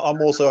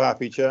 I'm also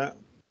happy, Chair.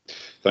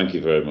 Thank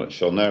you very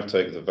much. I'll now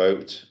take the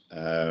vote,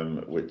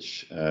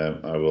 which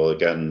I will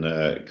again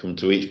come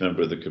to each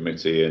member of the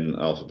committee in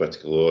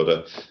alphabetical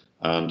order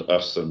and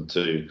ask them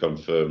to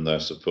confirm their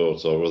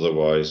support or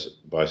otherwise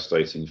by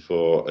stating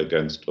for,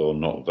 against or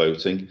not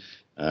voting.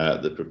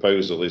 The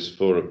proposal is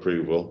for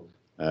approval,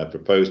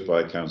 proposed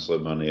by Councillor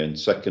Mannion,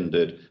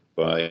 seconded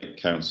by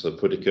Councillor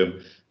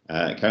Puddicombe.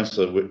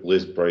 Councillor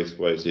Liz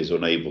Braithwaite is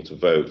unable to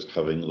vote,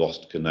 having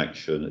lost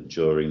connection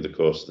during the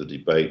course of the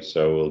debate,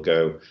 so we'll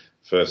go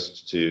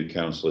first to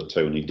Councillor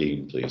Tony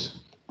Dean, please.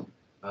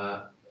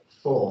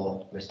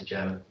 For, Mr.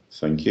 Chairman.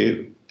 Thank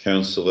you.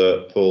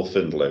 Councillor Paul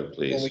Findlow,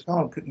 please.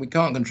 Well, we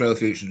can't control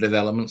future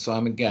development, so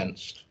I'm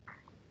against.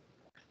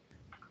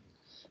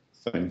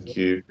 Thank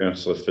you,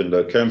 Councillor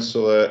Findlow.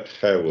 Councillor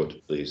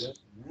Harewood, please.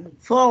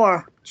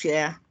 For,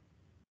 Chair.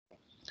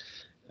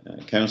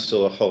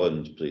 Councillor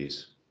Holland,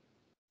 please.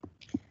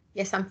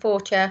 Yes, I'm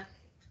for, Chair.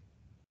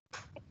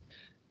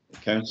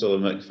 Councillor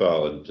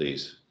McFarlane,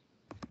 please.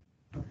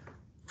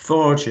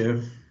 For,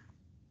 Chair.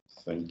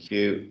 Thank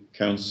you.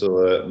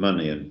 Councillor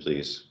Mannion,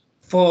 please.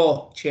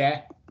 For,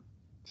 Chair.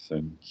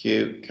 Thank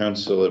you.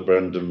 Councillor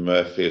Brendan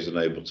Murphy is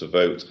unable to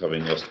vote,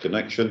 having lost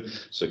connection.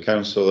 So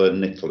Councillor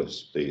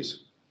Nicholas,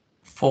 please.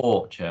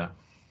 For, Chair.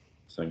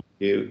 Thank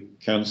you.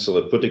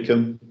 Councillor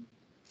Puddicombe.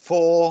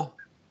 For.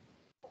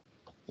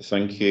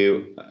 Thank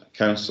you.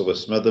 Councillor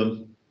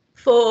Smitham.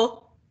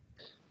 For.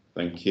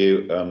 Thank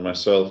you. And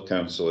myself,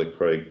 Councillor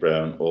Craig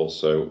Brown,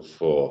 also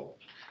for.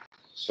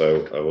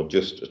 So I will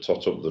just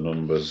tot up the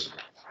numbers.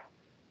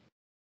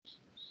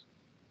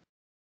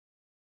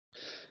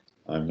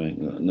 I make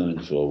 9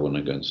 for, 1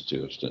 against,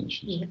 2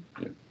 abstentions.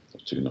 Yeah.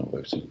 2 not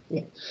voting.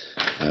 Yeah.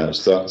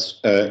 So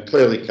that's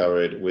clearly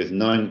carried with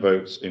 9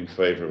 votes in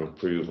favour of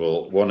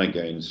approval, 1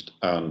 against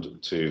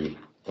and 2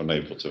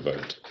 unable to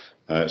vote.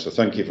 So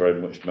thank you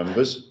very much,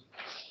 members.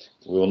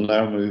 We'll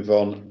now move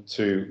on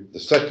to the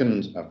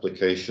second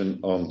application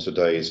on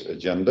today's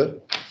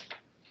agenda.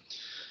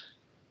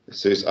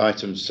 This is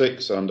item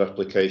 6 and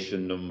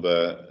application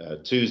number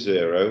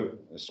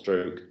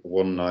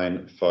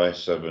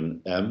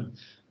 20/1957M.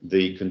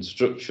 The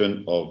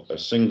construction of a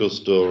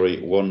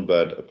single-storey,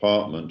 1-bed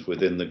apartment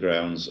within the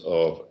grounds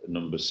of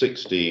number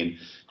 16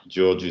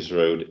 Georges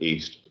Road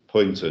East,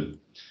 Poynton.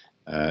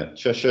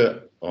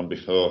 Cheshire, on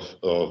behalf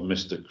of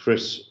Mr.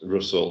 Chris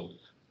Russell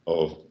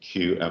of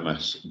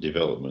QMS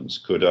Developments.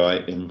 Could I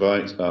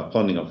invite our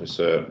planning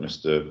officer,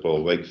 Mr.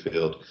 Paul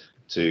Wakefield,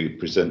 to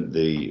present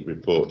the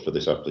report for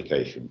this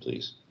application,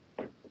 please?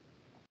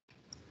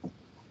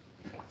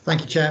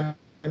 Thank you, Chairman.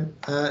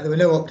 There were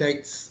no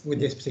updates with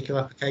this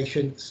particular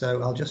application,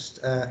 so I'll just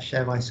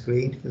share my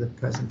screen for the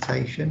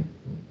presentation.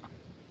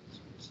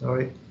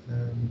 Sorry.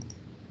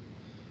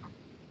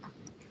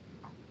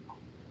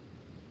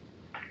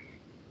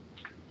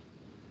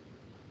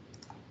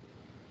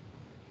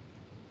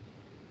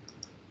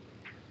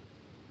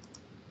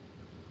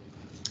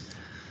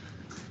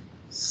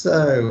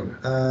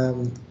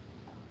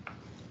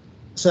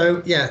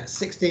 So yeah,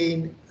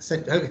 16,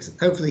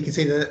 hopefully you can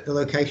see the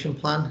location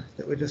plan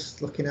that we're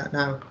just looking at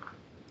now.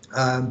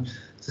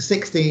 So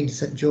 16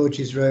 St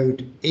George's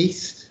Road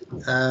East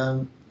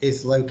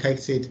is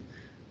located,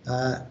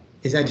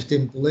 is edged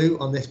in blue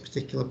on this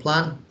particular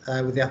plan,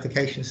 with the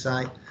application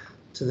site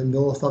to the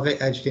north of it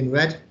edged in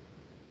red.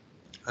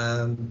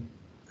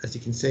 As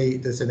you can see,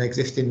 there's an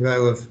existing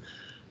row of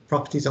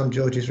properties on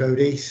George's Road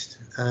East,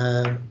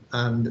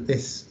 and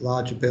this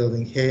larger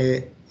building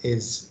here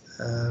is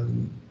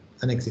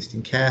an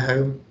existing care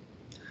home,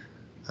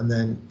 and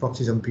then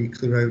properties on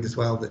Buckley Road as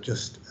well that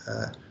just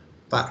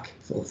back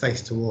or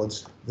face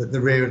towards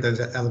the rear of those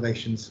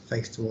elevations,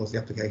 face towards the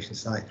application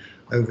site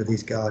over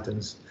these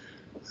gardens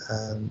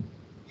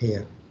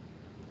here.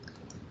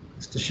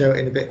 Just to show it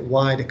in a bit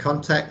wider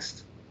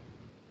context,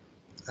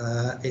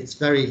 it's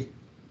very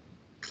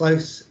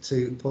close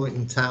to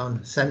Poynton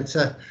Town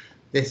Centre,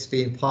 this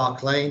being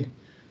Park Lane,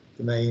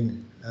 the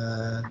main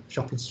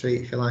shopping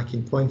street, if you like,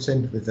 in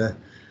Poynton, with the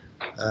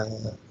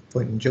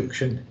Poynton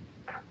Junction.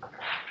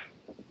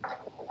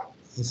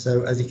 And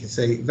so, as you can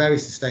see, very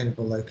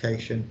sustainable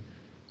location,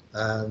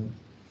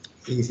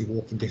 easy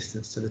walking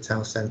distance to the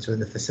town centre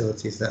and the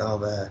facilities that are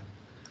there.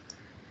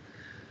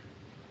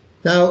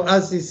 Now,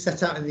 as is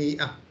set out in the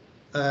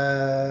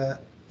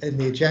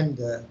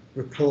agenda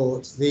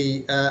report,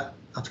 the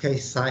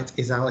application site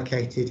is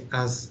allocated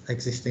as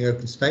existing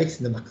open space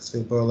in the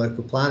Macclesfield Borough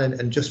Local Plan,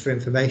 and just for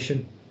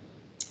information,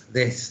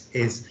 this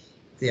is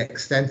the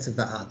extent of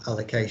that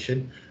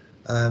allocation.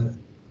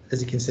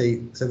 As you can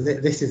see, so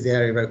this is the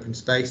area of open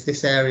space.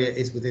 This area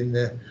is within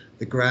the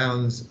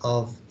grounds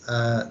of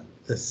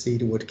the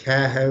Cedarwood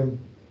Care Home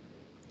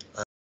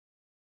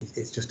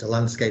it's just a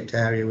landscaped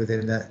area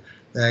within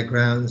their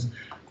grounds.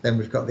 Then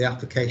we've got the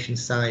application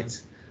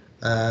site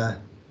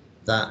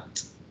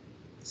that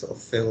sort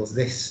of fills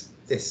this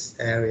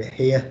area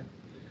here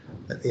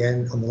at the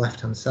end on the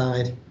left hand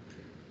side,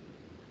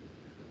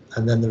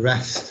 and then the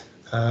rest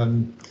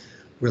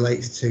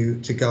relates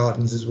to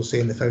gardens, as we'll see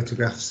in the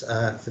photographs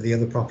for the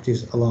other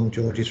properties along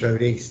George's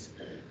Road East.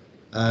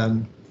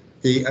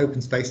 The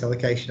open space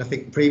allocation, I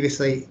think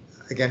previously,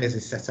 again as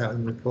is set out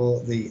in the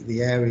report,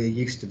 the area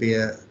used to be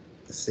a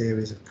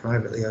series of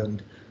privately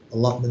owned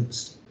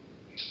allotments,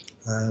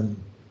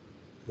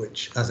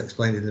 which, as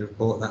explained in the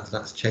report,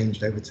 that's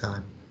changed over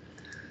time.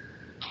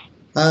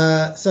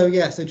 So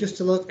just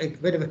to look a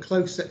bit of a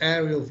closer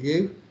aerial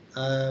view,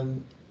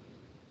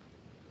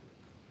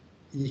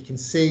 you can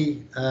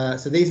see,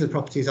 so these are the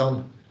properties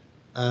on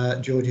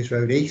George's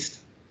Road East,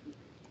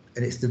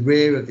 and it's the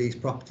rear of these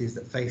properties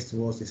that face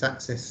towards this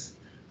access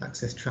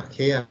track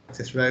here,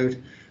 access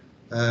road.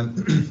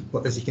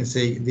 But as you can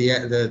see,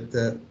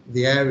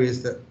 the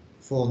areas that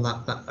form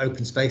that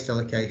open space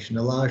allocation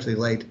are largely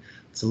laid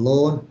to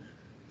lawn.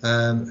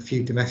 A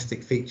few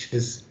domestic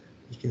features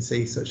you can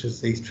see, such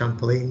as these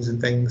trampolines and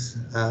things,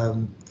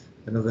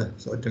 another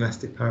sort of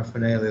domestic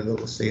paraphernalia that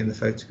we'll see in the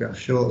photograph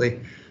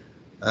shortly.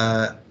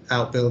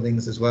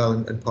 Outbuildings as well,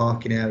 and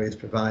parking areas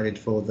provided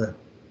for the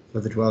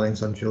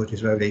dwellings on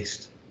George's Road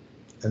East,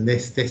 and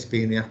this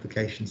being the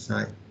application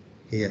site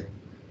here.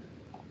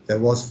 There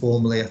was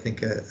formerly, I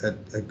think,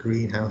 a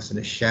greenhouse and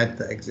a shed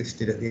that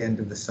existed at the end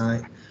of the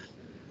site,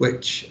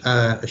 which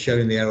are shown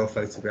in the aerial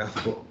photograph,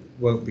 but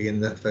won't be in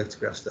the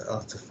photographs that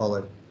are to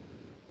follow.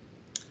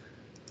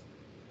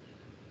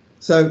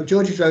 So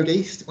George's Road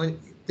East,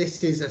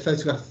 this is a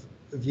photograph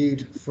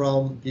viewed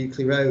from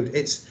Buckley Road.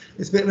 It's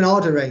a bit of an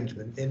odd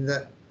arrangement in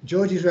that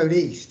George's Road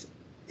East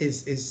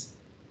is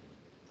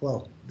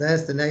well,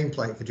 there's the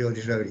nameplate for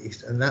George's Road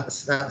East, and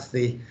that's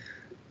the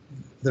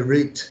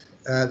route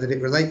that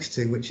it relates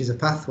to, which is a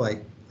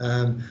pathway.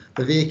 The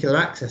vehicular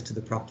access to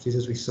the properties,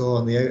 as we saw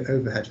on the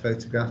overhead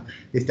photograph,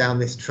 is down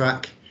this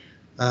track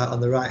on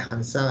the right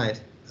hand side,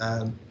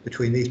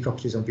 between these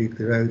properties on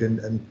Buckley Road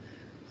and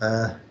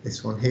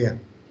this one here,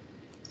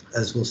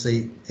 as we'll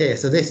see here.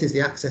 So this is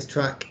the access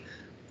track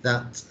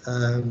that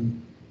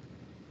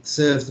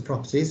serves the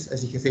properties.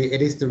 As you can see,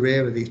 it is the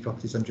rear of these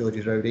properties on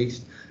George's Road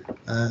East,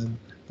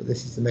 but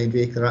this is the main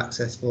vehicular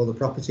access for the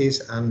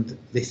properties, and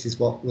this is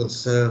what will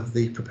serve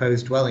the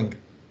proposed dwelling.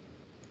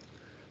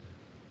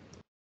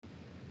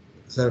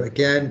 So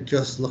again,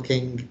 just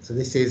looking, so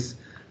this is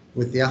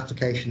with the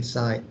application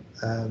site,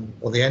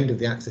 or the end of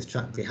the access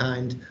track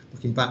behind,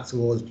 looking back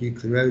towards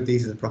Buckley Road.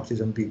 These are the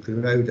properties on Buckley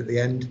Road at the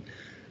end.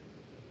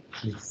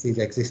 You can see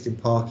the existing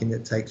parking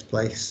that takes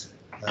place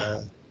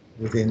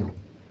within,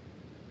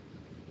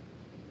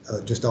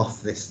 just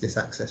off this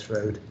access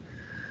road.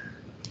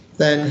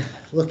 Then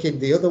looking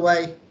the other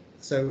way,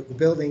 so the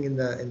building in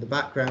the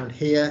background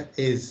here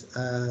is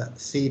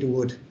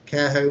Cedarwood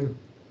Care Home,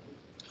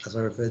 as I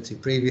referred to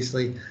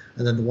previously,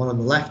 and then the one on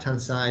the left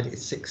hand side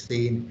is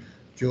 16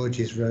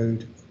 George's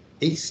Road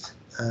East,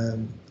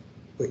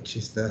 which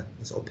is the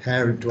sort of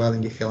parent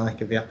dwelling, if you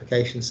like, of the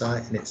application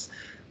site, and it's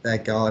their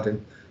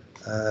garden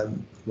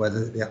where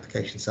the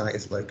application site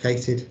is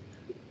located.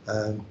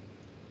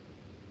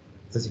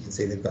 As you can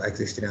see, they've got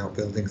existing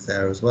outbuildings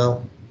there as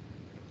well.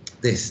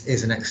 This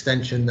is an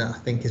extension that I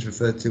think is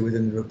referred to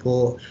within the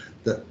report,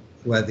 that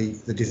where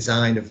the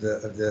design of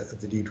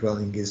the new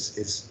dwelling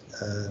is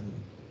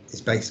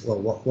based, well,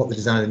 what the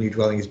design of the new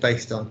dwelling is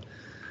based on.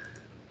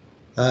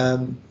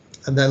 And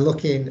then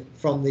looking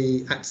from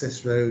the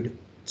access road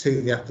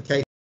to the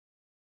application,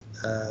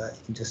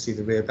 you can just see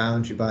the rear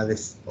boundary by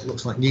this what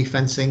looks like new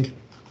fencing,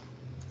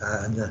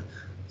 and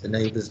the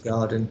neighbour's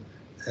garden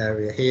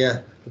area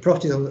here. The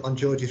properties on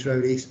George's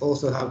Road East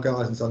also have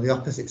gardens on the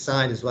opposite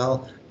side as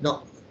well,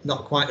 not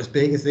quite as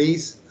big as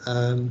these,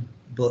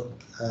 but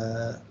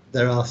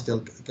there are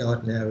still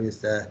garden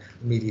areas there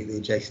immediately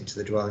adjacent to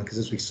the dwelling, because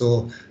as we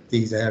saw,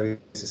 these areas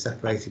are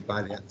separated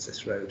by the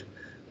access road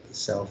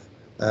itself.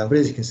 But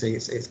as you can see,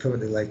 it's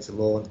currently laid to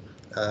lawn,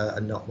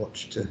 and not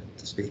much to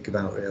speak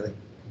about really.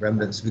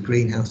 Remnants of a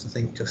greenhouse, I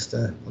think, just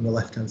on the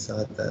left hand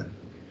side there.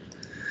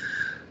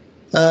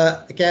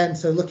 Again,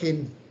 so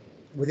looking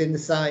within the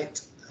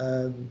site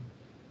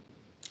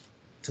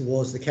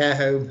towards the care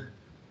home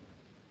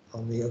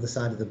on the other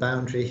side of the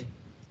boundary,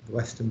 the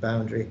western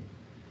boundary,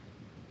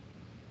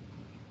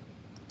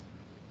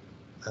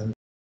 and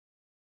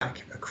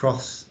back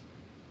across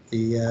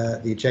the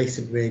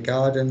adjacent rear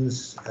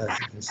gardens. As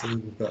you can see,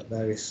 we've got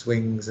various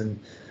swings and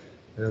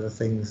other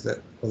things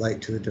that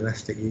relate to the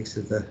domestic use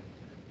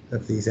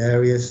of these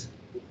areas,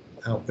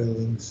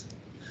 outbuildings.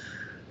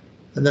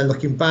 And then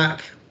looking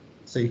back,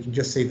 so you can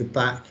just see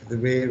the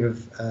rear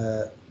of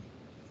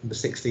number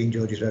 16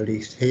 George's Road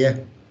East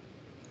here,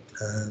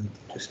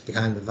 just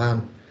behind the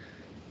van.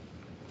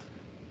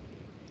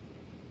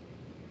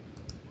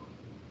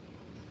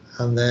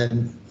 And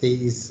then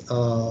these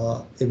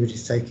are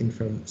images taken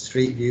from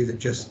Street View that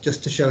just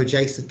to show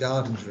adjacent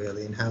gardens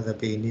really and how they're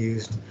being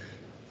used.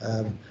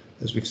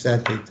 as we've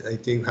said, they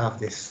do have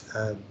this,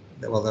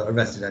 well, a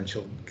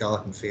residential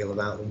garden feel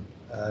about them.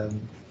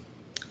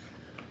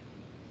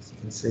 As you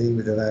can see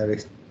with the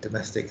various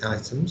domestic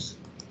items.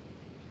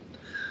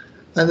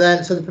 And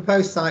then, so the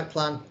proposed site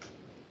plan,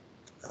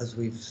 as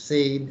we've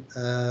seen,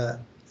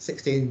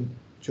 16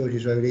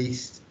 Georges Road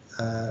East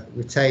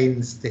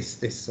retains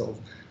this sort of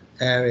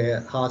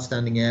area, hard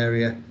standing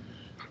area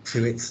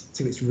to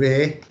its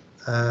rear,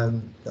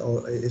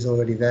 that is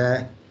already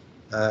there,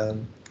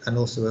 and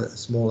also a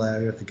small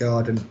area of the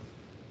garden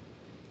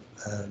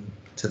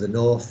to the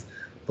north.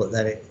 But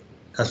then,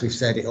 as we've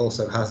said, it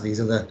also has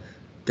these other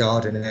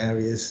garden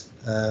areas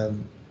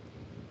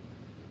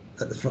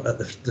at the front, at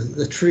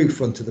the true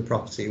front of the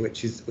property,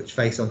 which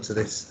face onto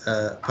this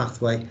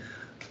pathway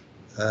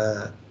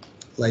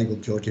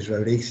labelled Georges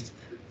Road East,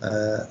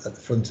 at the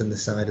front and the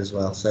side as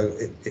well. So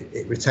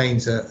it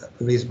retains a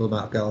reasonable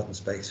amount of garden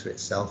space for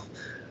itself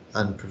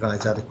and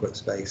provides adequate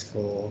space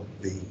for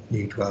the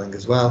new dwelling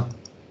as well.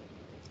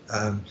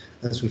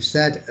 As we've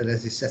said, and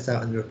as is set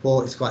out in the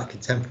report, it's quite a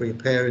contemporary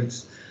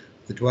appearance,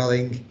 the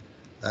dwelling,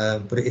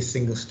 but it is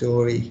single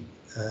story,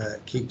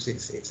 keeps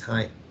its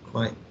height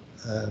quite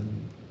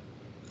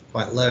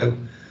low,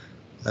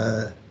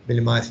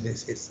 minimising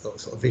its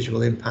sort of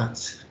visual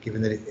impact,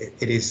 given that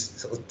it is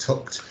sort of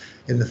tucked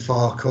in the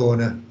far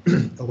corner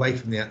away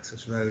from the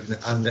access road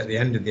and at the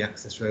end of the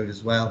access road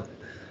as well.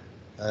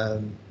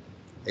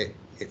 It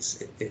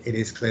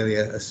is clearly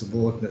a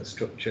subordinate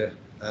structure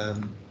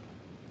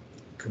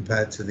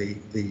compared to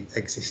the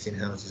existing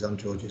houses on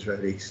Georges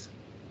Road East.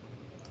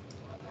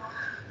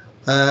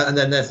 And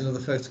then there's another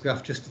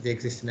photograph just of the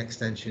existing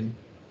extension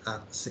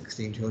at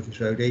 16 Georges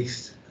Road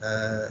East,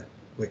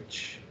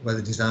 where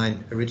the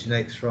design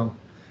originates from.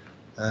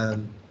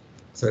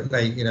 So it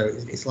may,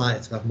 it's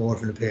likely to have more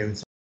of an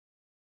appearance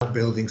of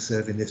building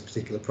serving this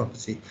particular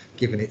property,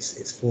 given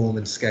its form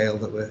and scale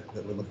that we're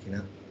looking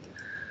at.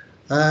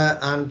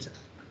 And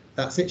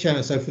that's it,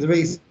 Chairman. So for the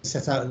reasons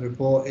set out in the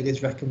report, it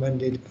is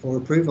recommended for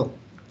approval.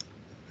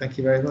 Thank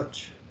you very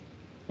much.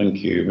 Thank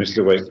you,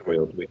 Mr.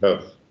 Wakefield. We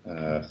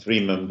have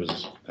 3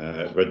 members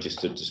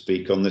registered to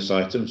speak on this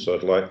item, so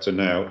I'd like to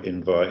now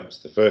invite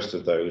the first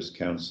of those,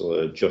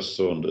 Councillor Joss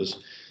Saunders,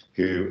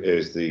 who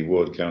is the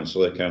ward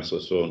councillor. Councillor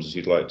Saunders,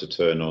 you'd like to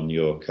turn on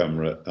your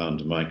camera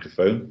and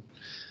microphone,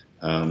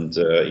 and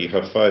you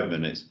have 5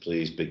 minutes.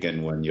 Please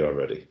begin when you're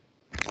ready.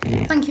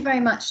 Thank you very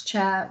much,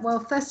 Chair.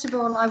 Well, first of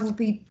all, I will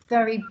be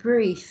very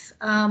brief,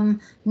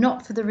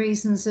 not for the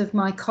reasons of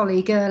my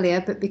colleague earlier,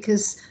 but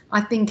because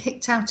I've been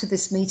kicked out of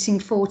this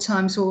meeting 4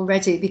 times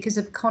already because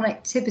of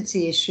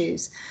connectivity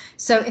issues.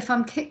 So if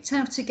I'm kicked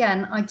out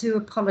again, I do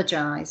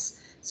apologise.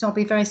 So I'll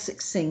be very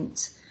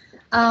succinct.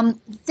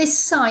 This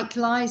site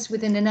lies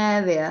within an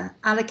area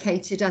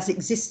allocated as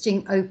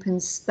existing open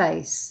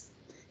space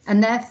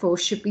and therefore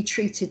should be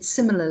treated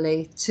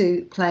similarly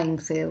to playing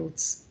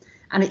fields.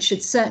 And it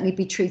should certainly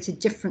be treated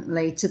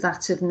differently to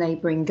that of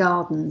neighbouring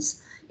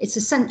gardens. It's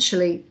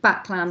essentially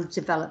backland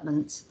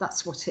development,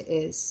 that's what it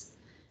is.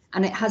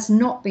 And it has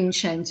not been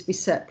shown to be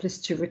surplus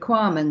to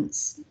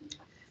requirements.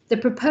 The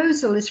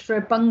proposal is for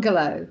a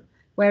bungalow,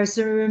 whereas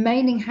the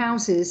remaining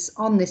houses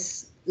on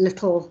this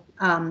little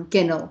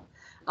ginnel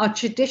are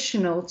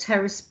traditional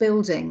terrace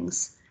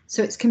buildings,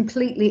 so it's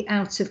completely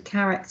out of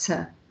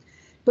character.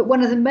 But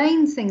one of the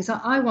main things that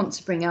I want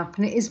to bring up,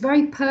 and it is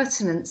very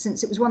pertinent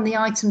since it was one of the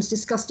items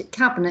discussed at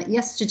Cabinet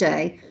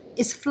yesterday,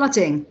 is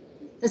flooding.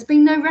 There's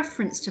been no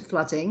reference to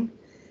flooding.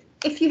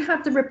 If you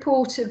had the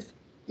report of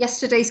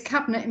yesterday's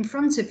Cabinet in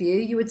front of you,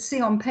 you would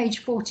see on page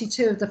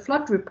 42 of the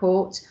flood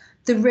report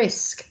the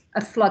risk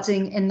of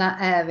flooding in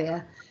that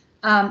area.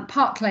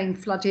 Park Lane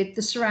flooded,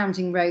 the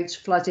surrounding roads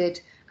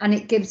flooded, and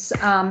it gives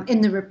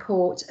in the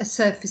report a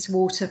surface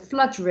water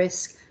flood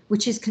risk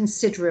which is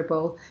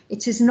considerable.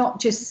 It is not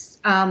just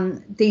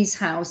these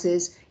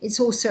houses, it's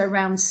also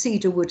around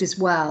Cedarwood as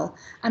well.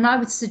 And I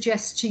would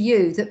suggest to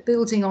you that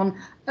building on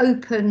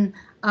open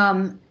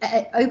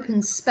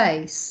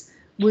space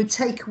would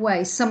take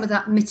away some of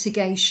that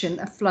mitigation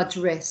of flood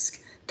risk.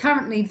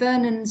 Currently,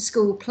 Vernon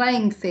School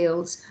playing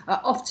fields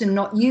are often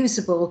not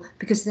usable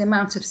because of the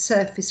amount of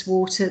surface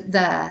water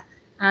there.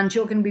 And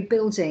you're going to be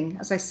building,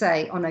 as I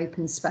say, on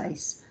open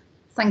space.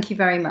 Thank you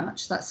very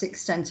much. That's the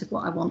extent of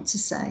what I want to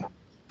say.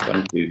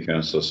 Thank you,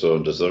 Councillor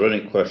Saunders. Are there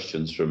any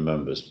questions from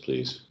members,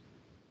 please?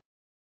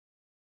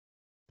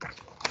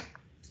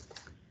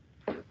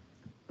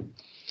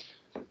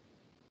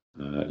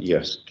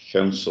 Yes,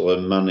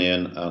 Councillor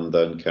Mannion and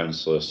then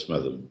Councillor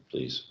Smetham,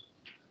 please.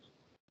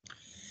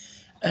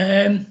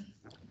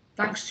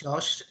 Thanks,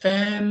 Josh.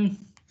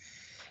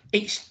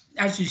 It's,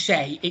 as you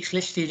say, it's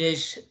listed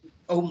as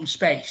open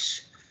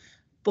space,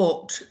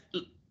 but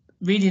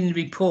reading the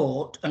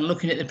report and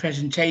looking at the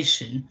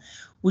presentation,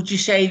 would you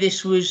say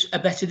this was a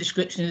better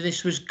description of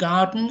this was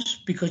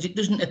gardens? Because it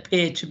doesn't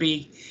appear to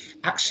be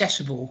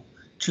accessible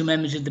to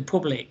members of the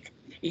public.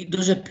 It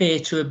does appear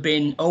to have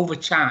been over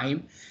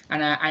time,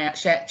 and I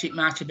accept it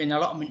might have been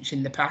allotments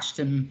in the past,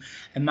 and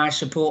my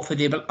support for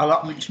the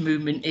allotments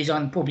movement is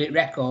on public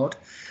record.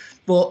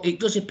 but it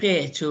does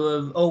appear to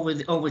have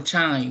over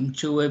time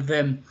to have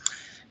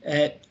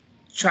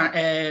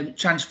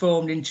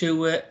transformed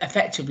into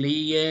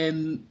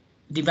effectively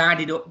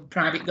divided up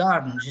private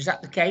gardens. Is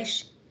that the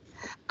case?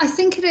 I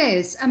think it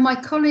is, and my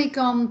colleague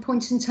on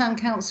Poynton Town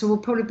Council will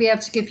probably be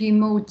able to give you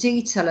more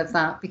detail of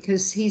that,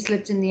 because he's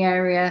lived in the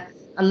area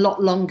a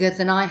lot longer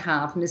than I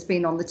have and has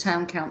been on the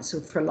Town Council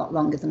for a lot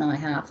longer than I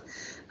have.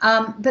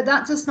 But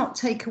that does not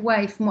take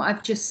away from what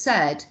I've just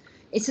said.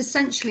 It's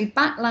essentially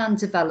backland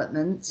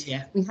development.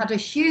 Yeah. We had a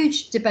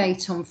huge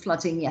debate on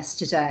flooding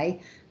yesterday.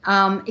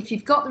 If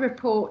you've got the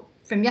report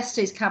from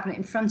yesterday's Cabinet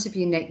in front of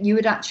you, Nick, you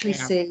would actually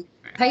see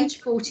page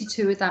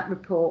 42 of that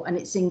report, and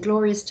it's in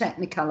glorious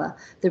Technicolor,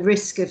 the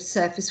risk of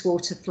surface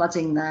water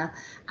flooding there.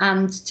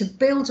 And to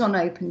build on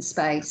open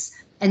space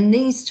in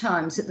these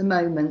times at the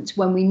moment,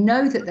 when we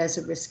know that there's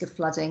a risk of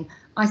flooding,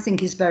 I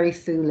think is very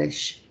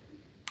foolish.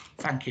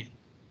 Thank you.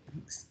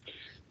 Thanks.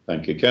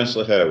 Thank you.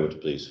 Councillor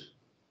Harewood, please.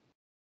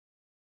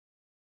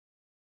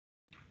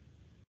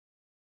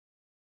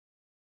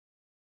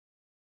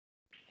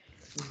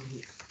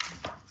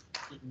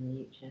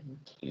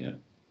 Yeah.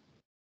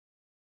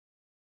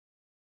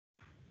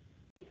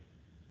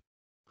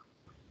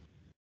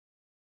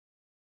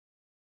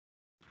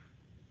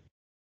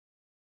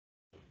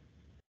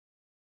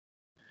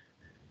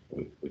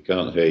 We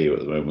can't hear you at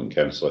the moment,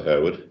 Councillor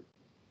Harewood.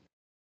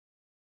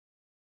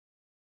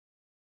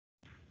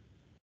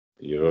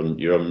 You're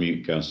on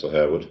mute, Councillor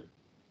Harewood.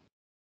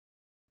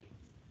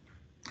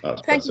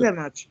 Thank you very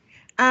much.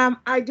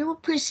 I do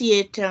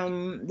appreciate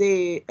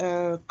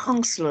the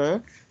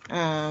Councillor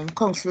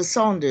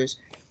Saunders,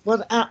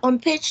 but on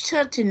page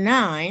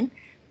 39,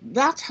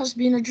 that has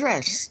been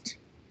addressed.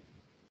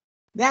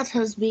 That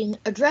has been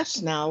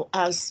addressed now,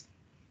 as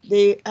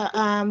they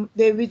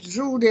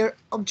withdrew their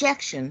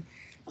objection.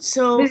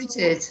 So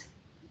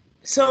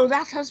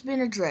that has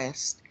been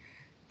addressed,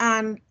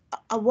 and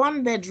a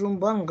one-bedroom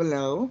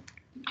bungalow.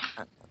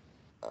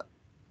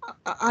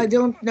 I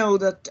don't know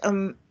that.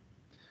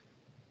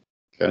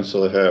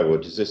 Councillor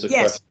Harewood, is this a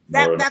yes,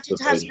 question? that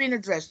it has been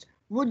addressed.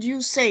 Would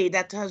you say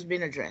that has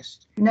been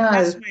addressed?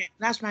 No.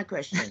 That's my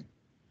question.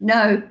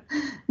 No,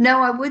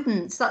 I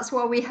wouldn't. That's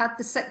why we had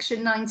the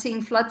Section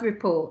 19 flood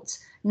report.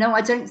 No,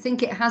 I don't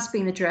think it has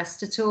been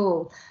addressed at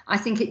all. I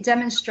think it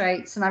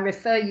demonstrates, and I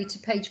refer you to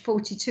page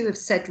 42 of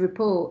said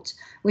report,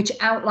 which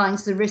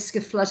outlines the risk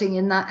of flooding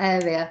in that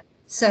area.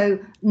 So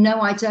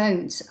no, I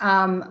don't.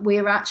 We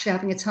are actually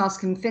having a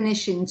task and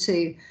finish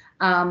into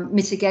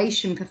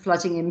mitigation for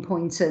flooding in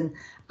Poynton,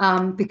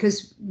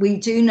 because we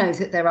do know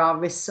that there are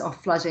risks of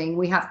flooding.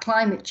 We have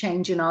climate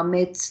change in our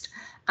midst,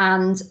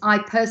 and I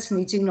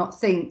personally do not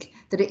think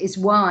that it is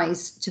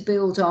wise to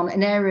build on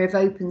an area of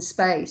open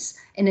space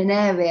in an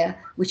area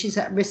which is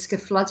at risk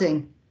of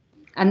flooding.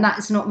 And that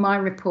is not my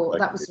report.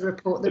 That was the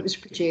report that was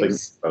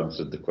produced. I think you've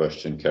answered the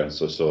question,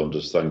 Councillor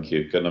Saunders. Thank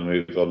you. Can I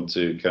move on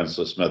to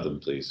Councillor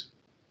Smetham, please?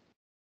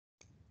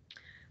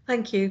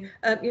 Thank you.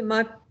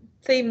 My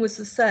theme was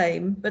the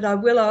same, but I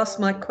will ask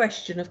my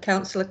question of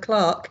Councillor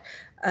Clark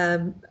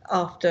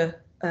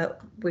after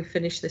we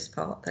finish this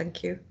part.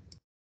 Thank you.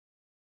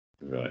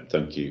 Right,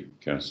 thank you,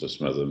 Councillor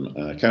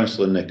Smetham.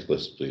 Councillor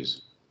Nicholas,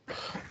 please.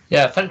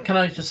 Yeah, can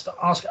I just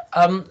ask,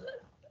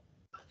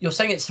 you're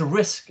saying it's the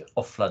risk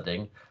of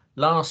flooding.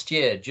 Last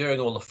year, during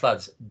all the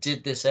floods,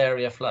 did this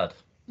area flood?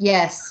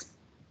 Yes.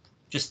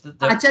 Just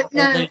I don't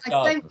know. I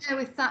don't know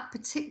if that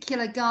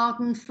particular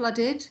garden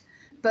flooded,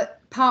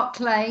 but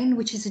Park Lane,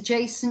 which is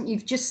adjacent,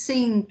 you've just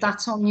seen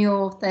that on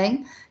your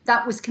thing,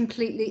 that was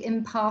completely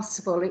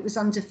impassable. It was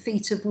under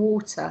feet of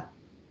water.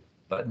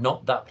 But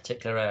not that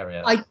particular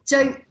area. I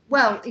don't,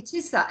 well, it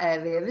is that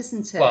area,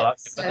 isn't it? Well,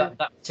 so,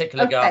 that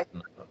particular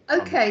garden.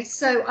 Okay,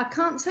 so I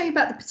can't tell you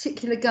about the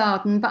particular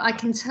garden, but I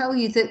can tell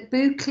you that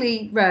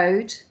Buckley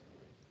Road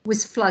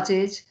was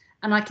flooded,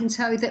 and I can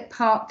tell you that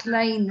Park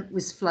Lane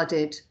was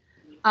flooded.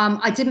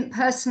 I didn't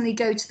personally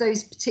go to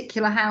those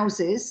particular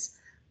houses,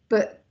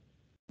 but,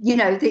 you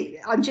know,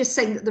 I'm just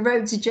saying that the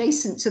roads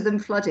adjacent to them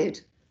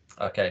flooded.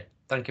 Okay,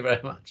 thank you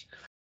very much.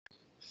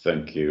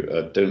 Thank you.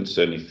 I don't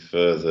see any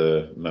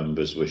further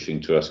members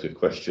wishing to ask a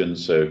question.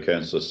 So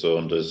Councillor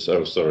Saunders,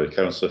 oh sorry,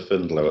 Councillor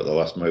Findlow at the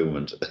last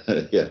moment.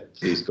 Yeah,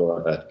 please go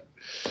ahead.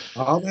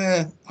 Are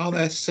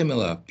there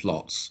similar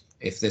plots,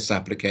 if this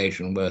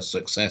application were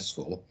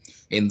successful,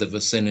 in the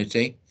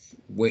vicinity,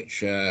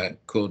 which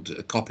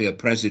could copy a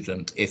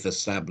precedent if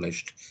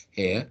established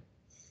here?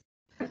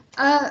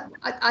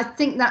 I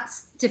think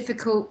that's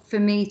difficult for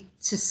me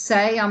to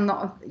say. I'm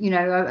not,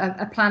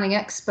 a planning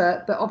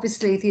expert, but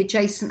obviously the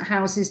adjacent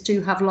houses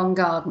do have long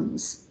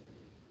gardens.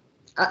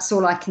 That's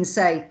all I can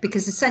say,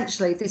 because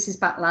essentially this is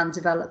backland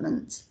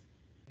development.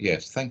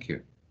 Yes, thank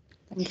you.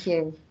 Thank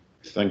you.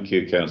 Thank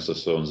you, Councillor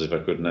Saunders. If I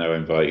could now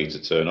invite you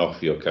to turn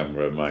off your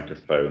camera and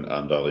microphone,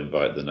 and I'll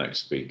invite the next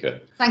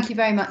speaker. Thank you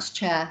very much,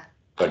 Chair.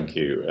 Thank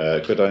you.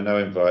 Could I now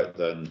invite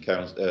then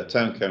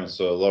Town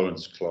Councillor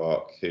Lawrence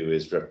Clark, who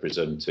is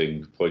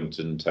representing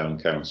Poynton Town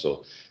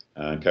Council.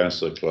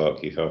 Councillor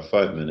Clark, you have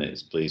 5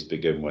 minutes. Please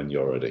begin when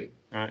you're ready.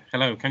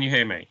 Hello, can you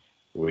hear me?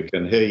 We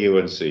can hear you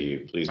and see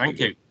you. Please. Thank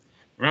you.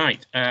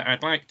 Right.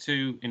 I'd like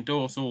to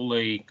endorse all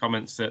the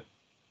comments that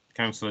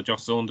Councillor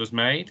Joss Saunders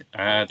made.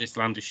 This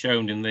land is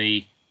shown in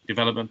the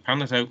development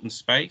plan as open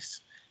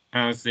space.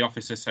 As the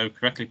officer so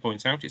correctly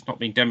points out, it's not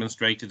been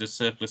demonstrated as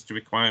surplus to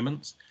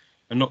requirements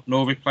and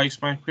nor replaced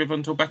by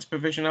equivalent or better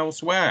provision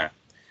elsewhere.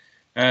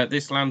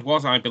 This land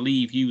was, I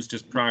believe, used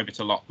as private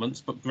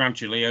allotments, but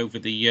gradually over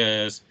the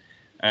years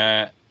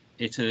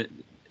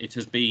it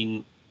has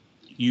been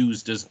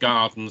used as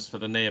gardens for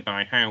the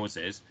nearby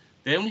houses.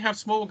 They only have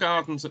small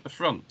gardens at the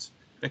front.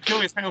 They're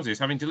curious houses,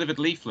 having delivered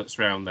leaflets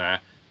round there.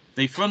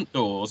 The front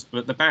doors are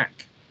at the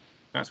back.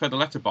 That's where the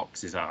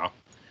letterboxes are.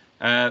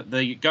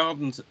 The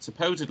gardens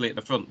supposedly at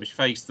the front, which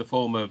face the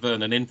former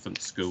Vernon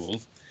Infant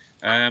School,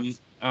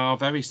 are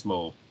very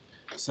small.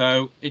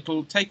 So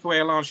it'll take away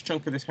a large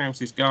chunk of this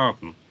house's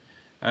garden.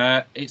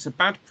 It's a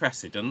bad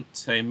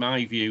precedent, in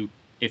my view.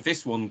 If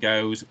this one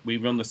goes, we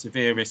run the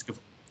severe risk of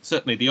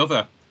certainly the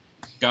other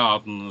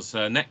gardens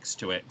next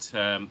to it,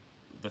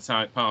 the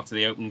side part of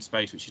the open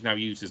space which is now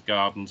used as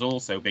gardens,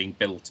 also being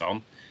built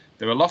on.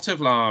 There are a lot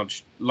of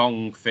large,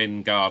 long,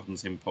 thin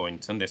gardens in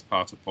Poynton, this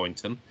part of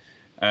Poynton.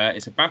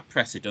 It's a bad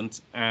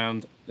precedent,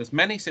 and there's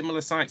many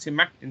similar sites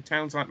in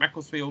towns like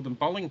Macclesfield and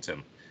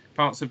Bollington,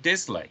 parts of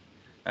Disley.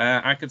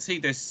 I could see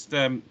this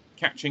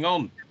catching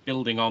on,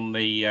 building on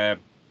the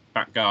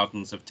back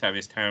gardens of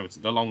terraced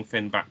houses, the long,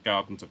 thin back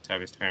gardens of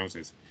terraced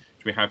houses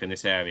which we have in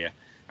this area.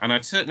 And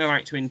I'd certainly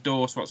like to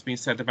endorse what's been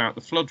said about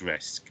the flood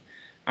risk.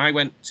 I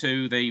went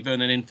to the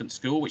Vernon Infant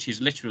School, which is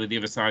literally the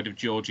other side of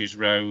George's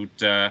Road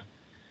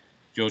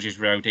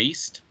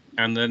East,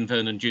 and then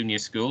Vernon Junior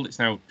School. It's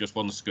now just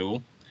one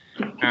school.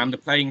 And the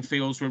playing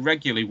fields were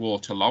regularly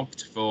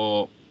waterlogged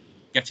for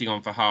getting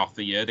on for half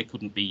the year. They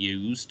couldn't be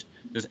used.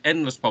 There's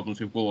endless problems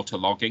with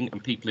waterlogging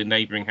and people in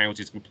neighbouring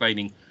houses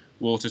complaining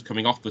water's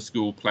coming off the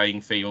school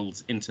playing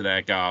fields into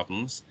their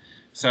gardens.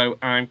 So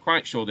I'm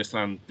quite sure this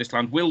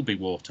land will be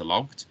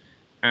waterlogged.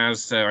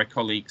 As our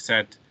colleague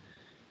said,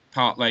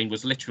 Park Lane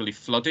was literally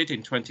flooded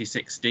in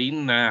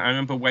 2016. I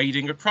remember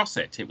wading across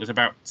it. It was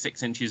about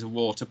 6 inches of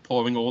water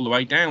pouring all the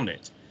way down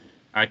it.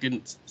 I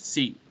didn't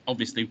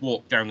obviously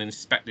walk down and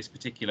inspect this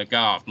particular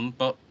garden,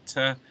 but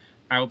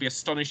I would be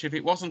astonished if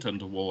it wasn't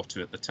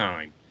underwater at the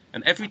time.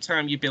 And every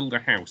time you build a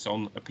house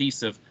on a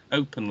piece of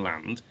open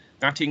land,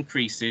 that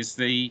increases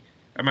the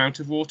amount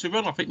of water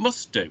runoff. It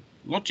must do,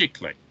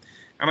 logically.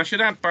 And I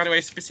should add, by the way,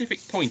 a specific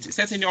point. It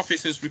says in the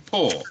officer's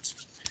report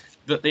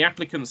that the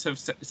applicants have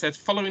said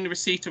following the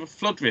receipt of a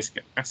flood risk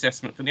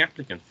assessment from the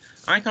applicant.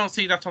 I can't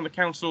see that on the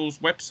council's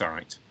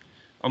website.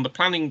 On the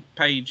planning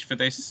page for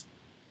this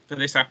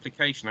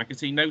application, I can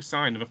see no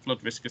sign of a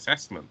flood risk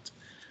assessment.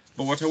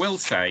 But what I will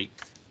say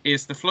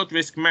is the flood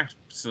risk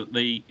maps that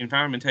the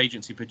Environment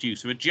Agency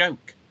produce are a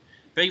joke.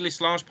 They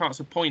list large parts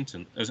of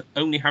Poynton as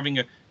only having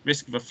a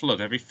risk of a flood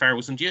every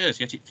 1,000 years,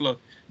 yet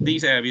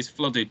these areas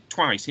flooded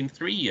twice in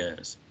 3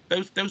 years.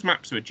 Those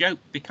maps are a joke.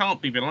 They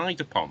can't be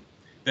relied upon.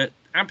 They're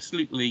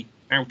absolutely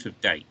out of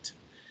date.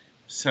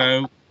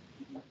 So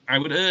I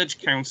would urge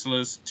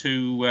councillors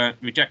to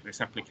reject this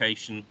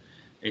application.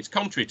 It's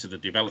contrary to the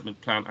development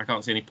plan. I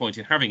can't see any point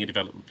in having a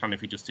development plan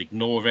if we just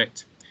ignore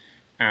it.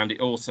 And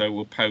it also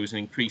will pose an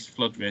increased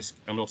flood risk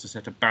and also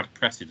set a bad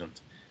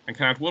precedent. And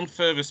can I add one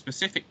further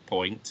specific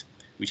point,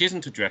 which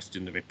isn't addressed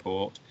in the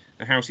report.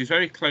 The house is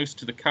very close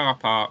to the car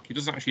park. It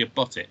doesn't actually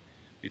abut it.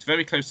 It's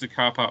very close to the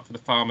car park for the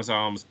Farmer's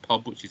Arms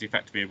pub, which is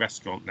effectively a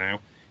restaurant now.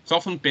 It's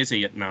often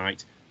busy at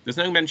night. There's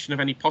no mention of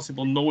any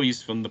possible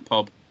noise from the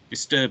pub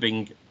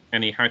disturbing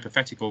any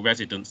hypothetical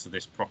residents of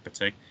this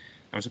property.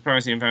 I'm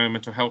surprised the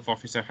Environmental Health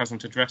Officer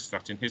hasn't addressed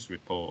that in his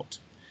report,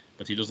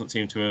 but it doesn't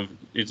seem to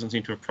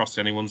have crossed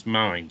anyone's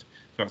mind.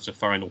 So that's a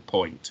final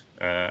point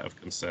of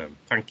concern.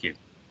 Thank you.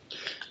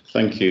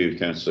 Thank you,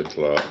 Councillor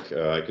Clark.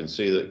 I can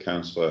see that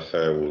Councillor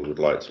Harewood would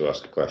like to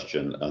ask a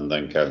question, and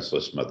then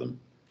Councillor Smetham.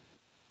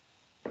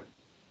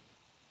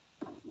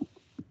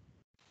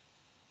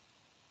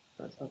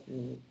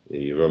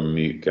 You're on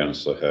mute,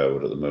 Councillor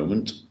Harewood, at the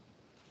moment.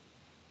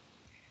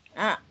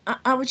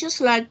 I would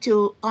just like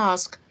to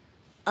ask,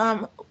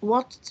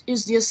 what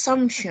is the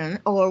assumption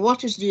or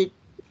what is the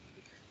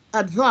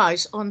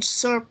advice on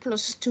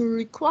surplus to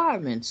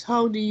requirements?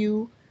 How do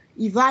you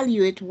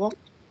evaluate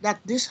that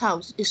this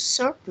house is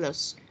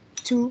surplus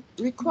to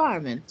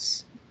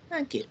requirements?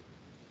 Thank you.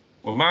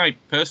 Well, my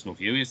personal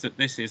view is that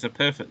this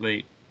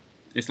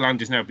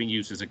land is now being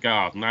used as a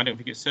garden. I don't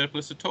think it's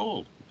surplus at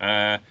all.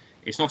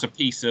 It's not a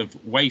piece of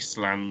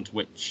wasteland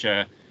which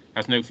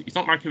has no. It's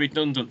not like a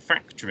redundant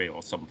factory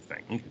or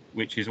something,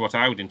 which is what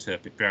I would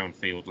interpret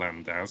brownfield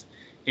land as.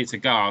 It's a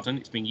garden.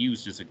 It's being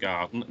used as a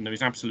garden, and there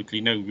is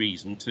absolutely no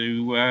reason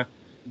to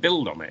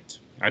build on it.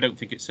 I don't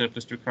think it's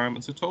surplus to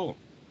requirements at all.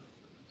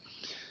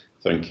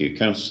 Thank you.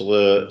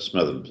 Councillor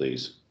Smetham,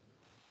 please.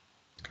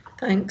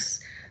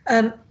 Thanks.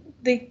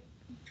 The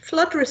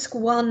flood risk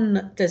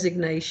 1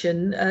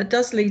 designation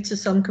does lead to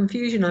some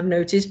confusion, I've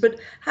noticed, but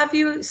have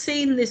you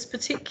seen this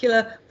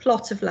particular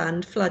plot of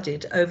land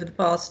flooded over the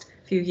past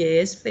few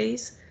years,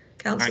 please,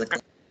 Councillor?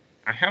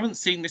 I haven't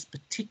seen this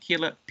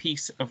particular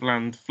piece of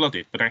land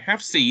flooded, but I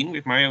have seen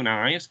with my own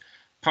eyes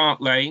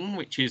Park Lane,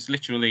 which is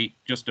literally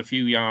just a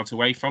few yards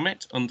away from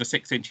it, under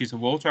 6 inches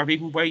of water. I've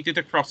even waded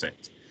across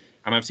it,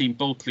 and I've seen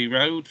Bulkley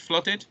Road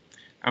flooded,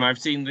 and I've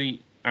seen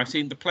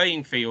the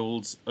playing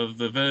fields of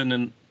the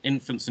Vernon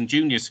infants and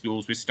junior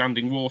schools with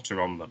standing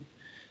water on them.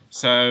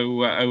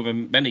 So over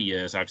many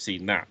years, I've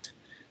seen that.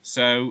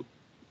 So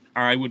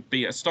I would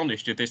be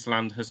astonished if this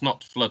land has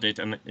not flooded,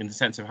 and in the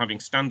sense of having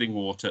standing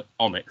water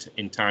on it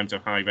in times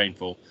of high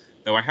rainfall,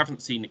 though I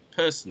haven't seen it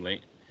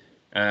personally,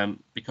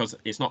 because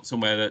it's not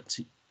somewhere that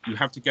you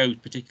have to go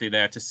particularly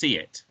there to see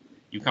it.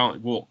 You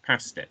can't walk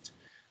past it.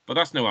 But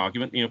that's no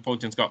argument. You know,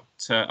 Poynton's got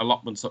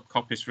allotments up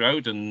Coppice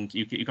Road, and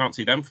you can't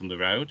see them from the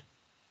road.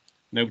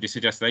 Nobody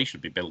suggests they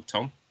should be built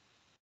on.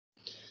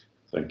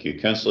 Thank you.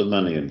 Councillor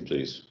Mannion,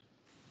 please.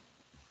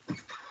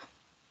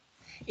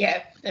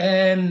 Yeah,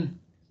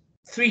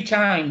 3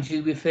 times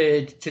you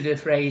referred to the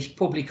phrase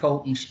public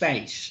open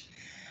space,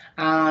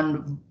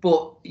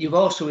 but you've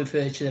also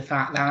referred to the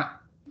fact that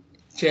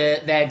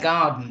to their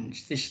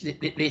gardens,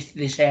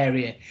 this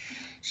area.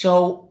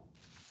 So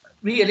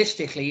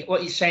realistically,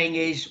 what you're saying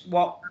is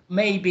what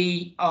may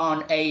be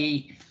on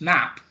a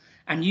map,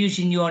 and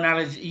using your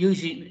analogy,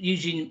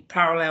 using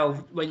parallel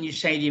when you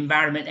say the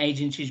Environment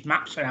Agency's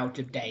maps are out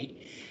of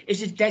date, is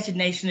the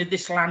designation of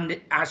this land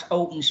as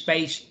open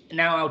space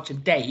now out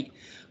of date?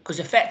 Because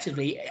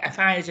effectively, if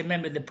I, as a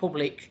member of the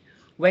public,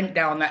 went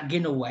down that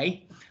Ginnell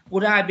Way,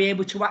 would I be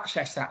able to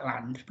access that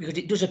land? Because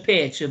it does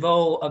appear to have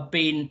all have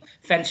been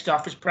fenced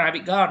off as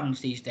private gardens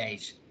these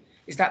days.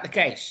 Is that the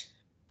case?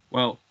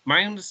 Well,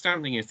 my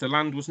understanding is the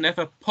land was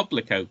never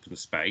public open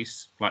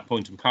space, like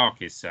Poynton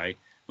Park is, say,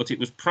 but it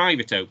was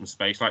private open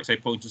space, like, say,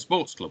 Poynton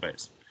Sports Club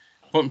is.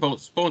 Poynton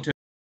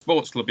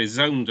Sports Club is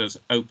zoned as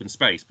open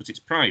space, but it's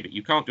private.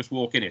 You can't just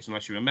walk in it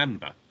unless you're a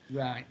member.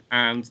 Right.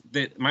 And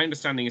my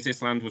understanding is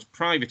this land was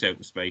private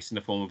open space in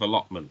the form of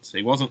allotments.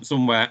 It wasn't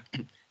somewhere,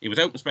 it was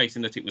open space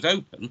in that it was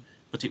open,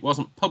 but it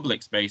wasn't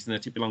public space in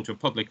that it belonged to a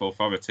public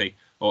authority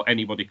or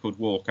anybody could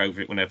walk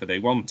over it whenever they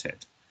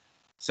wanted.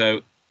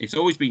 So it's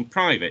always been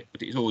private,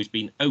 but it's always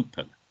been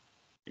open.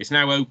 It's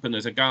now open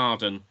as a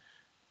garden,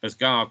 as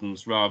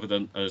gardens rather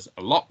than as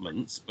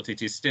allotments, but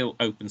it is still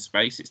open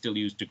space. It's still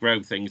used to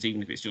grow things,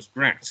 even if it's just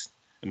grass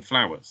and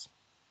flowers.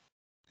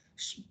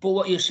 But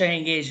what you're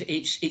saying is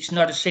it's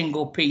not a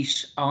single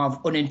piece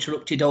of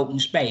uninterrupted open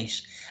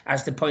space,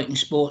 as the Poynton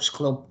Sports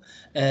Club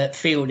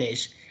field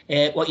is.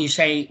 What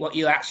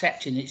you're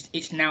accepting,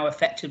 it's now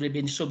effectively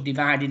been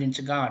subdivided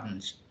into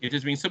gardens. It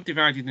has been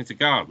subdivided into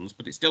gardens,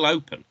 but it's still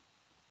open.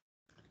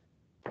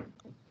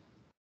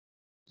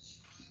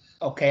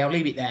 Okay, I'll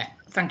leave it there.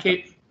 Thank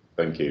you.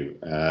 Thank you.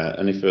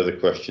 Any further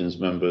questions,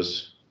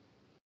 members?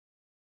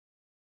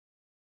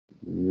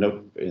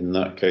 Nope. In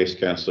that case,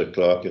 Councillor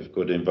Clark, if I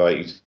could invite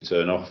you to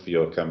turn off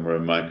your camera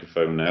and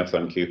microphone now,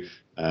 thank you.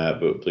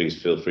 But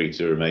please feel free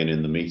to remain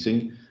in the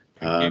meeting.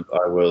 And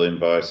I will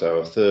invite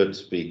our third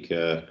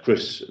speaker,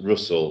 Chris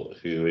Russell,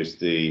 who is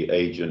the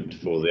agent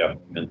for the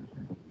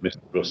applicant.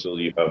 Mr. Russell,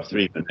 you have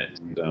 3 minutes.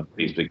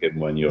 Please begin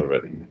when you're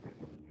ready.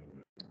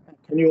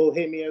 Can you all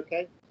hear me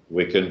okay?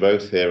 We can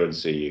both hear and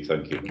see you.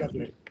 Thank you.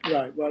 Lovely.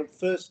 Right. Well,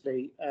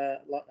 firstly, I'd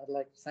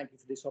like to thank you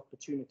for this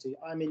opportunity.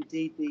 I'm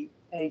indeed the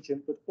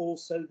agent, but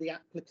also the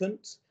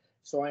applicant.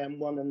 So I am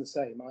one and the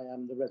same. I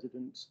am the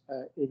resident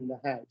in the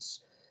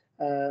house.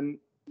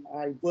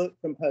 I work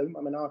from home.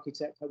 I'm an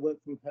architect. I work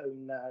from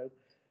home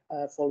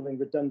now following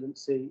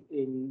redundancy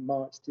in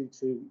March due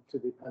to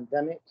the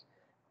pandemic.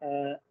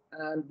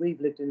 And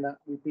we've lived in that.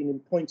 We've been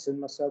in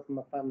Poynton, myself and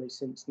my family,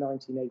 since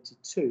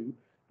 1982.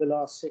 The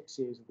last 6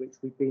 years of which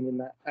we've been in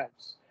that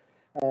house.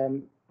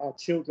 Our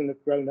children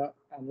have grown up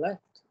and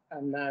left,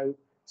 and now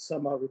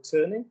some are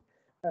returning.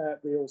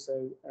 We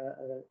also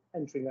are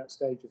entering that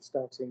stage of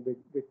starting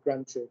with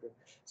grandchildren.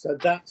 So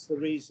that's the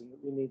reason that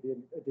we need the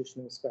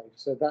additional space.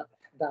 So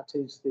that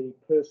is the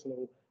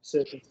personal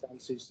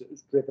circumstances that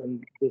has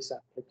driven this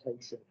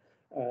application.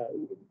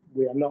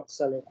 We are not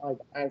selling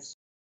either house.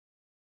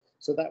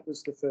 So that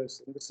was the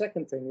first thing. The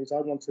second thing is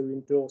I want to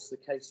endorse the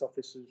case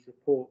officer's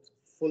report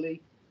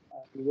fully.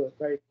 We worked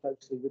very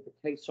closely with the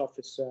case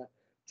officer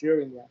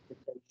during the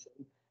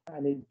application,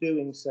 and in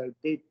doing so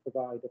did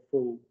provide a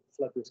full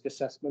flood risk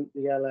assessment.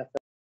 The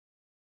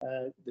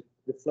LFA,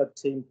 the flood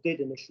team did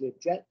initially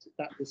object.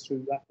 That was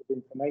through lack of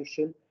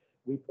information.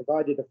 We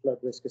provided a flood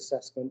risk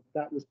assessment,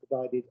 that was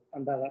provided,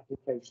 and that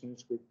application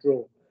is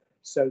withdrawn.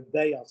 So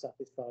they are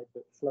satisfied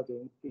that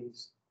flooding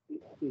is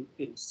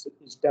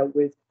dealt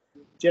with.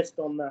 Just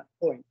on that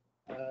point,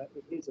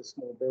 it is a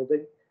small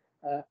building.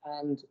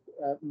 And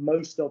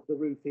most of the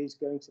roof is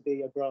going to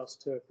be a grass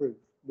turf roof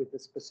with the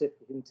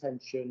specific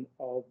intention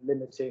of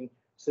limiting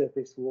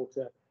surface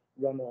water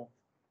runoff.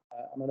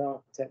 I'm an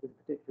architect with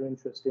particular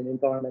interest in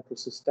environmental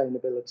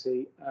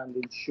sustainability, and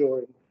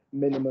ensuring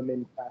minimum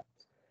impact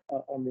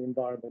on the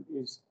environment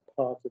is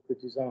part of the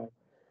design.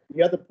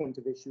 The other point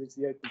of issue is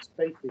the open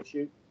space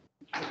issue.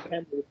 The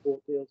Kemper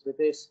report deals with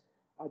this.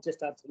 I'll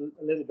just add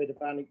a little bit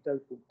of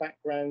anecdotal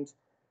background.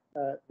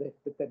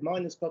 the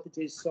miners'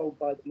 cottages sold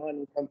by the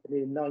mining company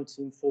in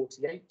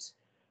 1948.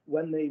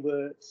 When they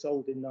were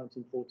sold in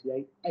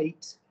 1948,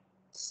 8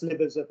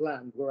 slivers of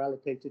land were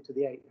allocated to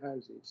the 8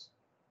 houses.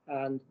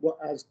 And what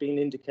has been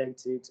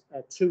indicated,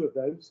 2 of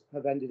those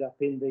have ended up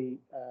in the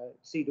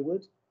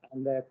Cedarwood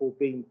and therefore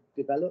being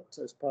developed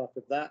as part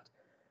of that.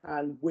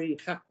 And we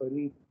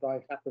happen,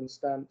 by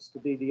happenstance, to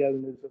be the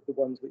owners of the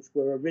ones which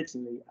were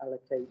originally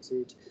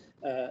allocated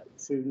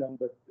to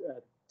number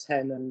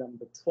 10 and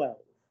number 12.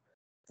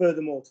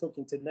 Furthermore,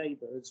 talking to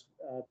neighbours,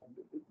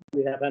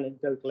 we have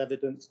anecdotal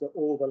evidence that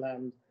all the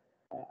land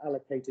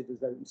allocated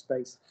as open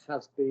space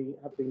have been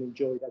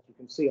enjoyed, as you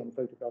can see on the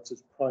photographs,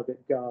 as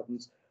private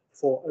gardens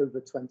for over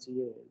 20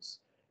 years.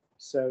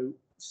 So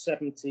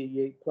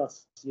 70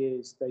 plus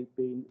years they've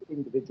been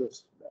individual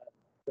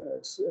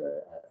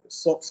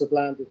slots of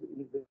land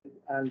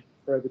and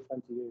for over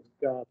 20 years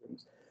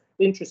gardens.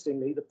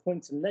 Interestingly, the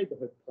Poynton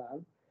neighbourhood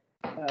plan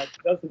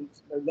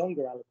doesn't no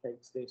longer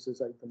allocates this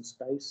as open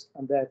space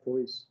and therefore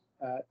is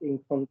in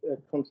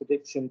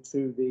contradiction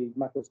to the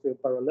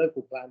Macclesfield Borough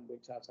local plan,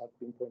 which, as has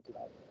been pointed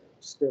out,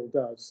 still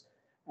does.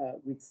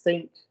 We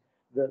think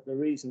that the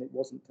reason it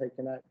wasn't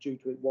taken out due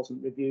to it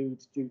wasn't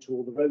reviewed due to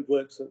all the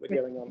roadworks that were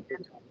going on.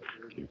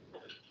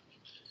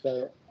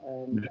 So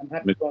I'm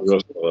happy to answer.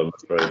 Russell, I'm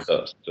afraid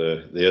that's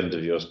the end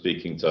of your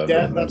speaking time.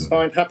 Yeah, that's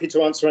fine. Happy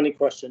to answer any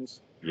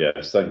questions.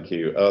 Yes, thank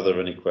you. Are there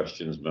any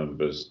questions,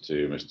 members,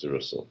 to Mr.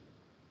 Russell?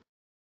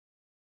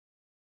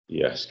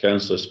 Yes,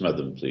 Councillor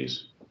Smetham,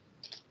 please.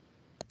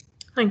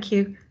 Thank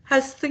you.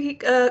 Has the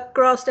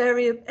grassed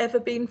area ever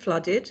been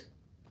flooded?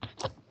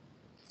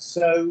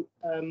 So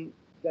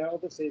there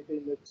obviously have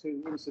been the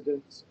 2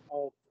 incidents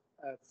of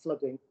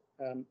flooding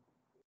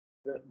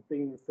that have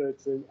been referred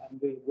to,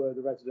 and we were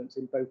the residents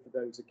in both of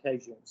those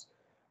occasions.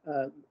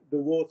 The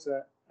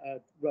water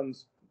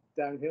runs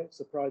downhill,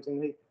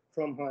 surprisingly,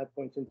 from Higher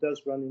Point and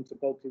does run into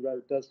Boltley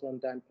Road, does run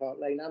down Park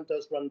Lane, and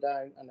does run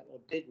down, or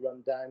did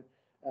run down,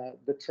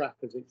 the track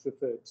as it's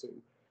referred to,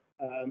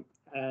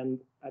 and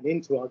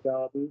into our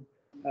garden,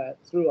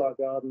 through our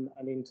garden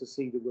and into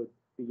Cedarwood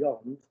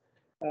beyond.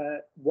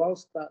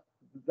 Whilst that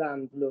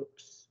land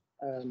looks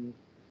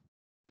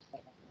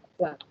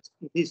flat,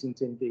 it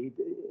isn't indeed.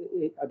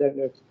 I don't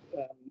know if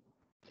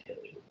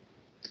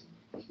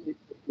you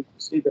can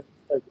see the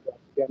photograph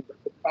again,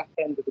 but the back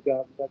end of the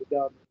garden, where the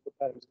garden is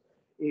proposed,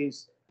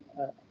 is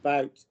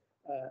about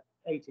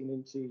 18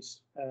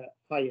 inches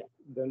higher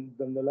than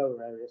the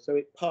lower area. So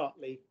it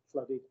partly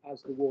flooded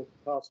as the water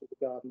passed through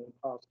the garden and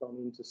passed on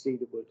into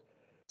Cedarwood.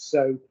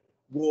 So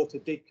water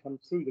did come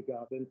through the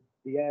garden.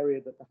 The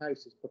area that the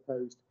house is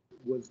proposed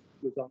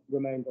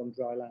remained on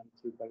dry land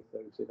through both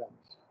those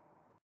events.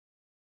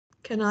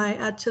 Can I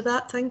add to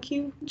that? Thank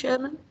you,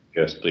 Chairman.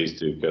 Yes, please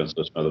do,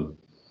 Councillor Smetham.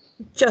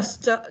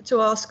 Just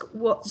to ask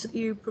what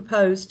you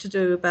propose to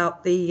do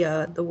about the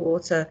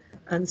water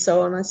and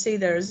so on. I see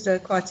there is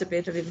quite a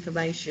bit of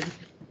information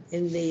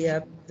in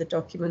the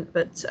document,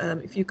 but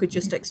if you could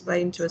just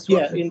explain to us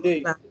what. Yeah,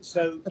 indeed.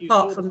 So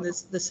apart from the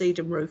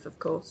Sedum roof, of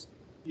course.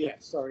 Yeah,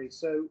 sorry.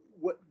 So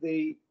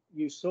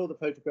you saw the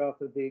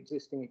photograph of the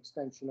existing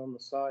extension on the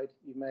side.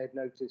 You may have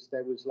noticed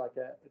there was like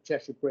a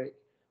Cheshire brick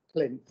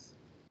plinth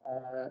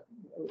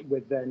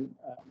with then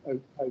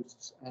oak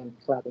posts and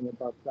cladding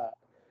above that.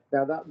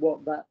 Now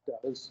what that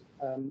does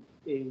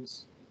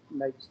is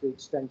makes the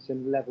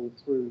extension level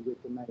through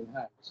with the main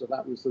house. So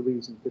that was the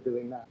reason for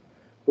doing that.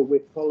 But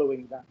we're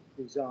following that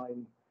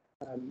design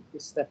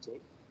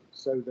aesthetic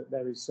so that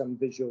there is some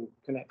visual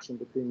connection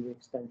between the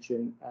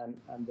extension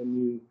and the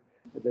new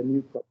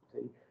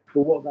property.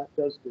 But what that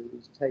does do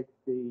is take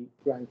the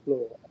ground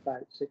floor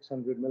about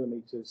 600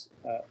 millimetres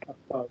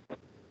above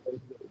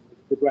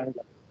the ground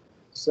level.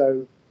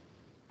 So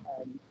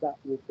that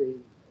will be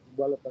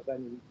well above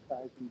any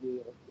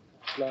 1,000-year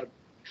flood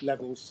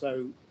levels.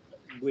 So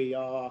we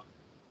are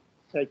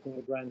taking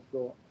the ground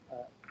floor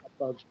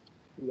above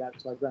the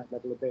outside ground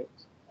level a bit,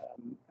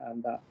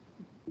 and that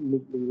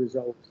neatly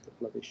resolves the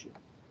flood issue.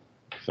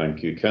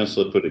 Thank you.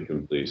 Councillor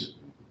Puddicombe, please.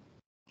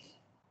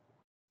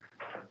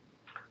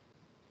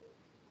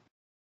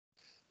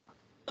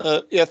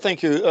 Yeah,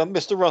 thank you.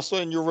 Mr. Russell,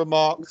 in your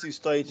remarks, you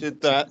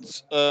stated that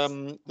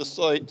the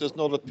site does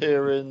not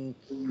appear in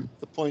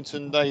the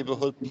Poynton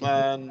neighbourhood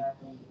plan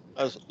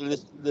as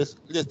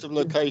list of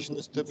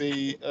locations to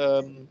be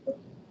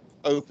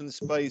open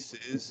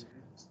spaces.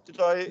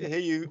 Did I hear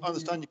you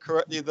understand you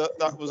correctly that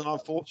that was an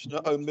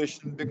unfortunate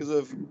omission because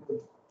of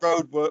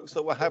roadworks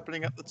that were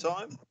happening at the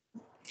time?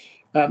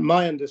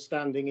 My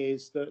understanding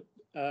is that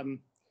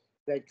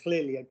they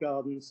clearly are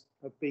gardens,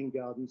 have been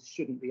gardens,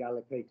 shouldn't be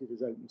allocated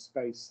as open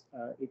space.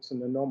 It's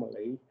an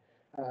anomaly.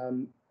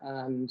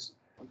 And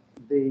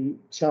the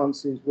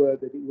chances were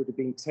that it would have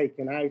been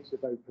taken out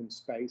of open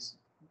space,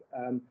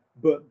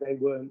 but they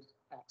weren't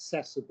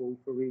accessible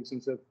for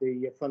reasons of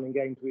the fun and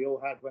games we all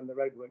had when the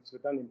roadworks were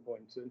done in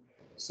Poynton.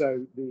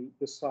 So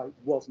the site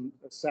wasn't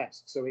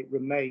assessed, so it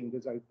remained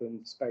as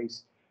open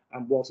space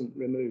and wasn't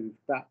removed.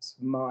 That's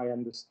my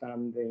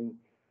understanding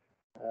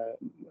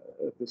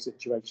of the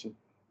situation.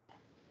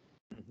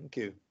 Thank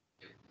you.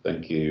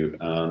 Thank you.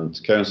 And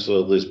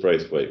Councillor Liz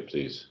Braithwaite,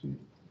 please.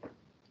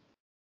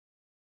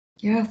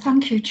 Yeah,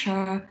 thank you,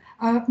 Chair.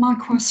 My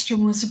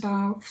question was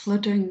about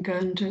flooding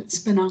and it's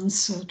been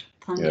answered.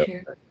 Thank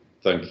you.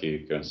 Thank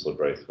you, Councillor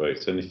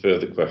Braithwaite. Any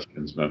further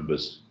questions,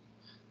 members?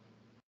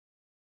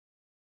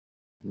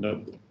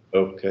 No.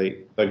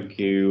 Okay. Thank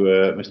you,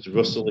 Mr.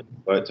 Russell. If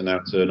you'd like to now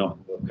turn off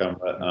your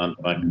camera and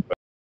microphone.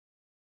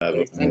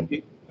 Thank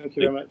you. Thank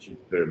you very much. To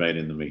remain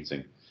in the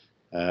meeting.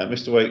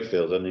 Mr.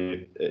 Wakefield,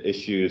 any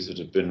issues that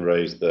have been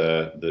raised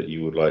there that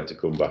you would like to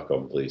come back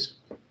on, please?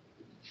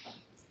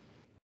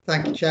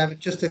 Thank you, Chairman.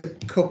 Just a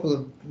couple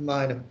of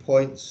minor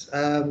points.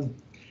 Yeah,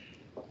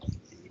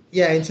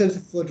 in terms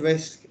of flood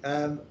risk,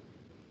 the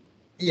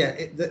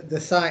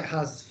site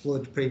has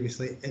flood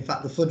previously. In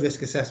fact, the flood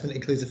risk assessment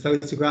includes a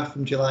photograph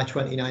from July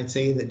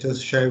 2019 that does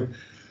show,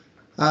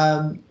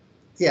 a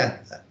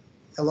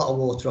lot of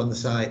water on the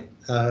site.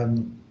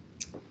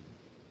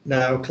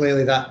 Now,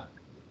 clearly that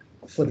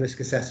flood risk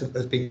assessment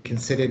has been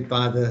considered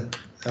by the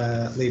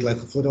Lead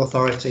Local Flood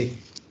Authority,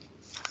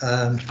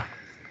 and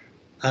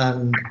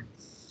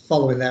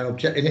following their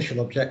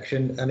initial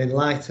objection, and in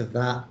light of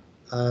that,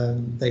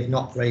 they've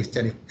not raised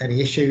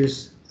any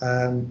issues.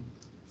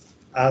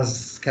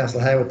 As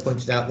Councillor Harewood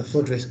pointed out, the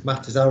flood risk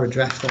matters are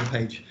addressed on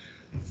page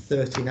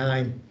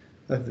 39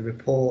 of the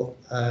report.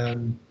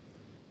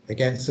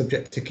 Again,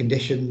 subject to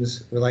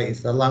conditions related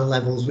to the land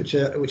levels, which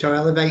are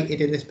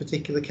elevated in this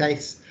particular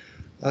case.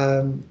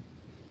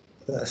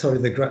 Sorry,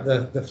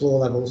 the floor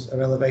levels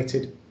are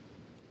elevated,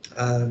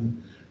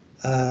 and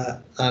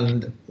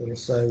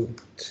also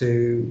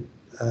to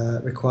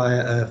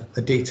require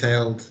a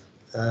detailed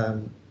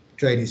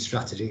drainage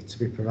strategy to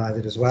be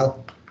provided as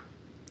well.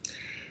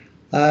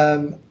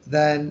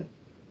 Then,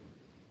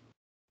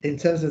 in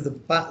terms of the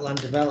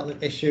backland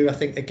development issue, I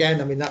think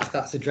again, I mean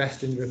that's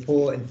addressed in the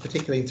report, and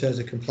particularly in terms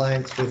of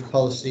compliance with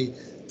policy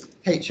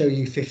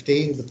HOU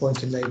 15, the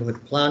Point and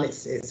Neighbourhood Plan.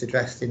 It's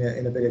addressed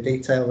in a bit of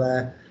detail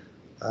there,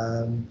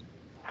 and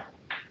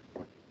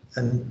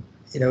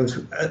you know,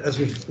 as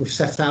we've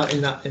set out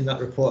in that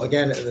report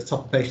again at the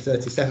top of page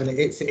 37,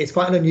 it's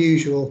quite an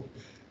unusual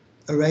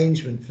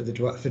arrangement for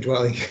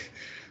dwelling,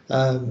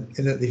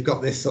 in that they've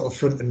got this sort of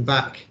front and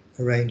back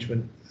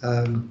arrangement,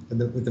 and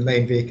with the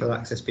main vehicle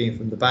access being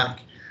from the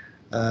back.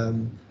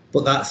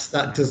 But that's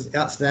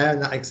there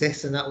and that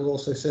exists, and that will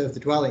also serve the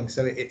dwelling.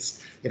 So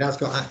it has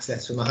got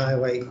access from a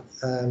highway,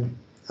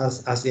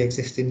 as the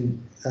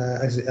existing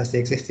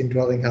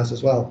dwelling has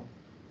as well.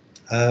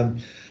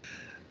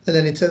 And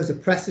then in terms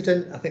of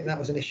precedent, I think that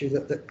was an issue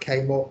that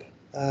came up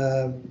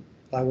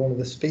by one of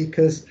the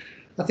speakers.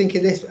 I think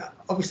in this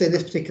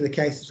particular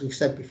case, as we've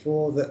said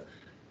before, that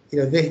you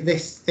know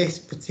this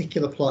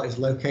particular plot is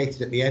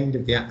located at the end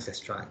of the access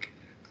track,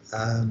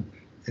 and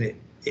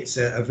it's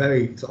a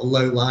very sort of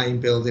low-lying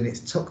building. It's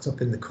tucked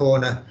up in the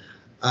corner,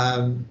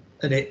 and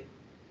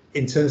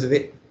in terms of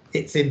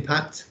its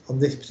impact on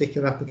this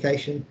particular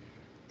application,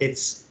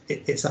 it's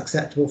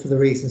acceptable for the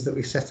reasons that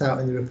we've set out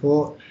in the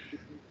report.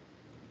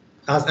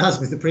 As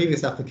with the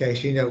previous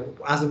application, you know,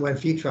 as and when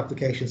future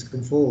applications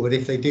come forward,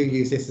 if they do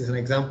use this as an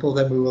example,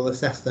 then we will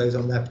assess those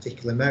on their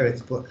particular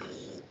merits. But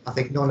I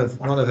think none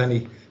of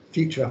any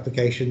future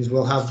applications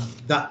will have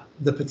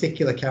the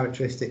particular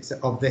characteristics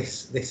of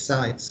this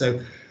site. So,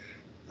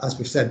 as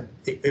we've said,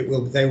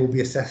 they will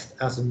be assessed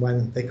as and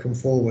when they come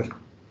forward.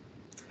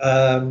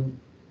 And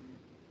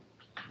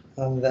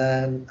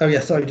then,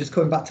 just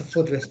coming back to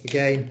flood risk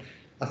again,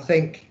 I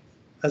think,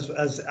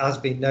 as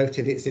been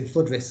noted, it's in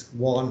flood risk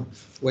 1,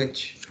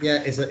 which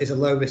is a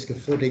low risk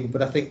of flooding.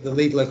 But I think the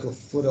Lead Local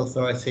Flood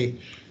Authority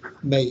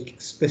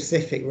make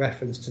specific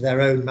reference to their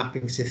own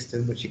mapping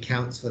system, which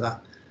accounts for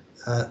that.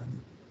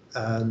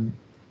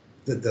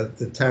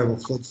 The terrible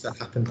floods that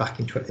happened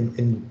back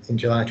in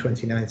July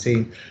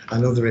 2019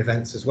 and other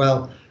events as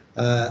well,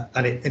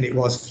 and it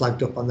was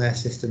flagged up on their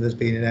system as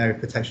being an area of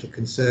potential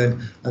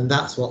concern, and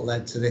that's what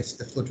led to the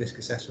flood risk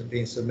assessment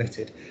being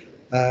submitted.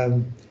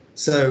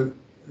 So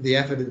the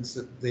evidence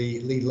that the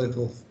Lead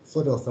Local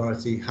Flood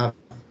Authority have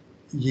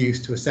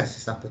used to assess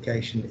this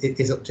application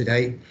is up to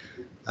date,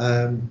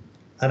 and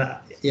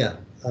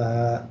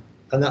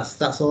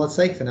that's all I'd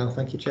say for now.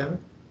 Thank you, Chairman.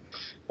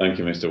 Thank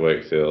you, Mr.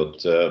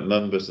 Wakefield.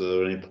 Members, are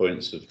there any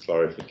points of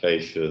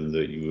clarification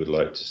that you would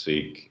like to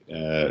seek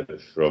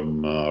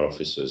from our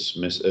officers?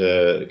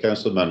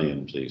 Councillor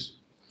Mannion, please.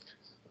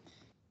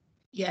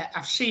 Yeah,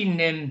 I've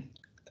seen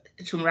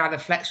some rather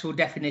flexible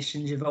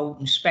definitions of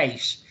open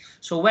space.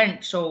 So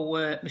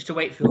Mr.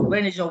 Wakefield,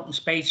 when is open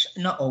space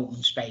not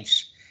open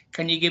space?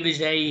 Can you give us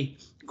a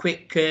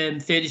quick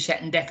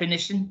 30-second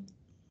definition?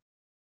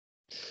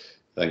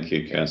 Thank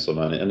you,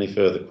 Councillor Mannion. Any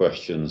further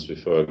questions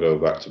before I go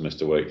back to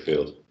Mr.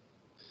 Wakefield?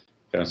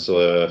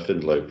 Councillor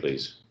Findlow,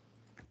 please.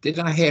 Did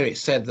I hear it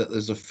said that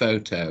there's a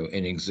photo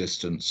in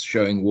existence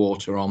showing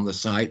water on the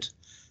site?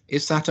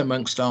 Is that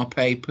amongst our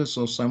papers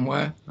or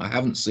somewhere? I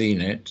haven't seen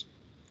it.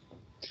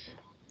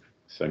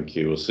 Thank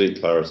you. We'll seek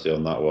clarity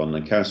on that one.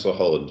 And Councillor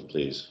Holland,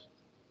 please.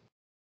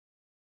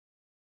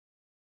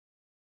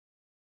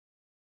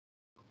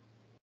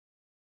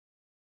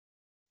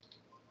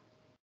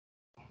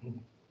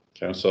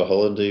 Councillor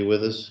Holland, are you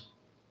with us?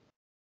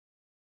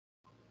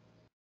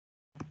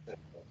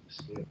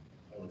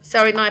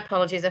 Sorry, my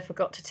apologies. I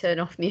forgot to turn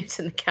off mute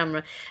in the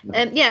camera.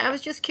 Yeah, I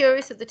was just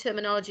curious of the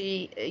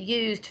terminology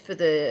used for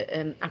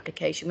the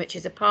application, which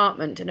is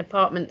apartment. An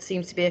apartment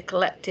seems to be a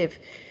collective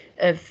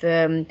of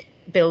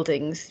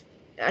buildings.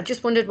 I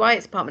just wondered why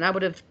it's apartment. I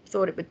would have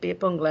thought it would be a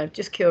bungalow.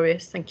 Just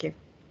curious. Thank you.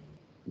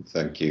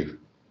 Thank you,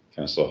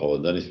 Councillor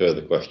Holland. Any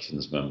further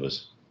questions,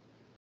 members?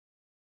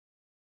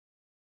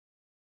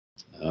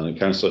 And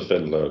Councillor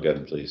Findler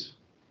again, please.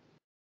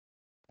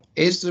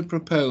 Is the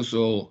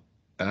proposal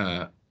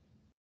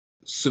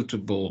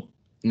suitable?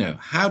 No.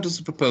 How does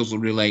the proposal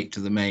relate to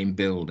the main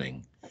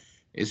building?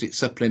 Is it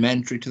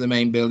supplementary to the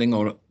main building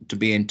or to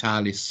be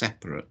entirely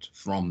separate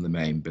from the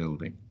main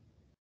building?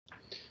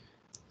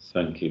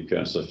 Thank you,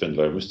 Councillor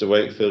Findler. Mr.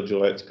 Wakefield, would you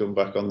like to come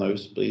back on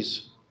those,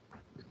 please?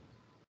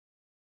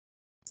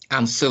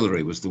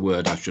 Ancillary was the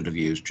word I should have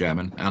used,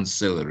 Chairman.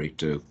 Ancillary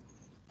too.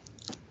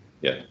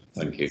 Yeah,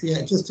 thank you.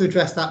 Yeah, just to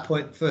address that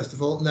point, first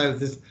of all, no,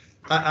 there's.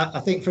 I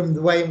think from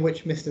the way in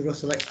which Mr.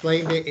 Russell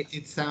explained it, it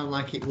did sound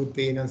like it would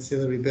be an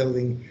ancillary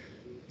building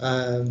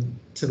to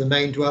the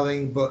main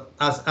dwelling, but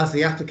as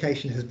the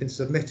application has been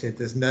submitted,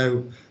 there's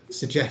no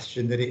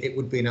suggestion that it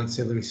would be an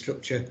ancillary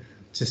structure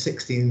to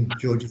 16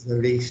 George's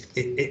Road East.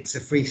 It's a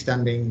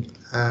freestanding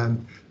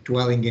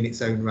dwelling in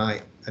its own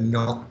right and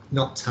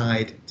not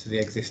tied to the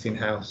existing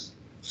house.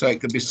 So it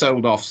could be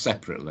sold off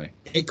separately?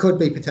 It could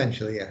be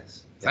potentially,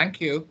 yes.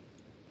 Thank you.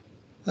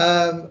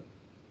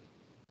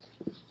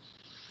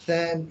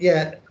 Then,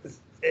 yeah,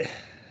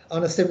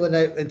 on a similar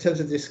note, in terms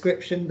of the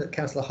description that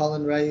Councillor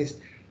Holland raised,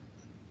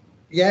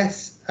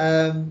 yes,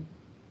 yeah,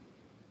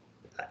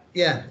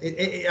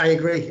 I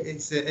agree.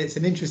 It's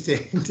an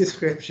interesting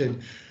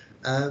description,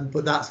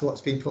 but that's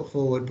what's been put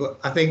forward. But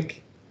I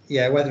think,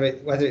 yeah, whether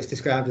it's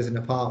described as an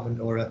apartment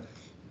or a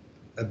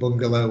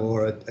bungalow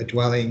or a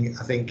dwelling,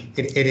 I think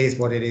it is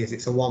what it is.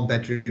 It's a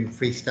one-bedroom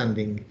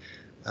freestanding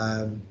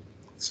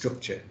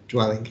structure,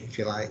 dwelling, if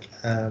you like.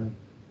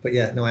 But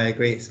yeah, no, I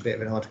agree. It's a bit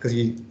of an odd because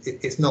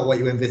it's not what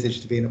you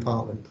envisage to be an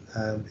apartment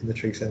in the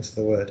true sense of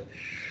the word.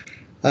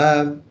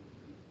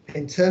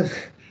 In terms of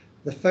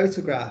the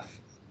photograph,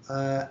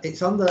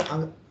 it's on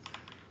the.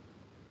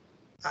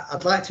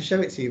 I'd like to show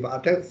it to you, but I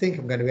don't think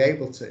I'm going to be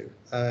able to.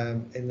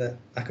 In that,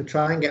 I could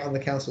try and get on the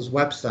council's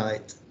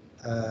website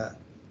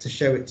to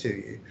show it to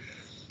you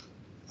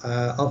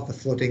of the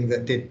flooding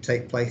that did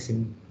take place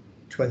in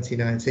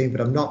 2019, but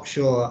I'm not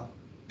sure.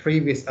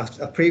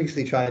 I've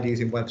previously tried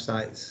using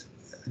websites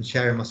and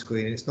sharing my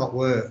screen, and it's not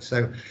worked.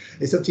 So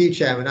it's up to you,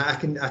 Chairman. I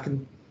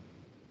can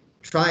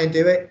try and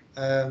do it.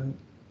 Can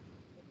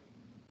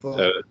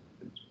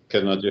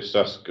I just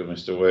ask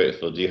Mr.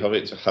 Wakefield, do you have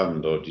it to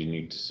hand or do you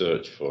need to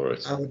search for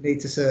it? I would need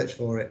to search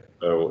for it.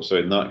 So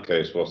in that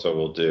case, what I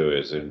will do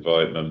is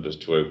invite members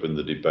to open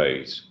the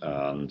debate,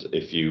 and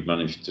if you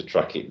manage to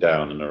track it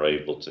down and are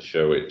able to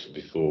show it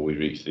before we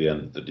reach the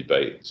end of the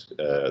debate,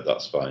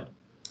 that's fine.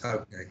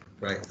 Okay,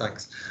 great,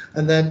 thanks.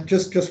 And then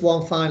just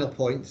one final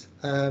point.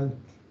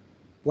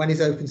 When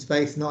is open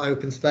space not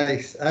open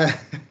space?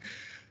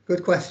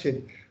 Good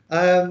question.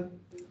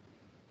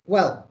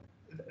 Well,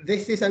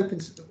 this is open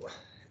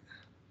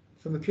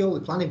from a purely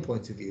planning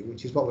point of view,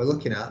 which is what we're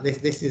looking at.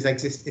 This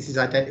is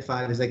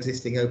identified as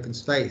existing open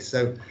space.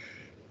 So,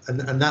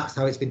 and that's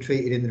how it's been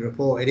treated in the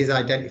report. It is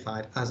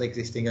identified as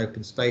existing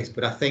open space.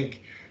 But I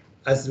think,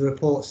 as the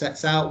report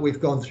sets out, we've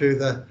gone through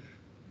the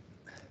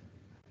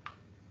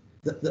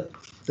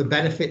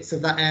benefits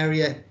of that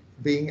area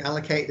being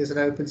allocated as an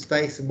open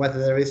space and whether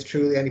there is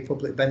truly any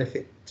public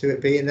benefit to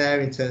it being there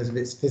in terms of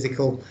its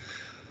physical.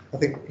 I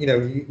think, you know,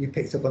 you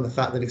picked up on the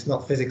fact that it's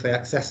not physically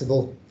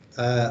accessible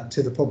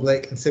to the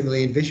public, and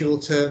similarly in visual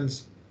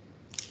terms,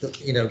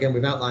 you know, again,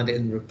 we've outlined it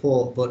in the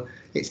report, but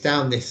it's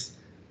down this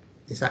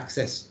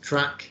access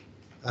track.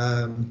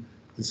 And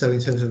so in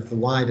terms of the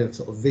wider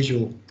sort of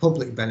visual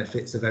public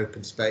benefits of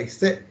open space,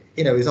 that,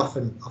 you know, is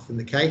often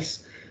the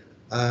case.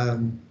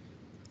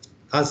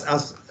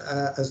 As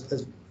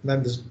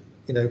members,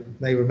 you know,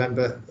 may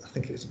remember, I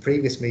think it was a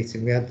previous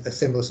meeting, we had a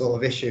similar sort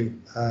of issue,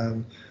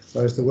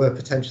 whereas there were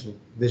potential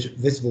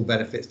visible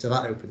benefits to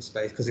that open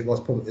space because it was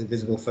publicly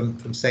visible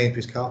from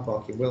Sainsbury's car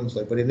park in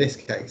Wilmsley. But in this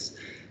case,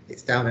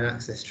 it's down an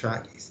access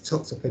track, it's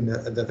tucked up in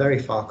the very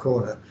far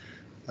corner.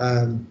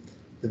 The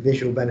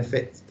visual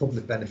benefits,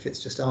 public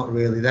benefits just aren't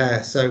really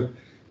there. So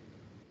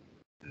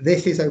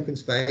this is open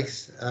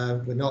space.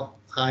 We're not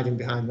hiding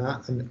behind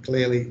that, and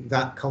clearly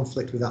that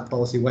conflict with that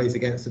policy weighs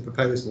against the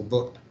proposal.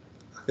 But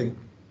I think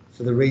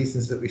for the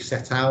reasons that we've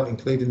set out,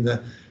 including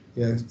the,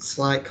 you know,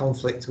 slight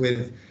conflict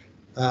with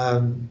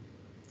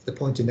the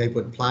pointed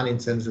neighbourhood plan in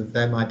terms of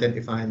them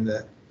identifying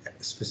the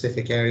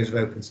specific areas of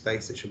open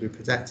space that should be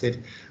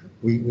protected,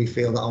 we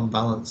feel that on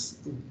balance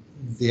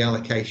the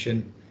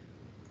allocation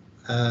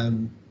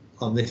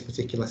on this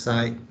particular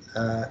site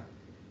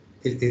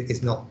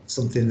is not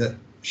something that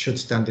should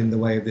stand in the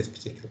way of this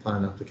particular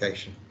plan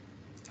application.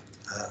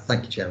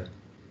 Thank you, Chairman.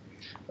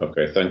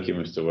 Okay, thank you,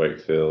 Mr.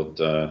 Wakefield.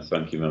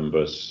 Thank you,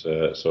 members.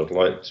 So I'd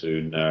like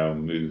to now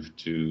move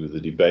to the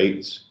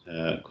debate.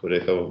 Could I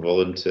have a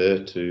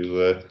volunteer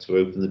to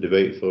open the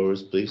debate for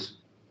us, please?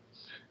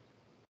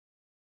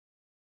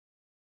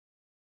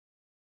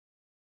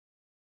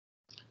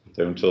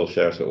 Don't all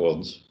shout at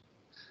once.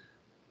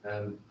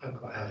 I'm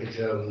quite happy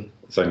to.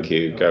 Thank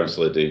you,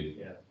 Councillor Dean.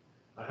 Yeah,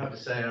 I have to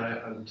say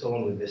I'm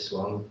torn with this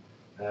one.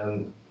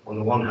 On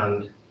the one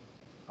hand,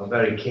 I'm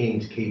very keen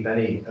to keep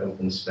any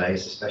open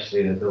space,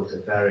 especially in a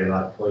built-up area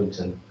like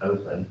Poynton,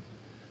 open.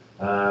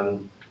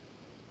 And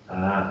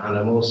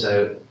I'm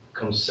also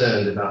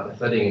concerned about the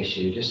flooding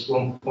issue. Just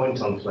one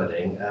point on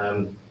flooding.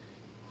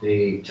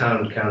 The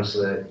town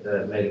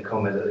councillor made a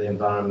comment that the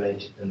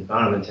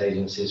Environment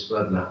Agency's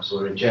flood maps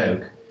were a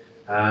joke,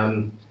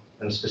 and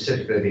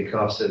specifically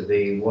because of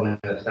the 1 in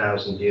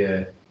 1,000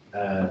 year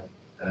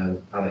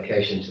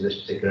allocation to this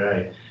particular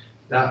area.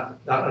 That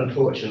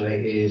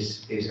unfortunately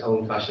is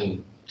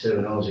old-fashioned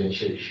terminology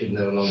and should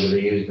no longer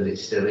be used, but it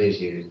still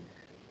is used.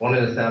 1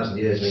 in 1,000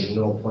 years means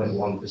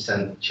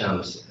 0.1%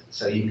 chance.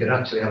 So you could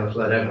actually have a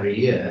flood every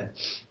year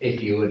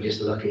if you were just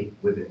unlucky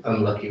with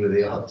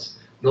the odds.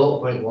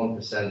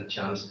 0.1%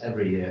 chance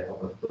every year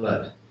of a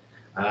flood.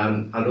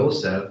 And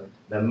also,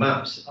 the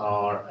maps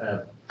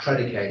are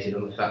predicated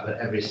on the fact that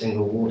every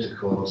single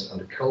watercourse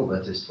and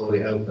culvert is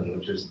fully open,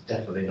 which was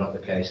definitely not the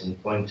case in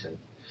Poynton.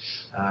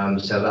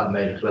 So that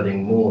made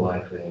flooding more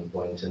likely in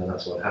Poynton, and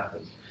that's what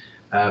happened.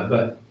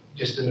 But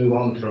just to move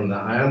on from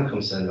that, I am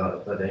concerned about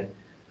the flooding.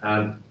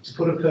 To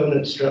put a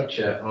permanent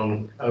structure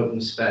on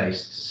open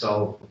space to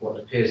solve what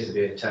appears to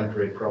be a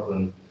temporary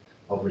problem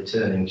of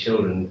returning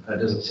children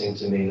doesn't seem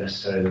to me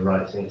necessarily the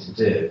right thing to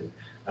do.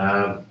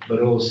 But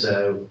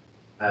also,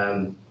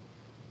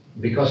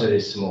 because it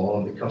is small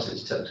and because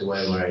it's tucked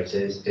away where it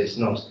is, it's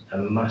not a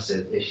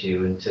massive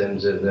issue in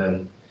terms of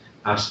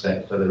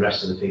aspect for the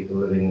rest of the people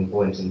living in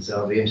Poynton. So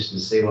I'll be interested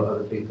to see what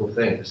other people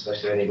think,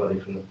 especially anybody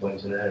from the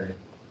Poynton area.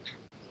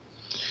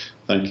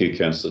 Thank you,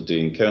 Councillor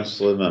Dean.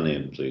 Councillor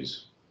Mannion,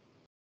 please.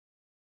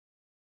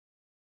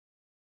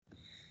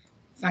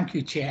 Thank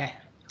you, Chair.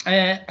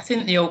 I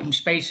think the open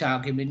space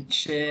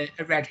argument's a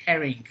red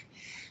herring.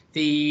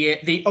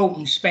 The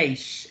open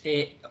space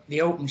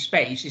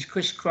is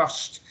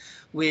crisscrossed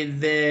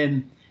with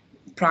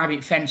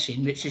private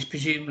fencing, which is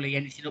presumably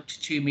anything up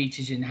to 2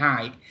 metres in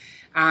height,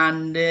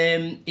 and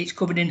it's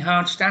covered in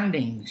hard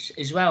standings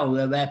as well,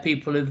 where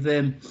people have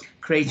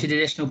created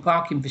additional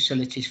parking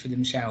facilities for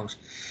themselves.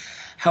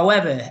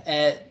 However,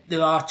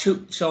 there are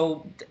two,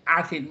 so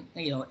I think,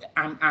 you know,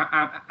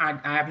 I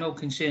have no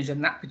concerns on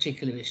that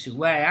particular issue.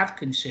 Where I have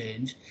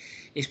concerns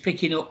is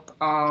picking up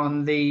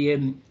on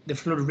the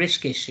flood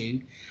risk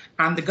issue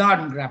and the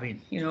garden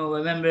grabbing. You know,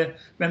 remember,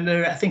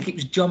 I think it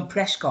was John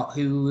Prescott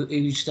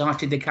who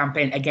started the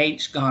campaign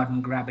against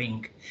garden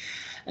grabbing.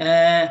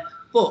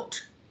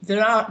 But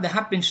there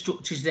have been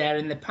structures there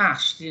in the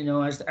past, you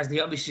know, as they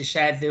obviously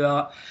said,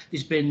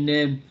 there's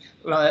been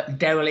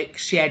derelict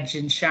sheds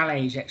and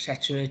chalets,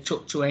 etc.,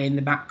 tucked away in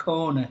the back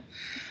corner.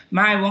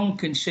 My one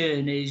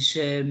concern is,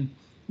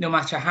 no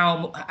matter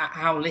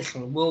how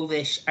little, will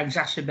this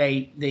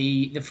exacerbate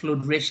the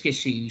flood risk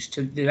issues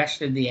to the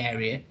rest of the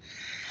area?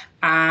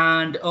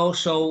 And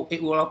also,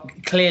 it will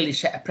clearly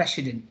set a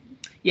precedent.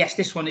 Yes,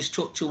 this one is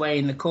tucked away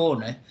in the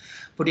corner,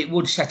 but it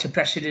would set a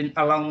precedent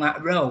along that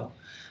row.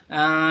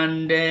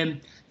 And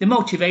the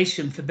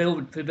motivation for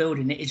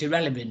building it is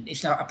irrelevant.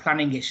 It's not a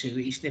planning issue.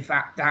 It's the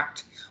fact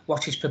that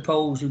what is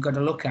proposed, we've got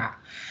to look at.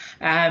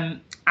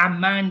 I'm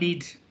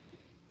minded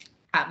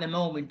at the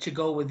moment to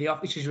go with the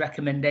officer's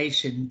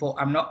recommendation, but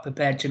I'm not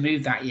prepared to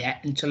move that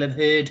yet until I've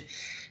heard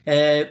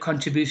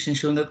contributions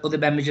from the other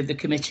members of the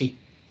committee.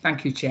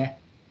 Thank you, Chair.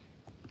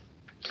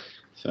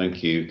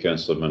 Thank you,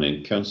 Councillor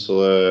Manning.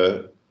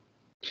 Councillor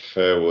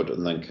Fairwood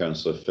and then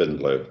Councillor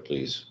Findlow,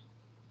 please.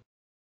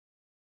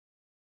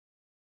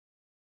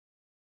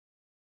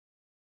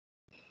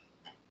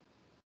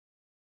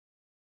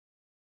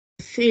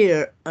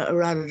 Fear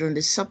rather than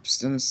the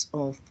substance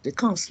of the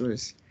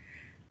councillors.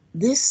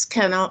 This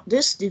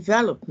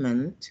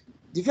development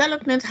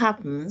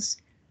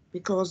happens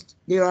because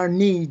there are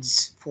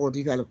needs for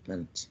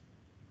development,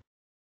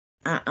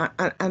 and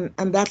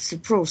that's the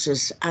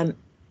process. And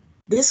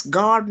this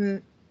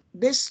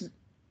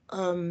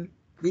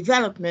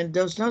development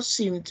does not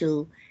seem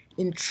to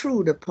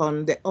intrude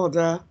upon the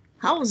other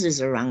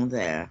houses around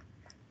there.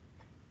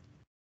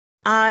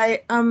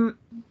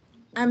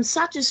 I'm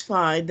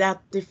satisfied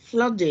that the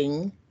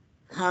flooding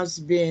has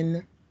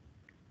been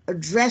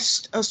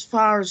addressed as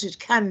far as it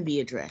can be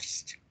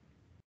addressed.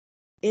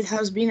 It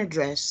has been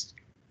addressed,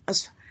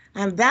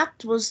 and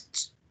that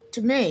was,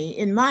 to me,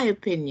 in my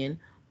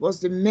opinion, was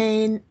the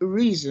main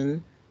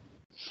reason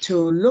to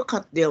look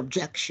at the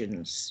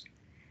objections.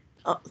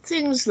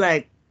 Things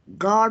like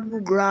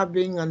garden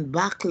grabbing and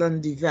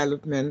backland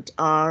development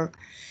are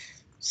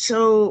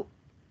so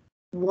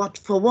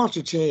for what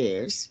it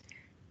is.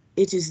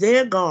 It is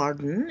their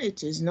garden.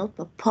 It is not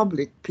a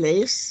public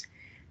place.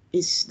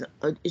 It's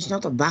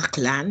not a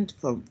backland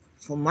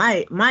for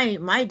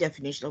my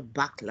definition of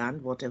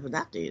backland, whatever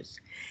that is.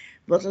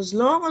 But as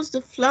long as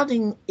the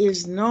flooding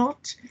is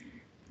not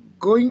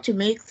going to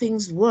make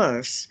things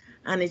worse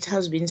and it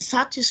has been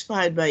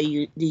satisfied by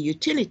the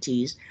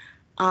utilities,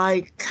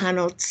 I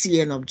cannot see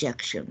an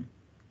objection.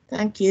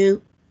 Thank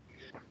you.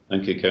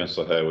 Thank you,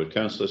 Councillor Harewood.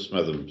 Councillor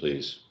Smetham,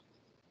 please.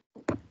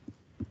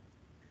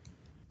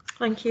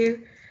 Thank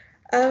you.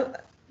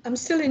 I'm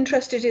still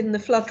interested in the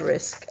flood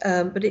risk,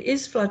 but it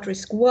is flood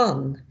risk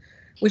 1,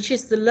 which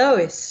is the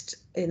lowest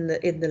in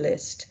the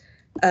list.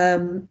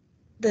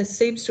 There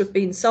seems to have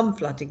been some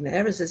flooding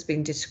there, as has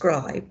been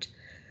described,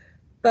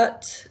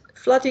 but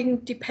flooding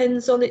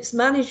depends on its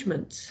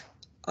management,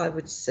 I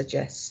would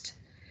suggest.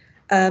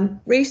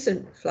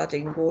 Recent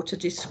flooding water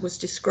was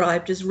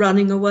described as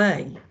running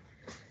away.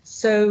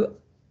 So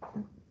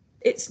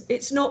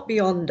it's not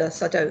beyond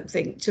us, I don't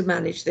think, to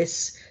manage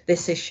this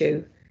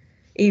issue,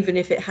 even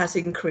if it has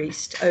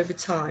increased over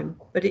time.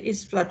 But it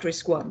is flood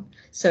risk 1,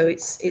 so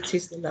it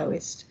is the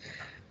lowest.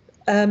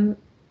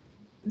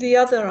 The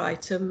other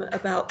item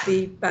about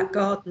the back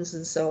gardens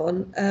and so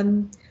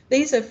on,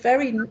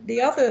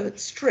 the other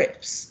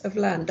strips of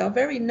land are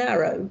very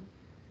narrow,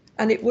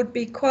 and it would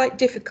be quite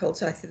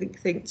difficult, I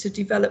think, to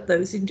develop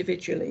those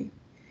individually.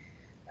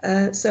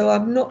 So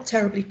I'm not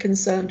terribly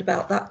concerned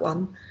about that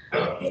one.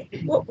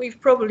 What we've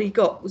probably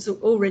got was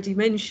already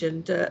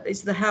mentioned,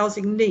 is the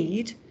housing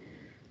need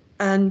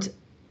and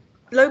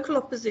local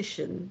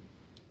opposition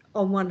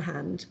on one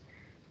hand,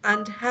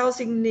 and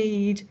housing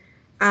need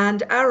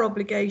and our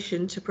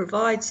obligation to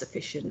provide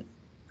sufficient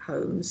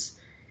homes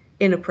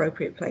in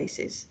appropriate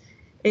places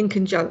in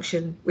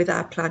conjunction with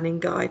our planning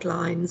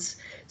guidelines.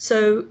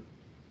 So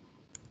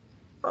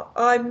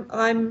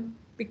I'm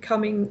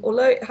becoming,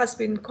 although it has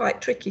been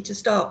quite tricky to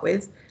start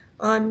with,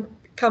 I'm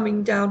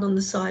coming down on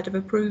the side of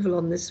approval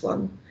on this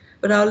one,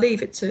 but I'll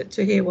leave it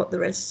to hear what the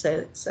rest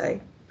say.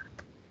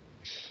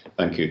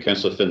 Thank you.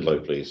 Councillor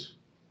Findlow, please.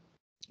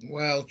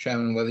 Well,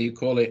 Chairman, whether you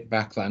call it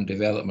backland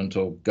development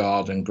or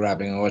garden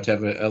grabbing or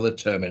whatever other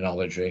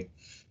terminology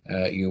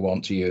you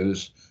want to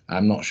use,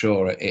 I'm not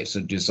sure it's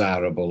a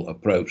desirable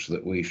approach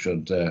that we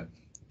should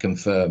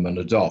confirm and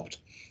adopt.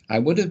 I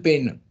would have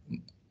been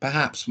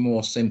perhaps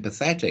more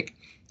sympathetic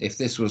if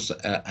this was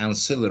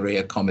ancillary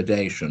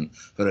accommodation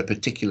for a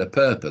particular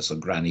purpose. A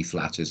granny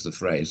flat is the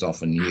phrase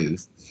often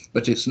used,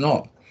 but it's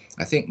not.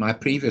 I think my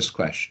previous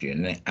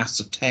question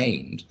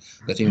ascertained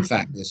that in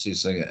fact this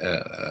is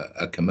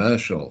a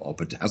commercial, or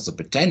has the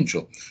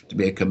potential to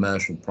be a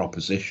commercial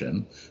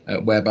proposition,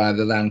 whereby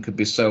the land could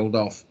be sold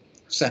off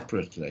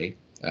separately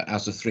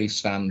as a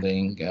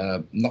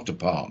freestanding, not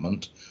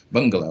apartment,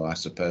 bungalow, I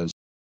suppose,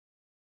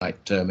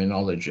 right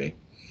terminology.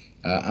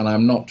 And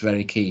I'm not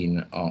very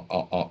keen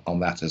on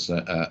that as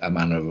a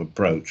manner of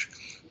approach.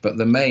 But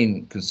the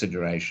main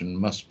consideration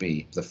must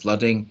be the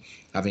flooding.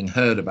 Having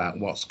heard about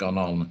what's gone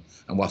on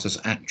and what has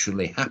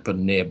actually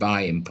happened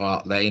nearby in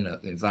Park Lane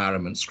at the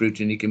Environment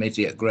Scrutiny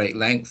Committee at great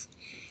length,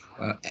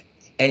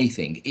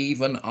 anything,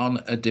 even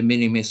on a de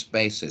minimis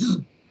basis,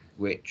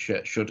 which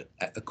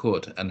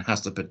could and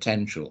has the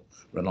potential,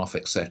 runoff,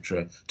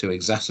 etc., to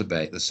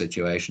exacerbate the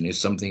situation,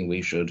 is something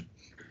we should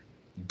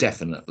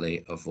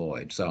definitely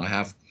avoid. So I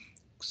have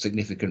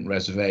significant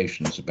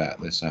reservations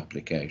about this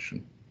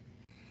application.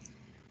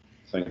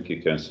 Thank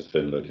you, Councillor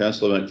Findlow.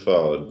 Councillor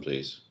McFarlane,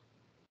 please.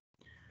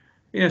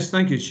 Yes,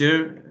 thank you,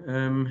 Chair.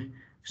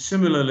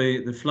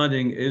 Similarly, the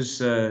flooding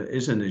is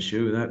an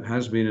issue that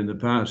has been in the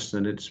past,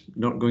 and it's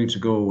not going to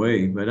go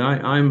away. But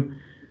I'm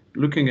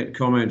looking at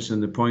comments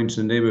in the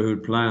Poynton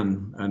Neighbourhood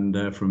Plan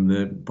and from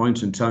the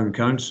Poynton Town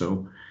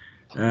Council.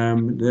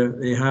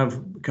 They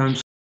have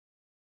council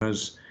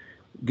has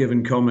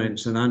given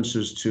comments and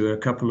answers to a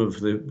couple of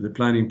the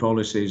planning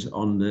policies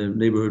on the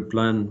neighbourhood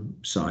plan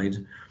side,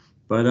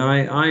 but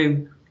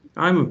I'm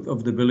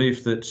of the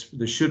belief that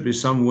there should be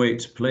some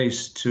weight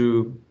placed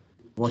to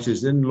what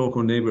is in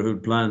local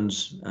neighbourhood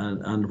plans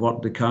and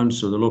what the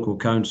local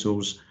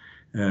councils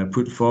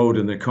put forward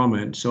in their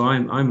comments. So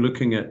I'm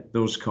looking at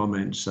those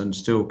comments and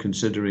still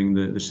considering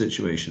the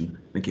situation.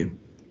 Thank you.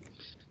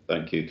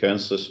 Thank you.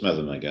 Councillor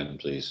Smetham again,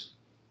 please.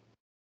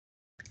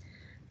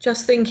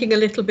 Just thinking a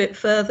little bit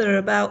further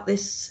about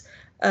this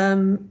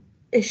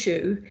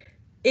issue,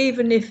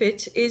 even if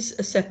it is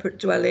a separate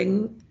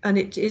dwelling and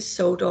it is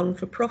sold on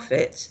for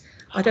profit,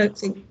 I don't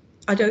think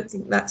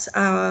that's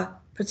our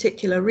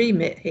particular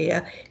remit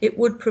here. It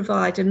would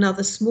provide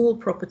another small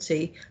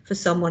property for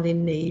someone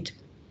in need.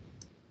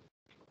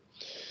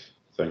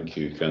 Thank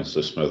you,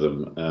 Councillor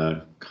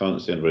Smetham. Can't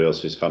see anybody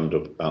else's hand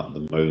up at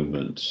the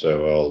moment,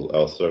 so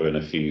I'll throw in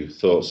a few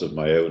thoughts of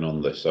my own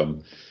on this.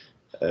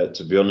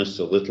 To be honest,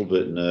 a little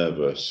bit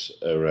nervous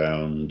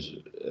around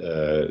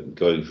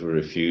going for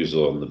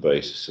refusal on the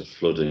basis of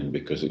flooding,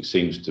 because it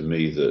seems to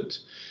me that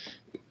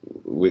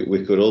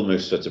we could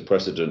almost set a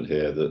precedent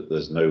here that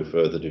there's no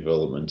further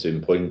development in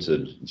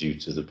Poynton due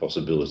to the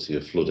possibility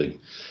of flooding.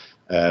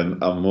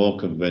 I'm more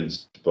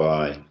convinced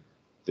by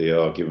the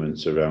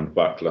arguments around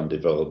backland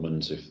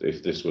development.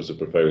 If this was a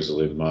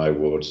proposal in my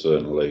ward,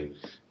 certainly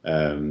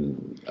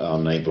our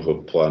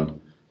neighbourhood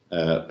plan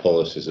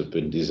policies have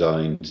been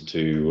designed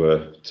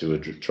to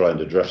try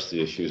and address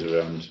the issues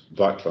around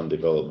backland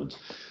development.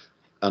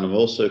 And I'm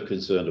also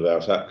concerned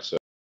about access.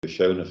 We've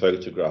shown a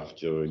photograph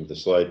during the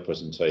slide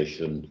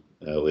presentation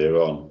earlier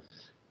on,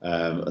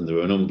 and there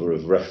are a number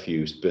of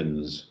refuse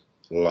bins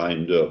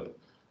lined up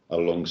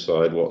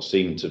alongside what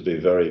seemed to be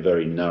very,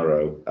 very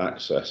narrow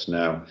access.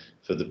 Now,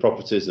 for the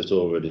properties that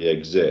already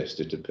exist,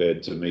 it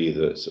appeared to me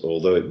that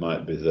although it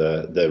might be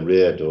their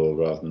rear door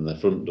rather than their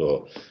front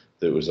door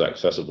that was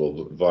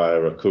accessible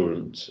via a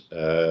current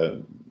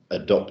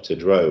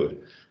adopted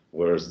road,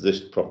 whereas this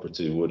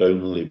property would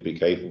only be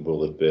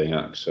capable of being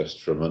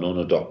accessed from an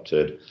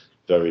unadopted,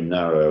 very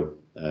narrow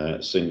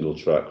single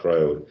track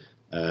road.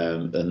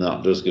 And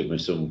that does give me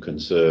some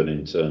concern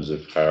in terms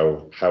of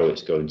how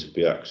it's going to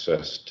be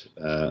accessed,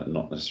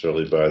 not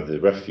necessarily by the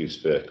refuse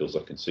vehicles.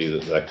 I can see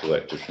that they're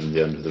collected from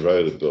the end of the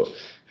road, but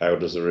how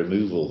does a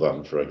removal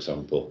van, for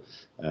example,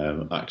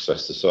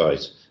 access the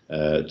site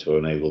to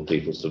enable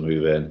people to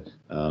move in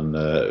and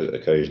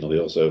occasionally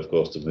also, of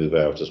course, to move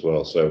out as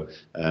well? So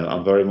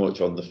I'm very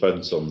much on the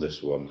fence on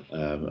this one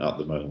at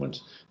the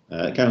moment.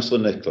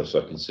 Councillor Nicholas,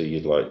 I can see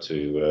you'd like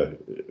to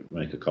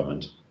make a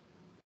comment.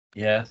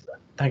 Yeah,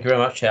 thank you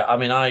very much, Chair. I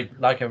mean, I,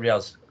 like everybody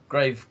else,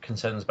 grave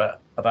concerns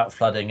about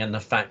flooding, and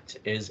the fact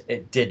is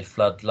it did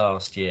flood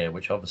last year,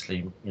 which obviously,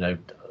 you know,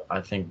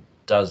 I think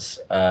does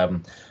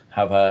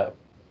have a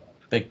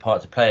big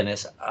part to play in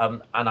this.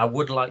 And I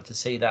would like to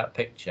see that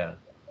picture.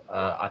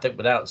 I think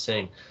without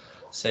seeing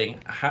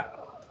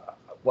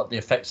what the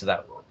effects of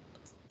that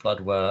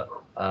flood were,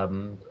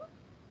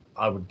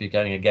 I would be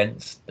going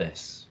against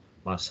this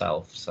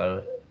myself.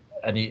 So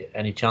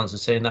any chance of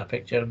seeing that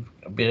picture?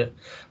 Have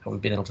we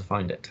been able to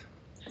find it?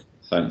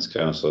 Thanks,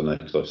 Councillor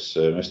Nicholas.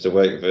 Mr.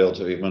 Wakefield,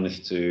 have you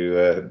managed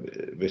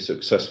to be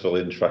successful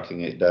in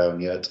tracking it down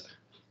yet?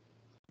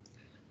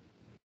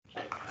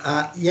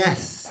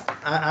 Yes,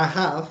 I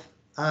have,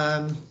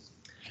 and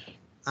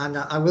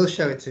I will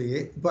show it to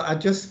you. But I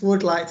just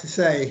would like to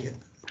say,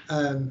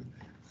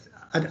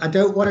 I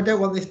don't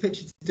want this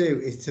picture to do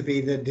is to be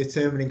the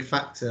determining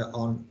factor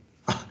on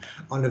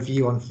a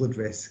view on flood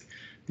risk,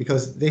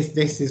 because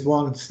this is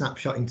one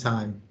snapshot in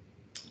time.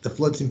 The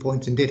floods in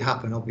Poynton did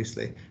happen,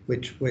 obviously,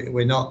 which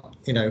we're not,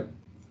 you know,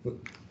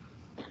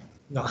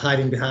 not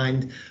hiding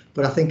behind.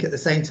 But I think at the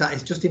same time,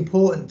 it's just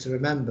important to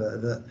remember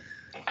that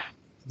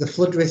the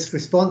flood risk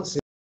response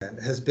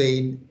has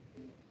been,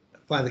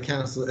 by the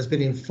council, has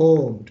been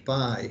informed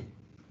by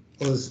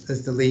us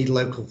as the lead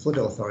local flood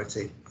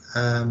authority.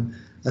 And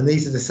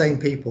these are the same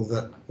people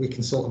that we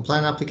consult on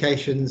plan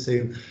applications,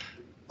 who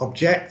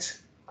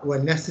object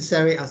when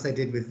necessary, as they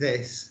did with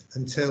this,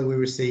 until we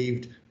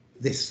received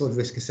this flood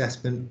risk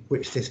assessment,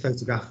 which this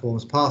photograph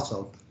forms part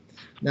of.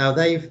 Now,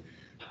 they've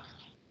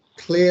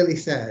clearly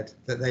said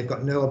that they've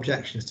got no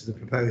objections to the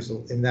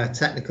proposal in their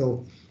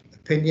technical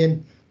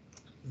opinion.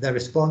 Their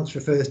response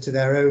refers to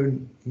their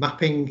own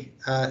mapping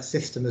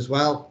system as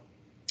well,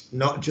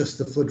 not just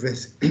the flood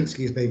risk,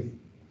 excuse me,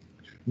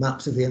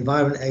 maps of the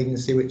Environment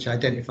Agency, which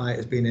identify it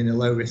as being in a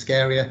low risk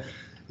area.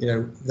 You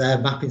know, their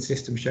mapping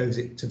system shows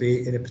it to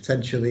be in a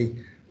potentially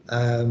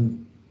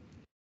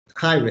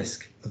high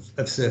risk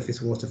of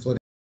surface water flooding.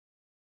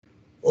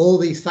 All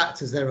these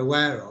factors they're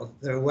aware of.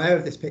 They're aware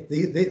of this.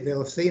 They'll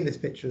have seen this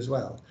picture as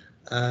well.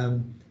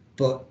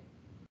 But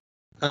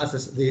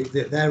as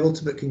their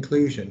ultimate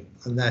conclusion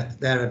and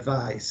their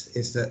advice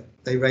is that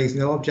they raise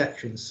no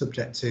objections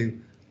subject to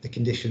the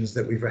conditions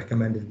that we've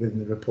recommended within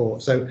the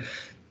report. So,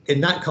 in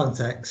that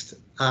context,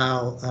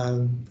 I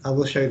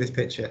will show you this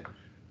picture,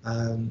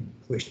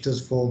 which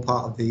does form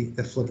part of the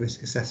flood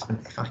risk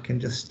assessment. If I can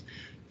just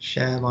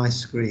share my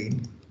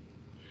screen.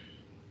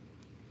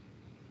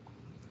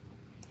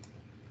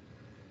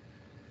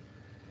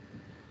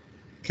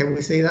 Can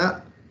we see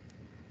that?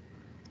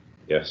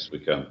 Yes, we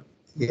can.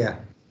 Yeah.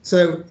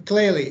 So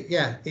clearly,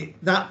 yeah,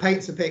 that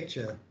paints a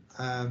picture.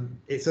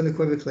 It's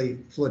unequivocally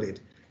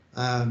flooded.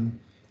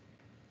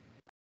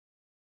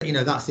 You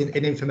know, that's in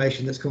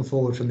information that's come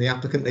forward from the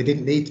applicant. They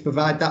didn't need to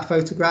provide that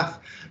photograph.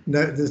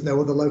 No, there's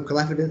no other local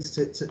evidence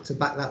to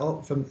back that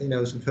up. From, you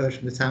know, as we've heard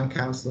from the town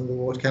council and the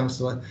ward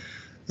councillor,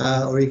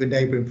 or even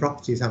neighbouring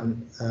properties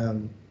haven't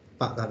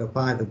backed that up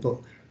either. But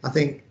I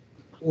think,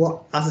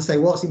 as I say,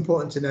 what's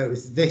important to note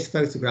is this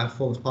photograph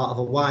forms part of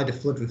a wider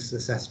flood risk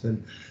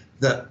assessment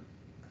that,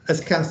 as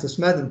Councillor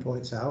Smethurst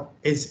points out,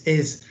 is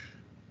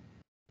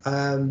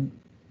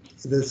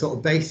the sort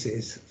of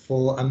basis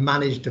for a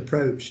managed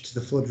approach to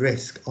the flood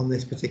risk on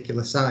this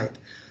particular site.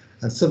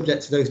 And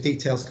subject to those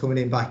details coming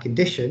in by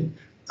condition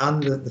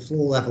and the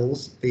floor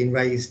levels being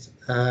raised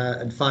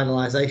and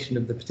finalisation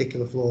of the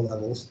particular floor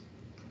levels,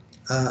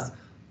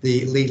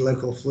 the lead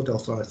local flood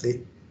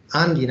authority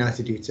and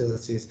United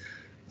Utilities,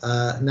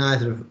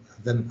 neither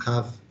of them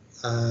have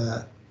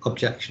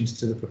objections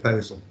to the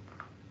proposal.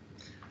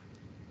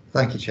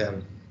 Thank you,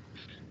 Chairman.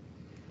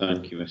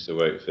 Thank you, Mr.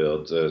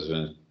 Wakefield. There's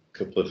been a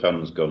couple of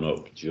hands gone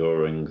up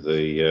during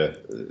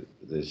the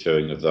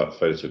showing of that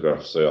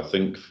photograph. So I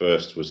think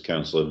first was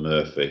Councillor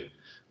Murphy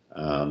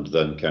and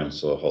then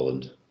Councillor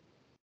Holland.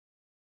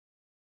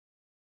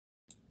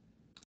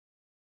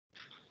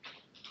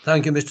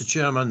 Thank you, Mr.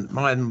 Chairman.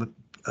 My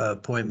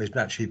point is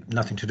actually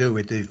nothing to do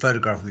with the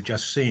photograph we've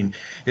just seen.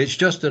 It's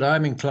just that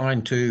I'm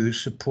inclined to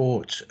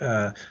support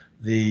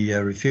the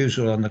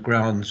refusal on the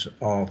grounds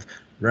of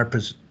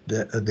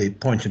the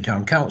Poynton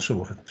Town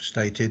Council have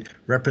stated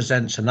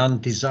represents an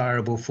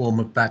undesirable form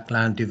of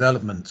backland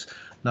development.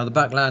 Now, the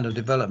backland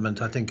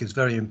development, I think, is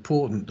very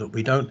important that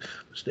we don't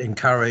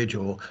encourage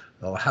or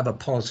have a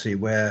policy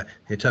where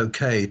it's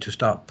okay to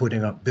start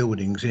putting up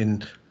buildings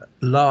in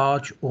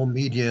large or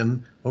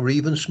medium or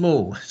even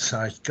small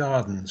sized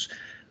gardens.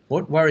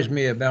 What worries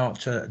me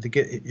about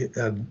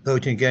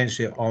voting against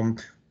it on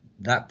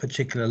that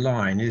particular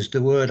line is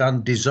the word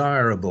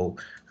undesirable.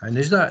 And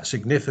is that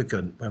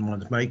significant when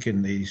one's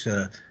making these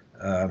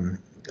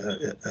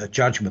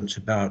judgments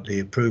about the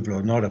approval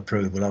or not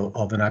approval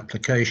of an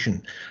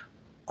application?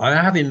 I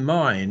have in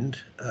mind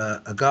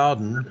a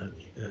garden,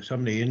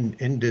 somebody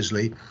in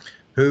Disley,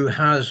 who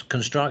has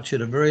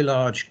constructed a very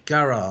large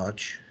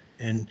garage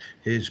in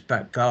his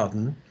back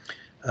garden.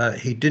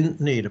 He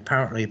didn't need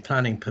apparently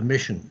planning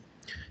permission.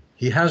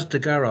 He has the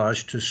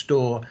garage to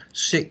store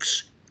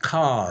 6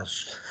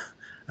 cars.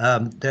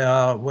 They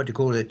are, what do you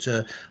call it,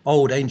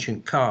 old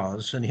ancient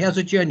cars, and he has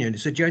it's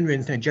a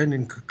genuine thing,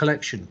 genuine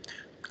collection.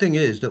 The thing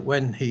is that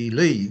when he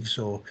leaves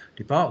or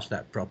departs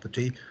that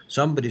property,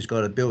 somebody's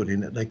got a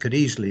building that they could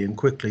easily and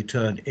quickly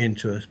turn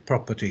into a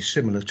property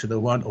similar to the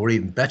one, or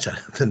even better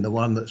than the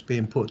one that's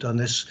being put on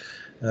this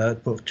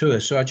book to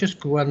us. So I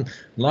just would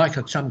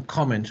like some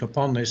comment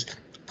upon this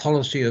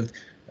policy of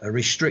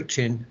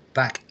restricting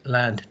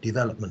backland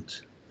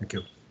development. Thank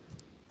you.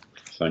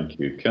 Thank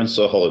you.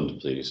 Councillor Holland,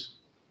 please.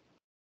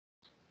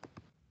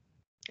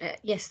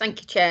 Yes,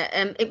 thank you, Chair.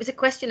 It was a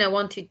question I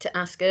wanted to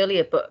ask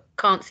earlier, but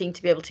can't seem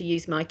to be able to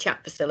use my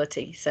chat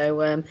facility.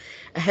 So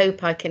I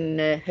hope I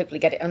can hopefully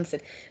get it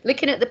answered.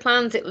 Looking at the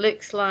plans, it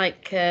looks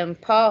like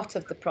part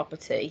of the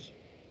property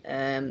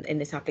in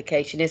this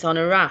application is on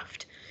a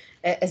raft,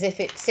 as if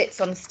it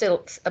sits on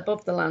stilts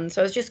above the land.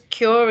 So I was just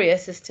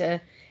curious as to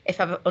if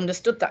I've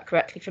understood that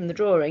correctly from the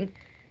drawing.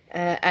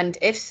 And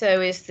if so,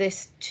 is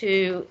this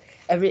to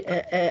a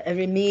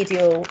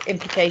remedial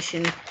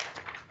implication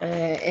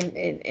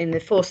in the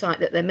foresight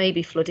that there may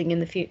be flooding in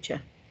the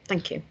future?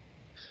 Thank you.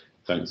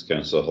 Thanks,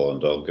 Councillor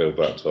Holland. I'll go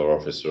back to our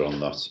officer on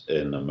that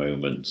in a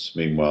moment.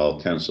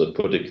 Meanwhile, Councillor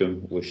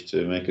Puddicombe wish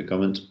to make a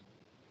comment?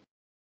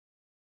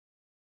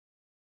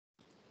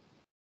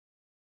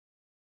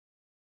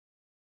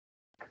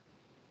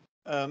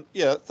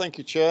 Yeah, thank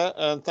you, Chair,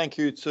 and thank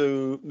you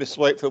to Ms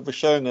Wakefield for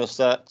showing us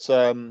that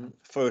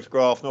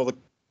photograph and all the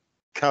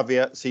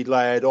caveats he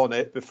layered on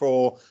it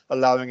before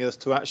allowing us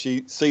to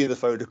actually see the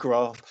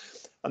photograph.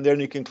 And the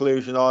only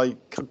conclusion I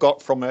got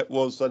from it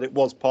was that it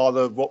was part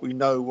of what we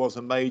know was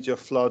a major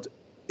flood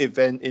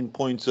event in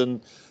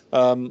Poynton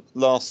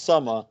last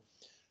summer.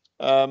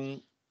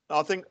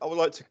 I think I would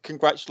like to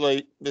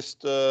congratulate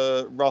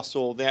Mr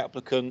Russell, the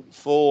applicant,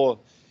 for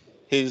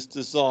his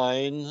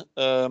design,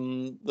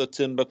 the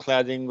timber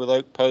cladding with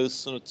oak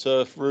posts and a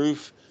turf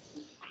roof.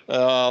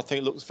 I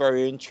think it looks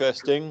very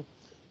interesting.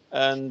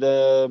 And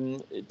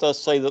it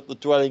does say that the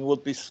dwelling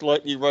would be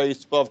slightly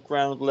raised above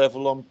ground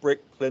level on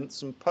brick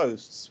plinths and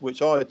posts,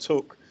 which I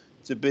took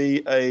to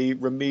be a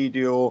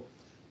remedial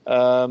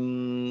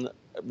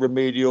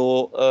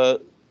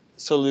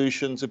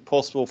solution to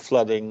possible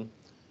flooding.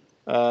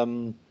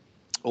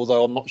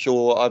 Although I'm not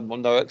sure, I'm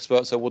no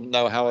expert, so I wouldn't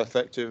know how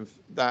effective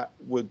that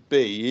would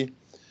be.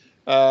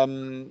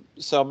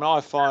 So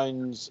I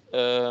find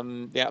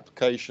the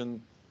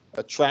application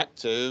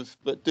attractive,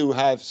 but do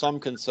have some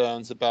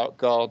concerns about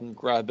garden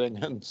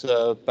grabbing and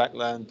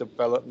backland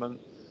development.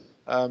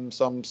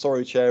 So I'm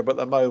sorry, Chair, but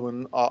at the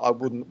moment I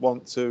wouldn't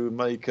want to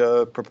make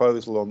a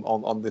proposal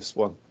on this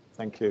one.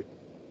 Thank you.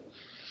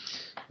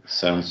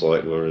 Sounds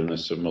like we're in a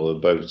similar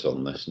boat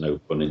on this, no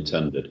pun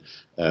intended.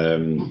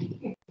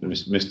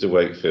 Mr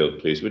Wakefield,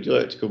 please, would you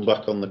like to come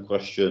back on the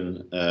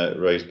question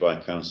raised by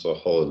Councillor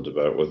Holland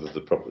about whether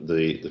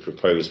the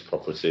proposed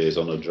property is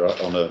on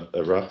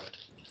a raft?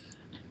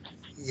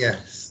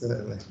 Yes,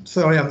 certainly.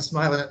 Sorry, I'm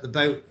smiling at the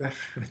boat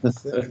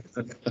reference.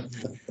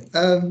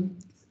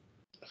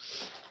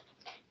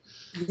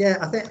 Yeah,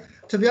 I think,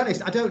 to be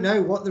honest, I don't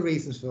know what the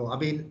reasons for. I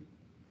mean,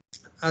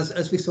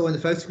 as we saw in the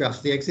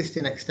photographs, the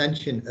existing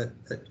extension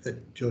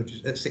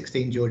at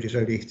 16 George's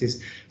Road East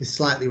is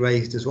slightly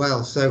raised as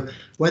well. So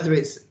whether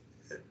it's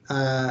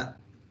a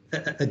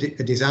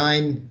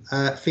design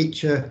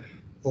feature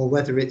or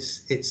whether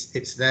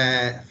it's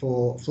there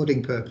for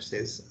flooding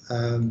purposes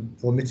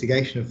or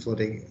mitigation of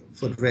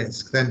flood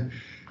risk, then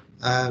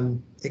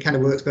it kind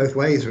of works both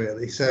ways,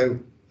 really. So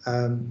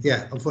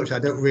yeah, unfortunately, I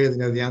don't really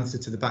know the answer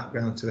to the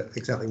background to it,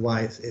 exactly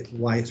why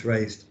it's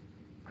raised.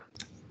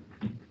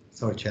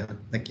 Sorry, Chairman.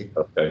 Thank you.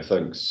 Okay,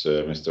 thanks,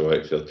 Mr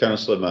Wakefield.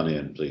 Councillor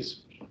Mannion,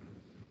 please.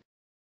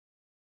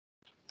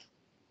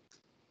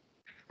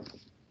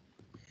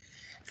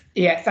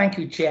 Yeah, thank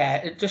you,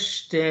 Chair.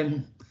 Just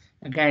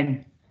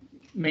again,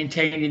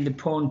 maintaining the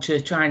point to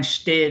try and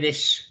steer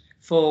this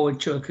forward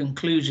to a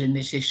conclusion,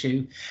 this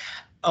issue,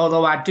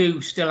 although I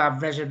do still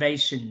have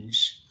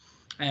reservations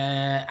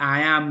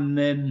I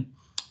am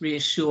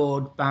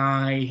reassured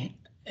by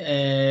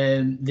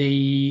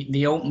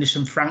the openness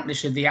and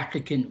frankness of the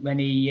applicant when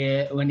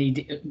he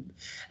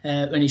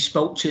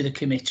spoke to the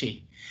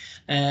committee.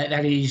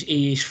 That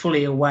he is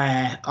fully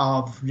aware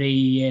of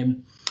the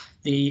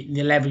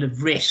level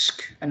of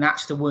risk, and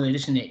that's the word,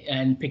 isn't it?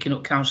 And picking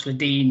up Councillor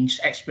Dean's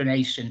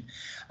explanation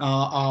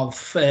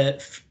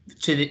to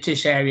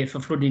this area for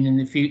flooding in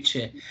the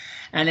future.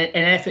 And in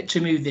an effort to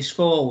move this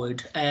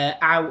forward,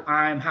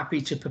 I'm happy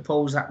to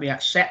propose that we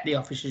accept the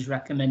officer's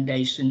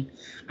recommendation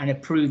and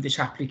approve this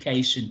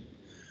application.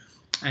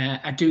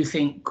 I do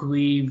think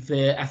we've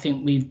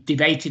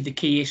debated the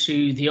key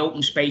issue. The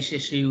open space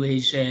issue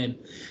is,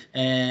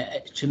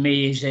 to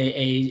me,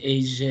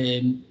 is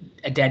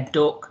a dead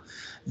duck.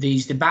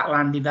 There's the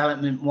backland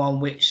development one,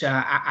 which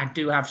I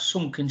do have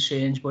some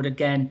concerns, but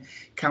again,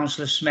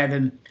 Councillor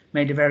Smetham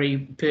made a very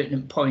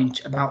pertinent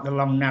point about the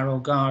long, narrow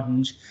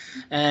gardens.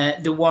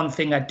 The one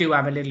thing I do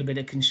have a little bit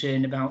of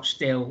concern about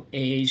still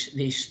is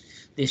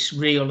this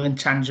real and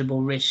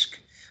tangible risk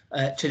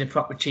to the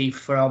property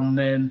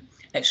from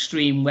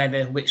extreme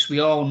weather, which we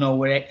all know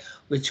we're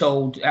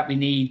told that we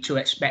need to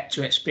expect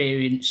to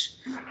experience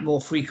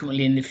more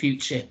frequently in the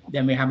future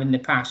than we have in the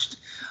past.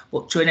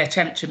 But to an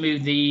attempt to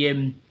move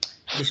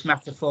this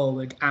matter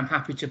forward, I'm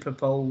happy to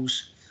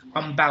propose,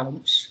 on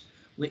balance,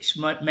 which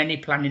many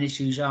planning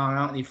issues are,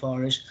 aren't they,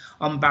 for us,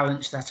 on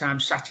balance, that I'm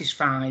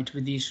satisfied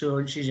with the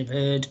assurances I've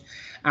heard,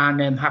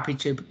 and I'm happy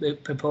to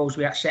propose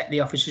we accept the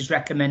officer's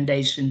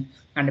recommendation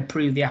and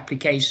approve the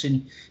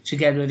application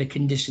together with the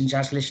conditions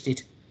as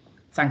listed.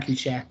 Thank you,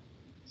 Chair.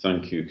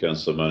 Thank you,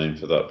 Councillor Manning,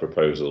 for that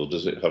proposal.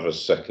 Does it have a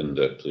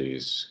seconder,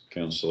 please?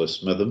 Councillor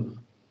Smetham?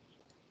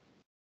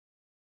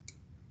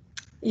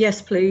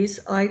 Yes,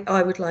 please.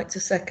 I would like to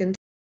second.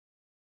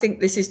 I think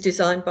this is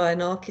designed by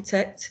an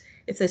architect.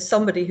 If there's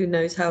somebody who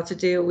knows how to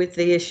deal with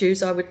the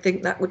issues, I would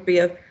think that would be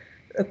an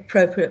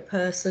appropriate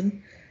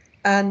person.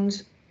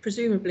 And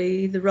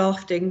presumably the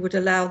rafting would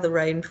allow the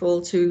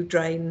rainfall to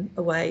drain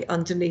away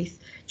underneath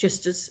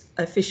just as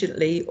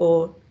efficiently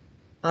or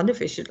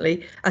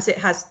inefficiently as it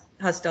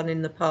has done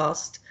in the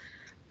past.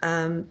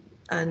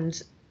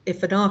 And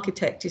if an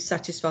architect is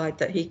satisfied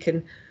that he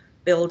can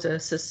build a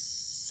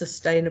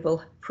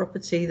sustainable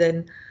property,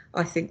 then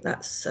I think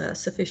that's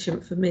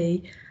sufficient for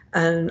me.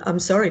 And I'm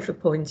sorry for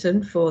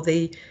Poynton for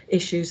the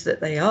issues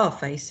that they are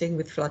facing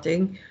with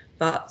flooding,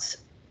 but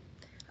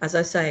as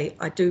I say,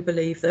 I do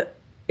believe that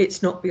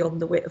it's not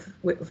beyond the wit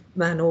of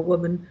man or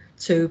woman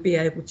to be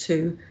able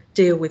to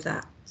deal with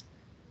that.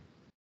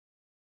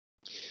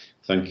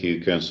 Thank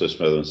you, Councillor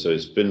Smetham. So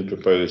it's been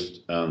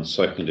proposed and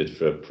seconded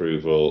for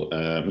approval.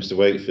 Mr.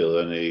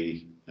 Wakefield,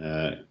 any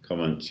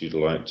comments you'd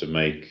like to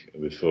make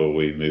before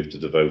we move to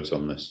the vote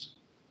on this?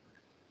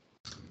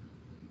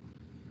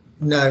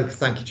 No,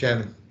 thank you,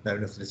 Chairman. No,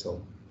 nothing at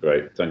all.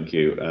 Great, thank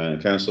you.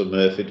 Councillor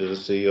Murphy, did I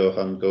see your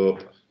hand go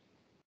up?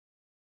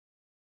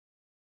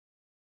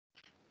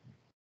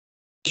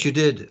 Yes, you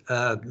did,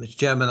 Mr.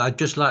 Chairman. I'd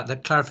just like the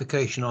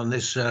clarification on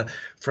this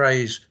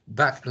phrase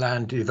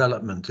backland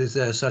development. Is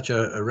there such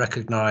a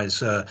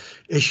recognised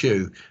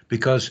issue?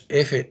 Because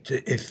if it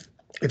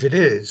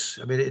is,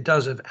 I mean, it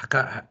does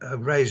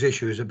raise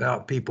issues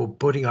about people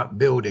putting up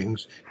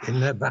buildings in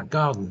their back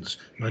gardens.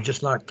 And I'd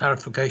just like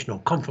clarification or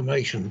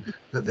confirmation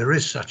that there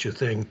is such a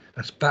thing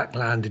as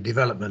backland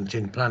development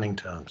in planning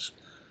terms.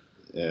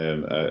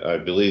 I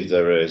believe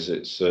there is.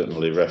 It's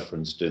certainly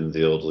referenced in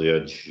the Alderley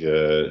Edge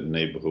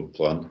neighbourhood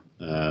plan,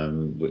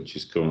 which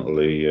is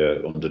currently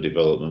under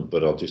development.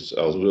 But I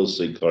will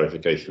seek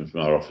clarification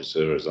from our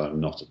officer, as I'm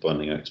not a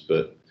planning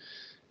expert.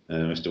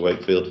 Mr.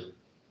 Wakefield.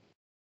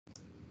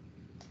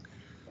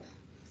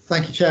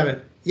 Thank you,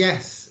 Chairman.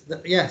 Yes,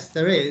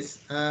 there is,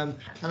 and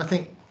I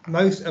think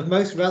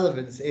most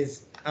relevance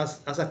is,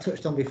 as I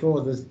touched on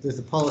before, there's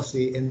a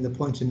policy in the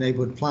Poynton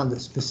Neighbourhood Plan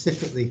that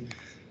specifically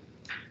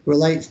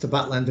relates to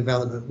backland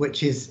development,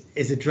 which is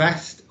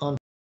addressed on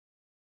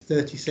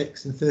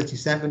 36 and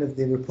 37 of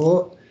the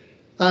report,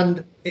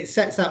 and it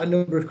sets out a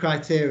number of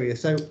criteria.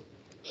 So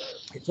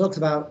it talks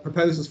about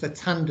proposals for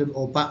tandem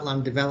or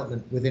backland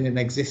development within an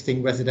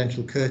existing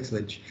residential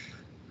curtilage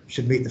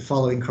should meet the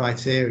following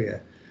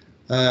criteria.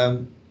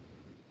 And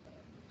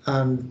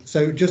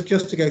so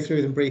just to go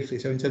through them briefly,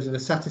 so in terms of a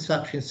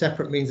satisfactory and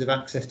separate means of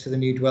access to the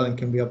new dwelling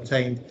can be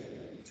obtained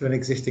through an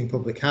existing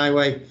public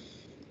highway.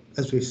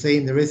 As we've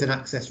seen, there is an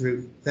access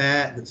route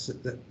there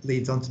that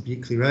leads onto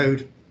Buckley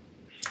Road.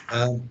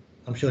 I'm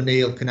sure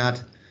Neil can add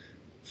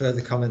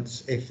further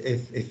comments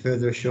if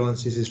further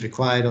assurances is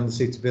required on the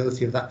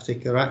suitability of that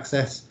particular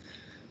access.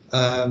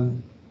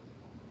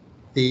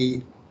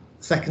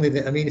 Secondly,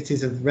 the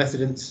amenities of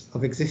residents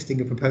of existing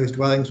and proposed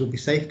dwellings will be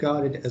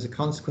safeguarded as a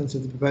consequence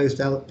of the proposed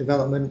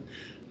development.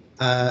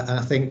 And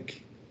I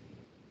think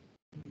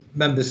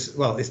members,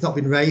 well, it's not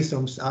been raised,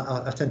 so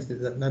I tend to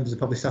think that members are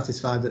probably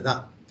satisfied that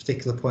that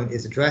particular point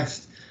is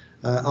addressed.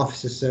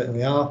 Officers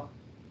certainly are.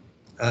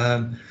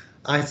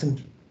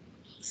 Item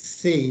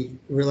C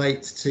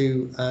relates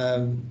to,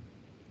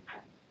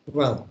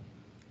 well,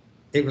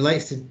 it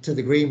relates to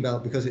the green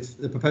belt because it's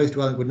the proposed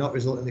dwelling would not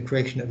result in the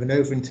creation of an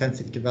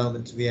over-intensive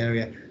development of the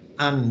area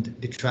and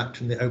detract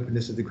from the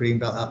openness of the green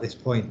belt at this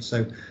point.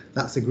 So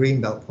that's the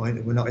green belt point,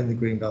 and we're not in the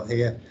green belt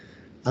here.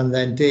 And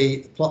then D,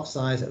 the plot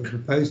size of the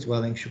proposed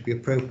dwelling should be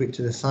appropriate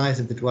to the size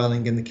of the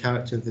dwelling and the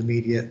character of the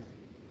immediate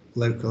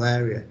local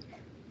area.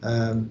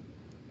 And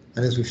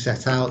as we've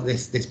set out,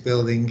 this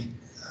building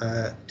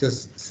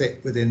does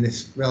sit within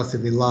this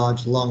relatively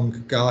large,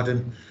 long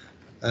garden,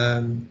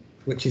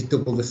 which is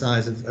double the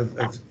size of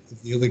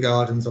the other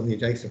gardens on the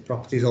adjacent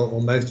properties,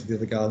 or most of the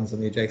other gardens on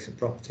the adjacent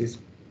properties.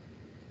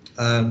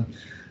 And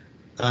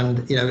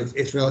you know,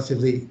 it's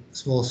relatively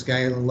small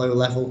scale and low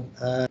level,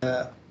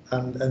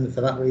 and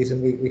for that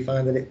reason we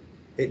find that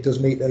it does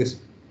meet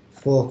those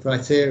 4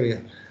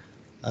 criteria.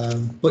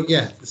 But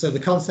yeah, so the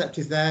concept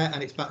is there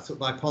and it's backed up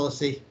by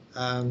policy,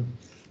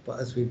 but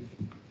as we've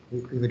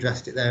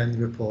addressed it there in the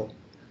report,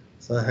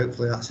 so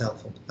hopefully that's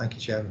helpful. Thank you,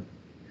 Chairman.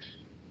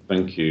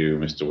 Thank you,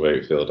 Mr.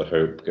 Wakefield. I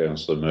hope,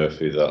 Councillor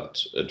Murphy,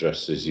 that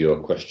addresses your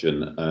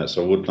question.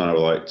 So I would now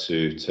like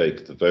to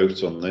take the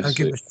vote on this. Thank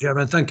you, Mr.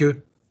 Chairman. Thank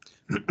you.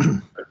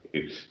 Thank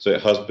you. So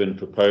it has been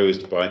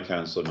proposed by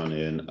Councillor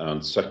Mannion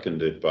and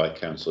seconded by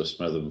Councillor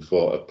Smetham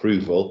for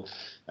approval.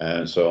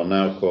 So I'll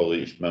now call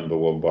each member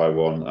one by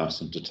one, ask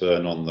them to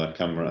turn on their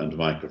camera and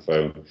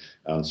microphone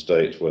and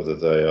state whether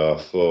they are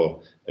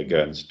for,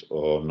 against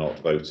or not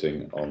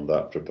voting on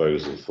that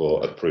proposal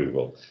for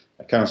approval.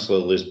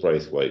 Councillor Liz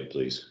Braithwaite,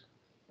 please.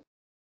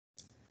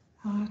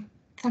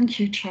 Thank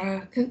you,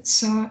 Chair.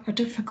 It's a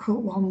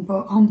difficult one,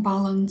 but on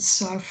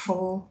balance,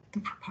 for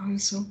the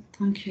proposal.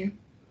 Thank you.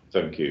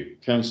 Thank you.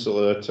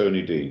 Councillor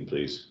Tony Dean,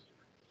 please.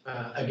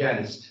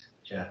 Against,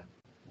 Chair.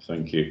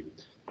 Thank you.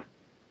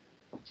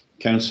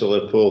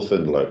 Councillor Paul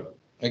Findlow.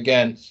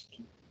 Against.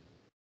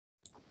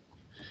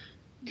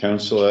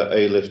 Councillor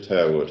Ailift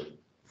Harewood.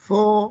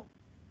 For.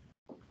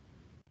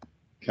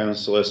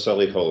 Councillor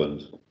Sally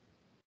Holland.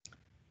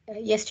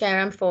 Yes, Chair,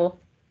 I'm for.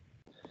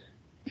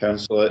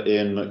 Councillor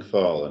Ian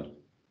McFarlane.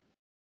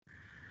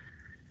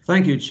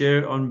 Thank you,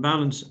 Chair. On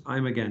balance,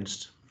 I'm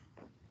against.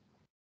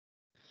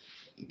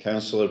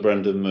 Councillor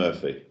Brendan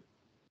Murphy.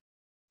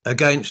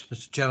 Against,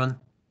 Mr. Chairman.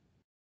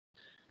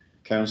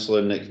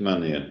 Councillor Nick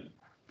Mannion.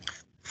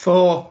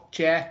 For,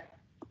 Chair.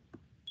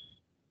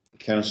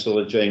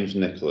 Councillor James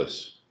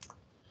Nicholas.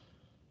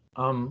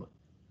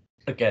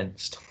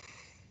 Against.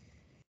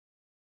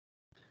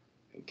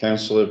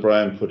 Councillor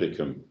Brian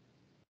Puddicombe.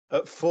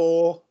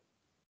 For.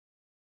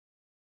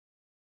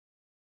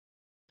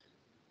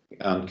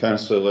 And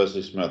Councillor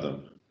Leslie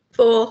Smetham.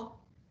 For.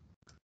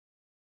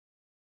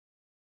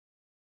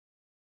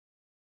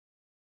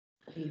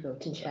 Are you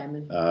voting,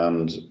 Chairman?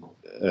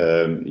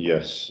 And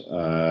yes,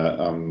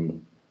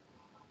 I'm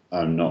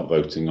not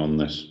voting on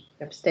this.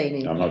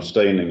 Abstaining. I'm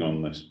abstaining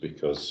on this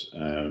because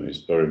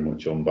it's very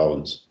much on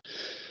balance.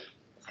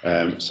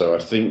 So I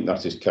think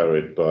that is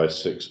carried by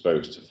 6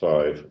 votes to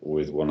 5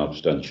 with 1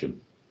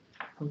 abstention.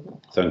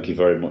 Thank you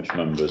very much,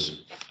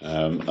 members.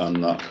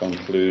 And that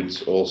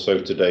concludes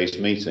also today's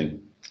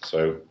meeting.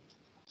 So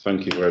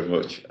thank you very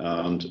much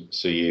and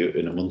see you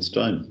in a month's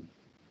time.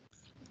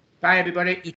 Bye, everybody.